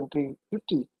by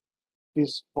 2050,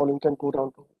 this volume can go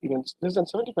down to even less than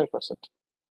 75%.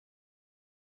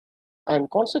 And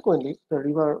consequently, the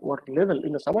river water level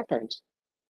in the summer times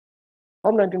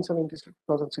from 1970s to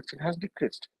 2016 has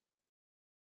decreased.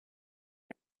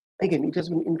 Again, it has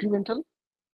been incremental,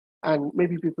 and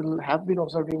maybe people have been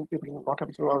observing, people not have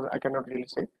observed, I cannot really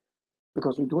say,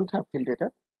 because we don't have field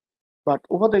data. But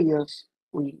over the years,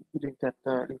 we believe that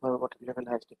the river water level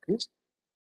has decreased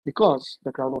because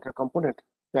the groundwater component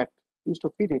that used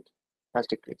to feed it has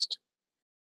decreased.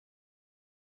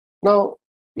 Now,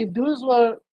 if those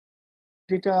were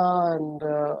data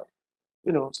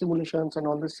and simulations and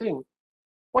all this thing,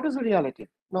 what is the reality?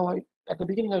 Now, at the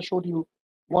beginning, I showed you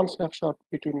one snapshot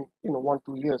between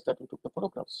 1-2 years that we took the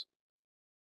photographs.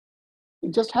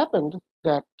 It just happened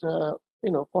that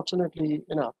fortunately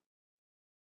enough,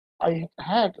 I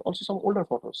had also some older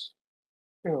photos.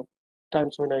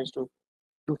 Times when I used to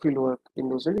do field work in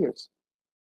those areas,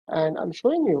 and I'm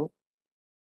showing you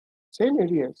same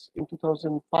areas in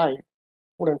 2005,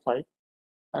 4 and 5,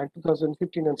 and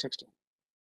 2015 and 16,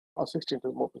 or 16 to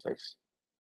be more precise.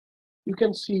 You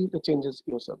can see the changes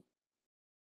yourself.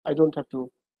 I don't have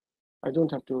to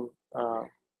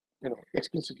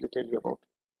explicitly tell you about.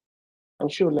 I'm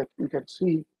sure like you can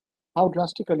see how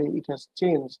drastically it has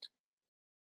changed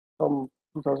from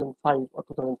 2005 or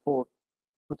 2004,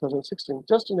 2016,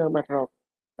 just in a matter of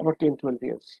about 10-12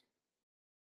 years.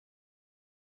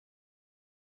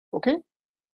 Okay.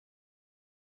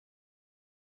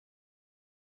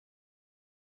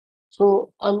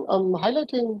 So I'm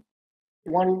highlighting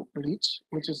one reach,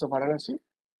 which is the Varanasi,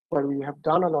 where we have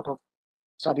done a lot of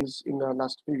studies in the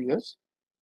last few years.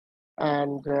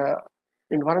 And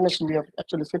in Varanasi, we have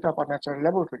actually set up a natural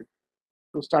laboratory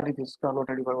to study these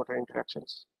groundwater river water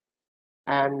interactions.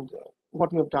 And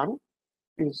what we have done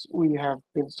is we have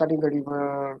been studying the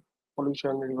river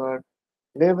pollution, river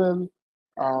level,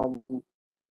 the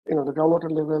groundwater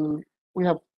level. We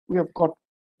have got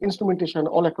instrumentation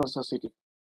all across the city,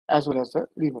 as well as the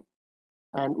river.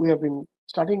 And we have been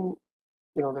studying,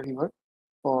 the river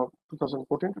for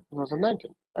 2014 to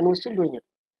 2019, and we're still doing it.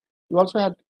 We also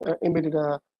had embedded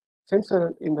a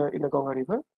sensor in the Ganga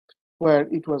River, where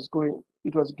it was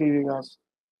giving us,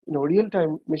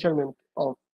 real-time measurement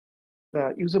of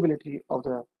the usability of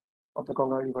the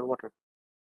Ganga River water.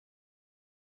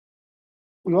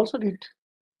 We also did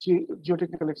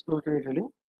geotechnical exploratory drilling,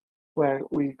 where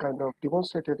we kind of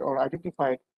demonstrated or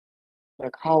identified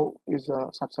like how is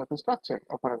the subsurface structure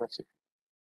of Varanasi.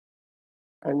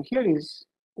 And here is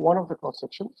one of the cross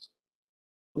sections,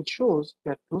 which shows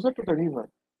that closer to the river,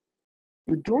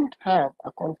 you don't have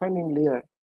a confining layer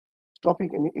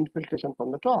stopping any infiltration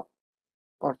from the top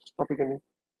or stopping any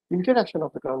interaction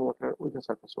of the groundwater with the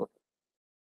surface water.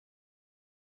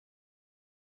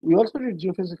 We also did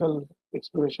geophysical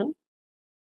exploration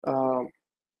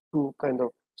to kind of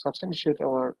substantiate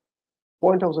our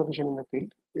point observation in the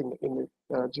field in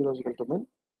the geological domain,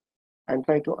 and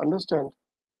try to understand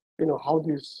how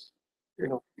these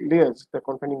layers, the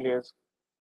confining layers,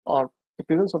 or the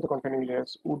presence of the confining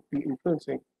layers would be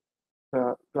influencing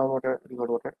the groundwater river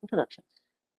water interactions.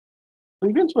 So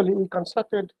eventually we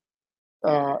constructed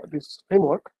this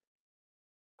framework,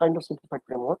 kind of simplified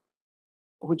framework,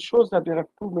 which shows that there are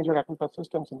 2 major aquifer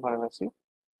systems in Varanasi,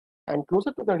 and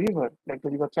closer to the river, like the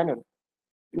river channel,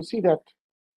 you see that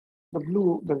the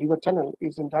blue, the river channel,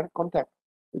 is in direct contact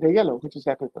with the yellow, which is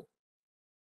aquifer,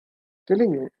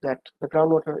 telling you that the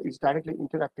groundwater is directly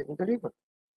interacting with the river.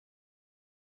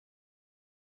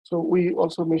 So we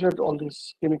also measured all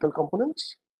these chemical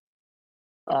components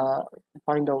to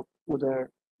find out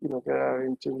whether there are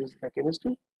any changes in the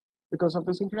chemistry because of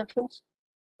these interactions.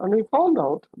 And we found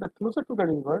out that closer to the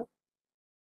river,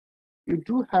 you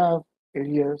do have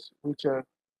areas which are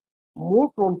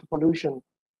more prone to pollution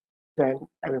than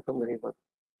away from the river.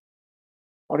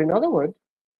 Or in other words,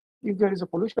 if there is a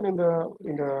pollution in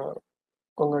the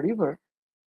Ganga River,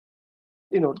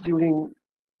 during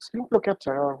stream flow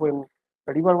capture or when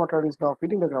the river water is now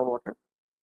feeding the groundwater,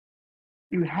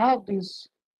 you have this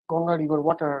Ganga River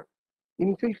water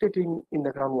infiltrating in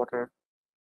the groundwater,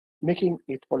 making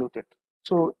it polluted.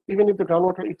 So even if the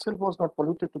groundwater itself was not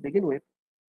polluted to begin with,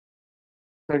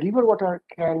 the river water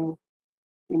can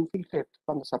infiltrate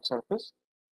from the subsurface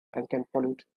and can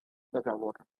pollute the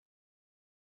groundwater.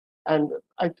 And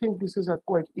I think this is a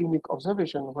quite unique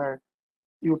observation where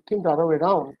you would think the other way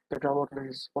around, the groundwater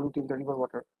is polluting the river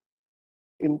water.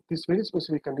 In this very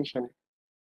specific condition,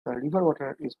 the river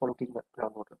water is polluting the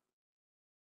groundwater.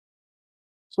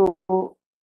 So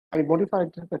I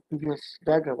modified the previous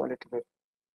diagram a little bit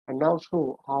and now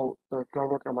show how the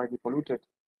groundwater might be polluted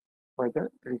by the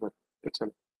river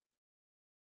itself.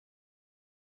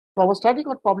 So our study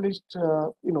got published,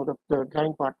 the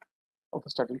drawing part of the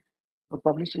study got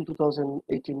published in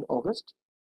 2018 August,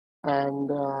 and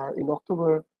in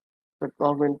October, the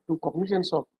government took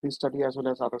cognizance of this study as well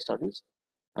as other studies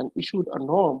and issued a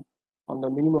norm on the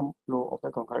minimum flow of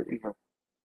the Ganga River.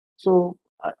 So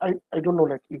I don't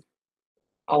know if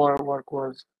our work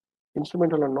was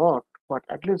instrumental or not, but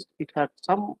at least it had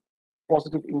some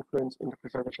positive influence in the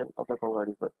preservation of the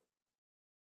Ganga River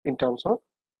in terms of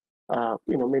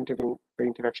maintaining the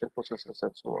interaction processes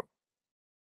and so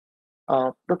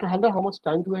on. Dr. Halder, how much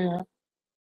time do I have?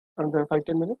 Under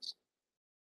 5-10 minutes?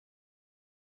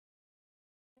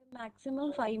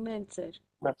 Maximum 5 minutes, sir.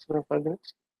 Maximum 5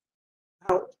 minutes?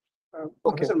 Now, Okay.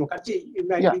 Professor Mukherjee, you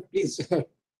might Yeah. be please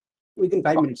within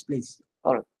 5 minutes, please.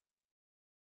 All right.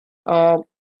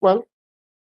 Well,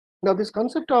 now this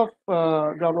concept of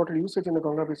groundwater usage in the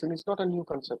Ganga basin is not a new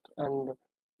concept, and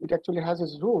it actually has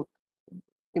its root,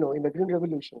 in the Green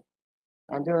Revolution.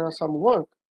 And there are some work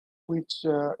which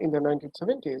in the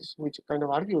 1970s, which kind of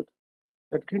argued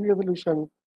that Green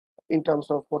Revolution, in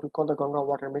terms of what we call the Ganga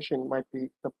water machine, might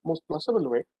be the most plausible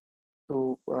way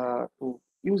to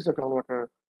use the groundwater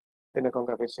in the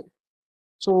Ganga basin.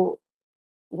 So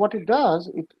what it does,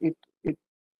 it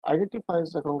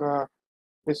identifies the Ganga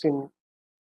basin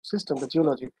system, the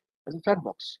geology, as a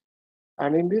sandbox.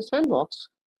 And in this sandbox,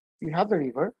 you have the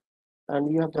river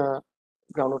and you have the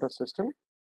groundwater system.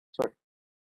 Sorry.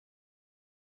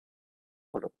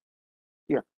 Hold on.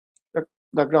 Yeah.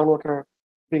 The groundwater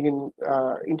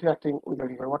interacting with the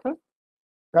river water.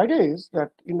 The idea is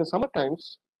that in the summer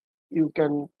times, you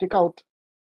can take out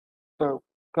the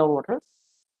groundwater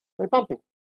by pumping.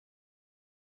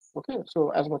 Okay,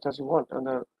 so as much as you want, and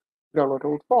the groundwater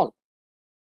would fall.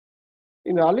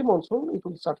 In the early monsoon, it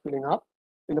will start filling up.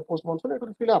 In the post monsoon, it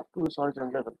will fill up to its original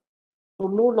level. So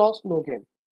no loss, no gain.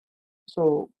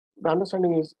 So the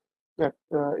understanding is that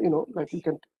you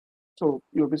can. So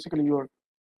your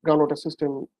groundwater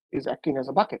system is acting as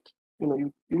a bucket.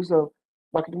 You use the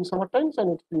bucket in summer times,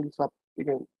 and it fills up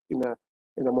again in the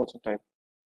monsoon time.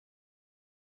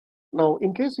 Now,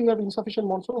 in case you have insufficient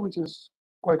monsoon, which is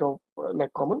quite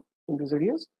common in these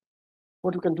areas,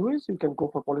 what you can do is you can go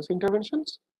for policy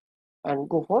interventions and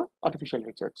go for artificial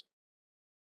recharge.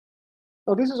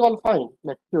 Now, this is all fine,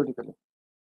 theoretically,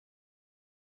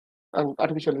 and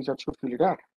artificial recharge should fill it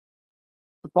up.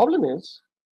 The problem is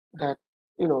that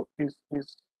this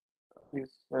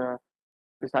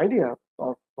idea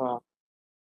of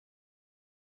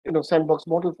sandbox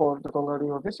model for the Ganga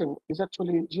River basin is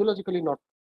actually geologically not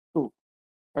true,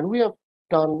 and we have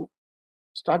done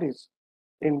studies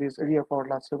in this area for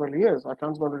last several years. Our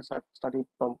transboundary study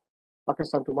from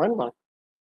Pakistan to Myanmar,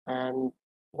 and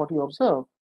what we observe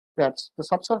that the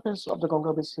subsurface of the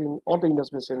Ganga basin or the Indus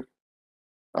basin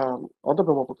or the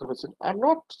Brahmaputra basin are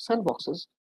not sandboxes,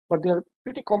 but they are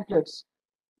pretty complex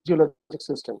geologic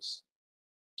systems,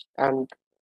 and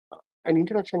an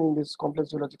interaction in this complex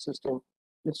geologic system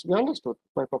needs to be understood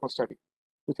by proper study,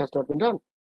 which has not been done.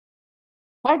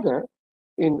 Further,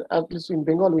 at least in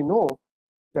Bengal, we know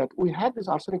that we have this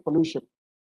arsenic pollution,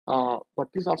 but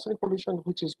this arsenic pollution,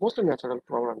 which is mostly natural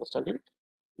to our understanding,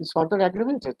 is further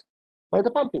aggravated by the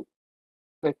pumping.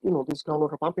 This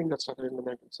groundwater pumping that started in the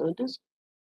 1970s,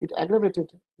 it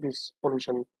aggravated this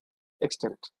pollution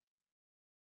extent.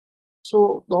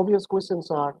 So the obvious questions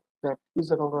are that is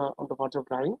the Ganga on the verge of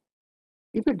drying?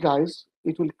 If it dries,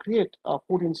 it will create a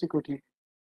food insecurity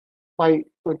by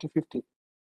 2050.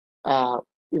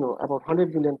 about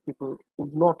 100 million people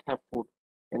would not have food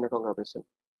in the Ganga basin.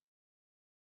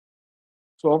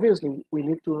 So obviously, we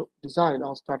need to design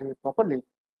our study properly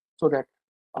so that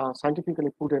scientifically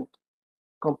prudent,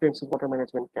 comprehensive water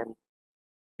management can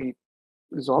be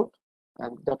resolved,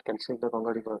 and that can save the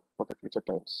Ganga River for the future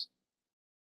times.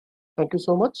 Thank you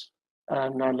so much,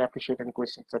 and I'll appreciate any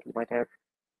questions that you might have.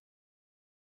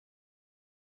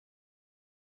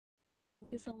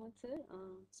 Thank you so much, sir.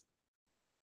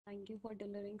 Thank you for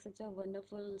delivering such a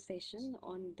wonderful session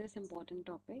on this important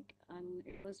topic, and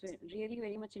it was really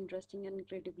very much interesting and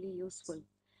incredibly useful.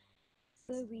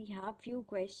 So we have few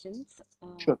questions.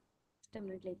 Sure. Just a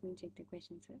minute, let me check the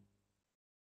questions, sir.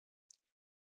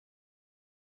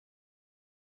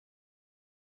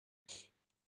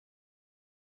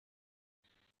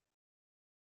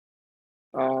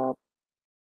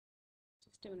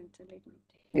 Just a minute, sir. Let me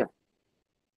check. Yeah.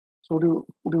 So do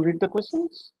you read the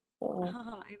questions? I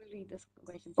will read this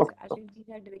question, sir. Okay. Actually, these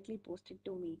are directly posted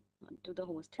to me, to the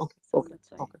host. Okay. So Okay. that's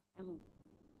why. Okay.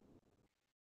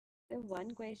 So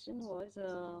one question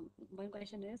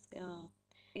is,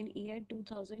 in year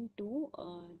 2002,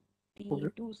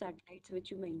 the two satellites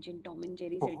which you mentioned, Tom and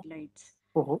Jerry satellites.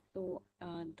 So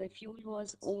the fuel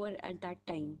was over at that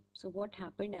time. So what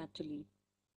happened actually?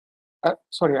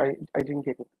 Sorry, I didn't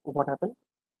get it. What happened?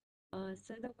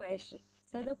 So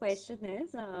the question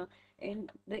is, in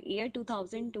the year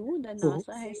 2002, the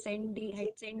NASA had sent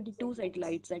the two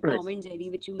satellites, that Right. Tom and Jerry,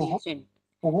 which you mentioned.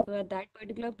 So at that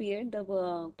particular period, the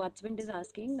participant is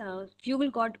asking,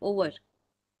 fuel got over.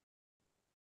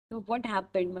 So what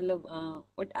happened?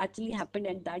 What actually happened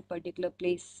at that particular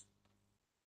place?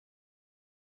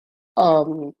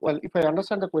 Well, if I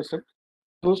understand the question,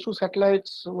 those two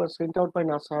satellites were sent out by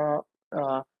NASA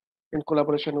in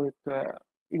collaboration with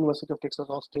University of Texas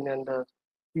Austin and the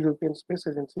European Space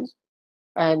Agencies.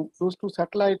 And those two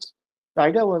satellites, the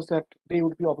idea was that they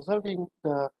would be observing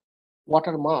the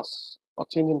water mass or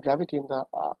change in gravity in the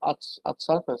Earth's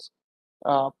surface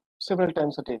several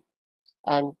times a day.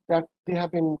 And that they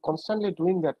have been constantly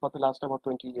doing that for the last about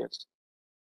 20 years.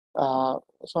 So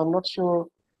I'm not sure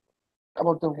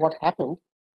about what happened,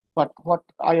 but what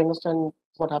I understand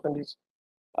what happened is,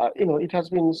 it has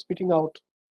been spitting out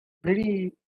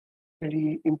very,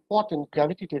 very important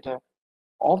gravity data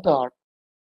of the Earth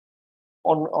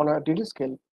on a daily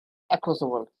scale across the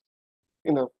world,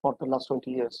 for the last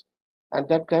 20 years. And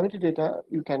that gravity data,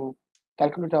 you can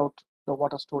calculate out the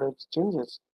water storage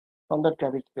changes from that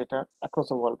gravity data across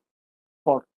the world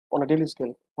on a daily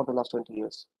scale for the last 20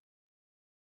 years.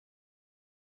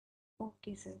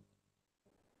 Okay, sir.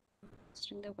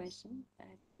 Answering the question,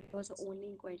 it was the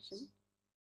only question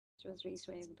which was raised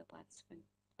by the participant.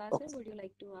 Sir, would you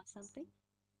like to ask something?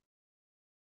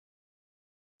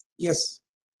 Yes.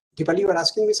 Dipali, you were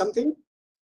asking me something?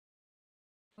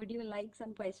 Would you like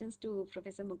some questions to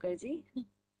Professor Mukherjee?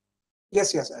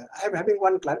 Yes. I am having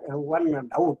one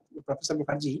doubt, Professor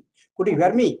Mukherjee. Could you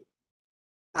hear me?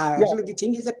 Actually, the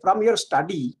thing is that from your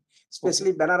study,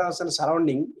 especially Banaras and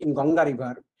surrounding in Ganga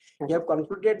River, you have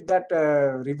concluded that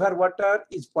river water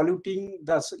is polluting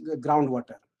the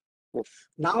groundwater.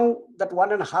 Now that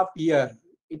 1.5 year,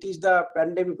 it is the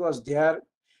pandemic was there,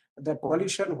 the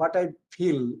pollution, what I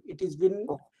feel, it has been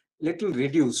little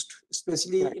reduced,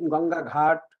 especially in Ganga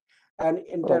Ghat and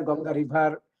entire Ganga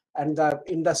River, and the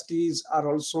industries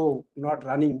are also not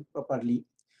running properly.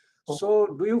 So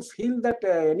do you feel that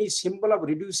any symbol of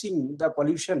reducing the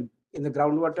pollution in the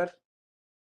groundwater?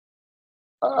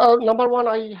 Number one,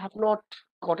 I have not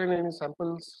gotten any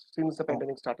samples since the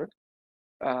pandemic started.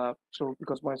 So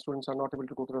because my students are not able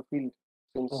to go to the field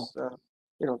since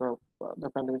the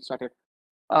pandemic started.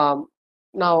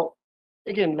 Now,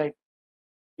 again, there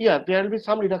will be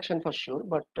some reduction for sure,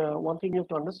 but one thing you have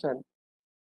to understand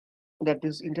that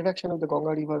this interaction of the Ganga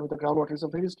River with the groundwater is a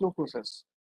very slow process.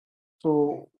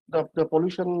 So the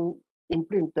pollution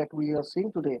imprint that we are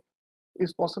seeing today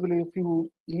is possibly a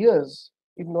few years,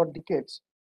 if not decades,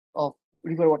 of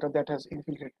river water that has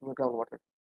infiltrated the groundwater,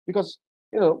 because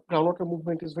groundwater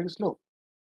movement is very slow.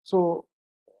 So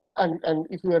and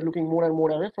if we are looking more and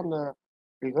more away from the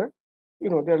river,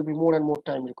 there will be more and more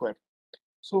time required.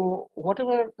 So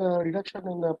whatever the reduction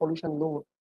in the pollution load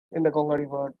in the Ganga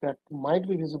River that might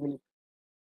be visible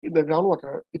in the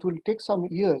groundwater, it will take some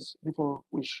years before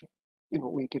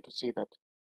we get to see that,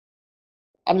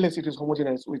 unless it is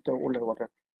homogenized with the older water.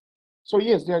 So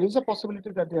yes, there is a possibility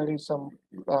that there is some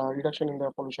reduction in the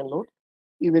pollution load,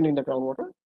 even in the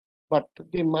groundwater, but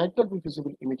they might not be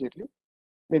visible immediately,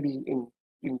 maybe in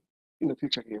the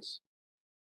future years.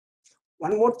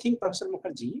 One more thing, Professor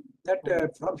Mukherjee, that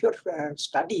from your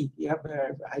study, you have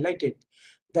highlighted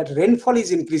that rainfall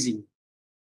is increasing.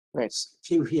 Right.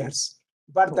 few years,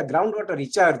 but the groundwater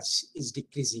recharge is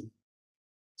decreasing.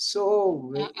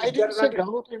 So I is there didn't say not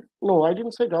groundwater. No, I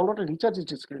didn't say groundwater recharge is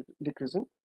decreasing.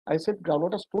 I said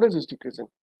groundwater storage is decreasing.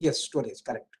 yes, storage,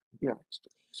 correct. Yeah.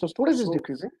 So storage is So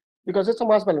decreasing because it's a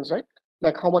mass balance, right?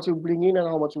 Like how much you bring in and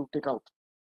how much you take out.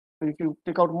 So if you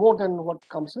take out more than what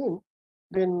comes in,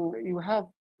 then you have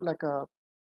like a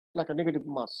negative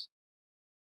mass.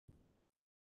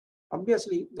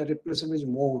 obviously the replenishment is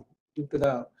more due to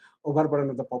the overburden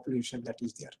of the population that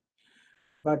is there.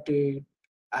 But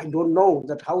I don't know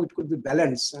that how it could be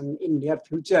balanced, and in near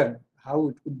future how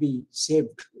it could be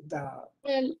saved.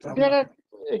 Well, there are,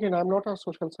 again, I'm not a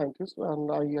social scientist,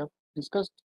 and I have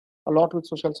discussed a lot with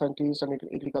social scientists and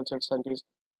agriculture scientists.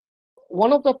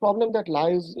 One of the problems that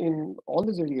lies in all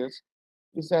these areas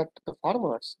is that the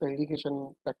farmers, the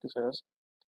irrigation practitioners,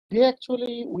 they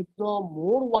actually withdraw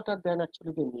more water than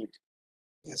actually they need.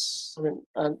 Yes. I mean,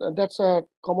 and that's a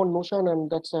common notion, and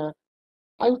that's a,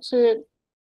 I would say,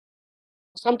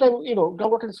 sometimes,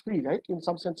 groundwater is free, right? In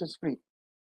some sense, it's free.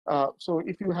 So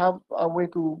if you have a way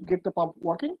to get the pump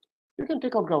working, you can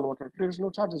take out groundwater. There is no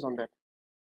charges on that.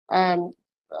 And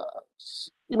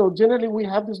generally we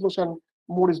have this notion,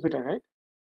 more is better, right?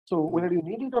 So whether you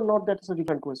need it or not, that's a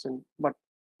different question. But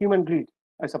human greed,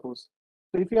 I suppose.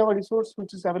 So if you have a resource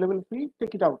which is available free,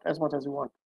 take it out as much as you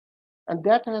want. And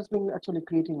that has been actually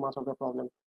creating much of the problem.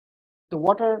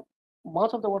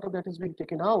 Much of the water that is being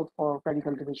taken out for paddy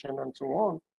cultivation and so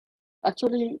on,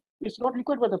 actually is not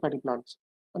required by the paddy plants.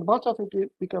 And much of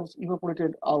it becomes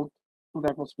evaporated out to the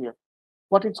atmosphere.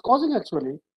 What it's causing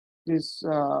actually is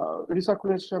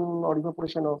recirculation or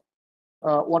evaporation of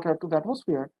water to the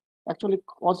atmosphere, actually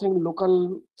causing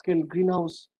local scale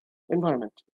greenhouse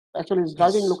environment. Actually, is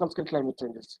driving local scale climate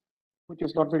changes, which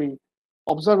is not very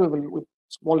observable with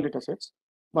small data sets,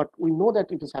 but we know that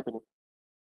it is happening.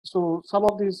 So some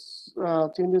of these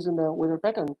changes in the weather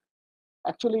pattern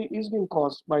actually is being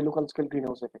caused by local scale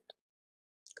greenhouse effect.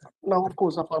 Now, of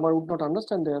course, a farmer would not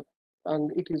understand that,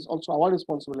 and it is also our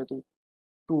responsibility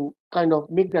to kind of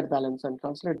make that balance and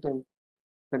translate them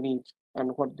the needs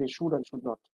and what they should and should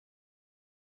not.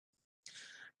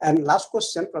 And last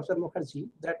question, Professor Mukherjee,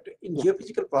 that in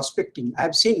geophysical prospecting,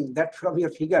 I've seen that from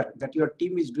your figure that your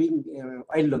team is doing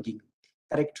oil logging,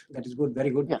 correct? That is good,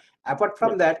 very good. Yeah. Apart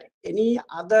from that, any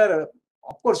other,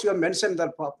 of course, you have mentioned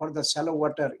that for the shallow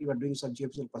water, you are doing some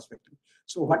geophysical prospecting.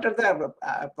 So what are the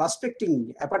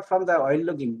prospecting, apart from the oil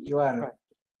logging, you are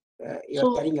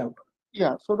carrying out?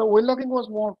 Yeah, so the oil logging was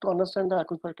more to understand the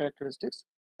aquifer characteristics,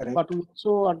 Correct. but we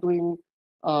also are doing,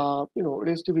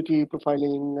 resistivity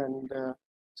profiling and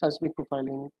seismic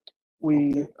profiling.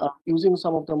 We are using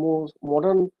some of the most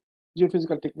modern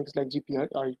geophysical techniques like GPR.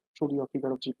 I showed you a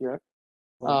figure of GPR,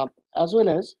 as well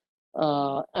as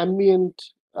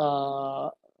ambient.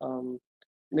 Again,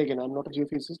 I'm not a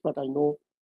geophysicist, but I know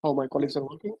how my colleagues are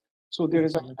working. So there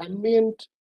is an ambient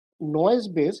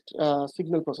noise-based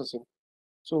signal processing.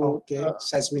 So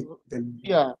seismic then.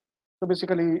 Yeah. So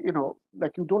basically,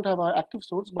 like you don't have an active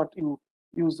source, but you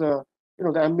use the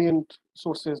ambient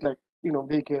sources like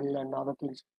vehicle and other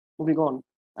things moving on,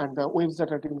 and the waves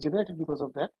that are getting generated because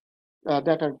of that,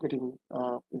 that are getting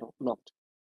logged.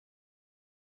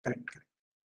 Correct.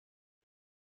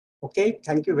 Okay,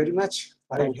 thank you very much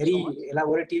for a very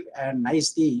elaborative and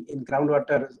nicely in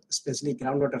groundwater, especially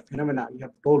groundwater phenomena you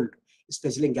have told,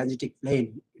 especially in Gangetic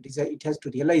Plain. It has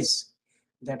to realize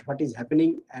that what is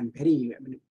happening, and very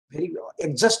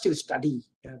exhaustive study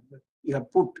you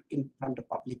have put in front of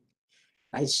public.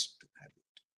 Nice to have it.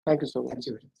 Thank you so much. Thank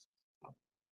you very much.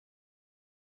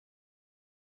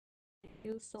 Thank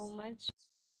you so much.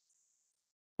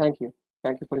 Thank you.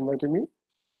 Thank you for inviting me.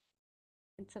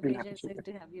 It's a pleasure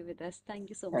to have you with us. Thank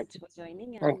you so much for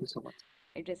joining and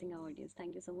addressing our audience.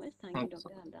 Thank you so much. Thank you, Dr.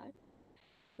 Haldar.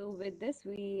 So with this,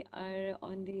 we are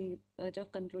on the verge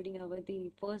of concluding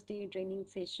the first day training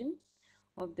session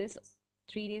of this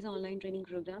 3 days online training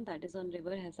program that is on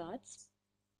river hazards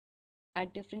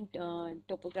at different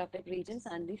topographic regions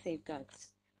and the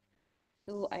safeguards.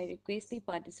 So I request the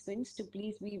participants to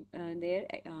please be there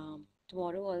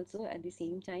tomorrow also at the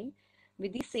same time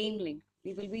with the same link.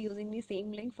 We will be using the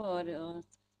same link for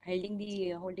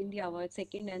holding our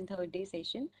second and third day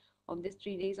session of this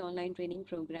 3 days online training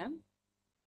program.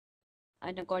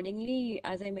 And accordingly,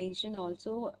 as I mentioned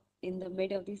also in the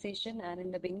mid of the session and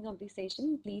in the beginning of the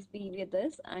session, please be with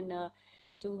us and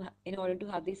in order to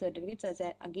have the certificates. As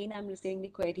again, I'm receiving the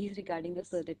queries regarding the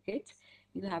certificates.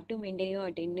 You have to maintain your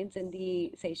attendance in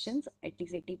the sessions at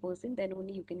least 80%, then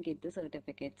only you can get the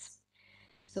certificates.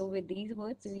 So with these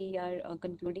words, we are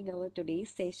concluding our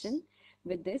today's session.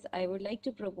 With this, I would like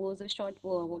to propose a short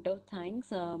vote of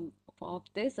thanks of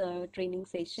this training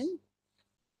session.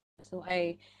 So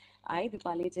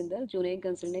Dipali Jindal, Junior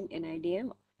Consultant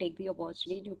NIDM, take the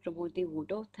opportunity to promote the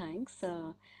vote of thanks.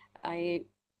 I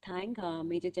thank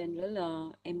Major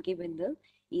General M.K. Bindal.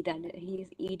 He is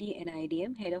ED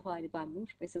NIDM, Head of our department,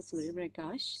 Professor Surya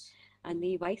Prakash, and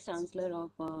the Vice Chancellor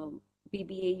of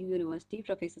PBAU University,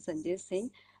 Professor Sanjay Singh,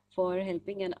 for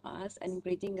helping us and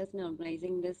encouraging us in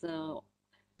organizing this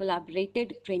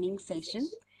collaborated training session.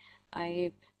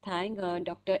 I thank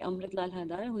Dr. Amritlal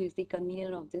Hadar, who is the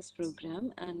convener of this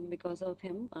program, and because of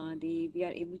him, we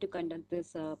are able to conduct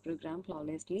this program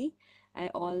flawlessly. I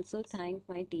also thank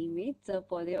my teammates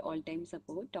for their all-time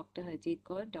support, Dr. Harjeet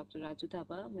Kaur, Dr. Raju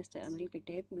Thapa, Mr. Anil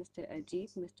Pitet, Mr. Ajit,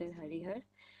 Mr. Harihar,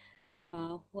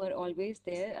 who are always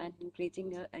there and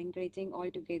encouraging all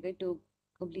together to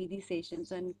complete these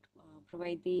sessions and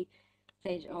provide the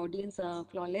audience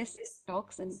flawless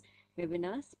talks and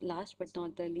webinars. Last but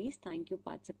not the least, thank you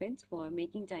participants for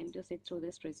making time to sit through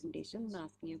this presentation and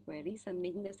asking your queries and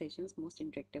making the sessions most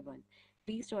interactive one.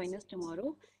 Please join us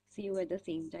tomorrow. See you at the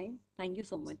same time. Thank you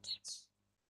so much.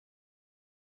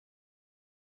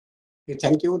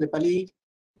 Thank you, Dipali.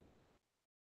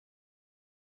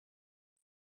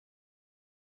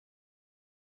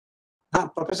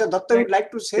 Professor Datta would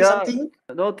like to say something.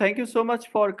 No, thank you so much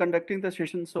for conducting the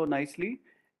session so nicely.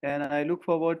 And I look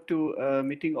forward to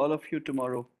meeting all of you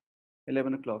tomorrow,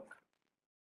 11 o'clock.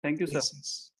 Thank you, sir. Yes,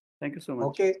 yes. Thank you so much.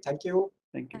 Okay, thank you.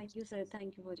 Thank you. Thank you, sir.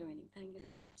 Thank you for joining. Thank you so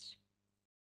much.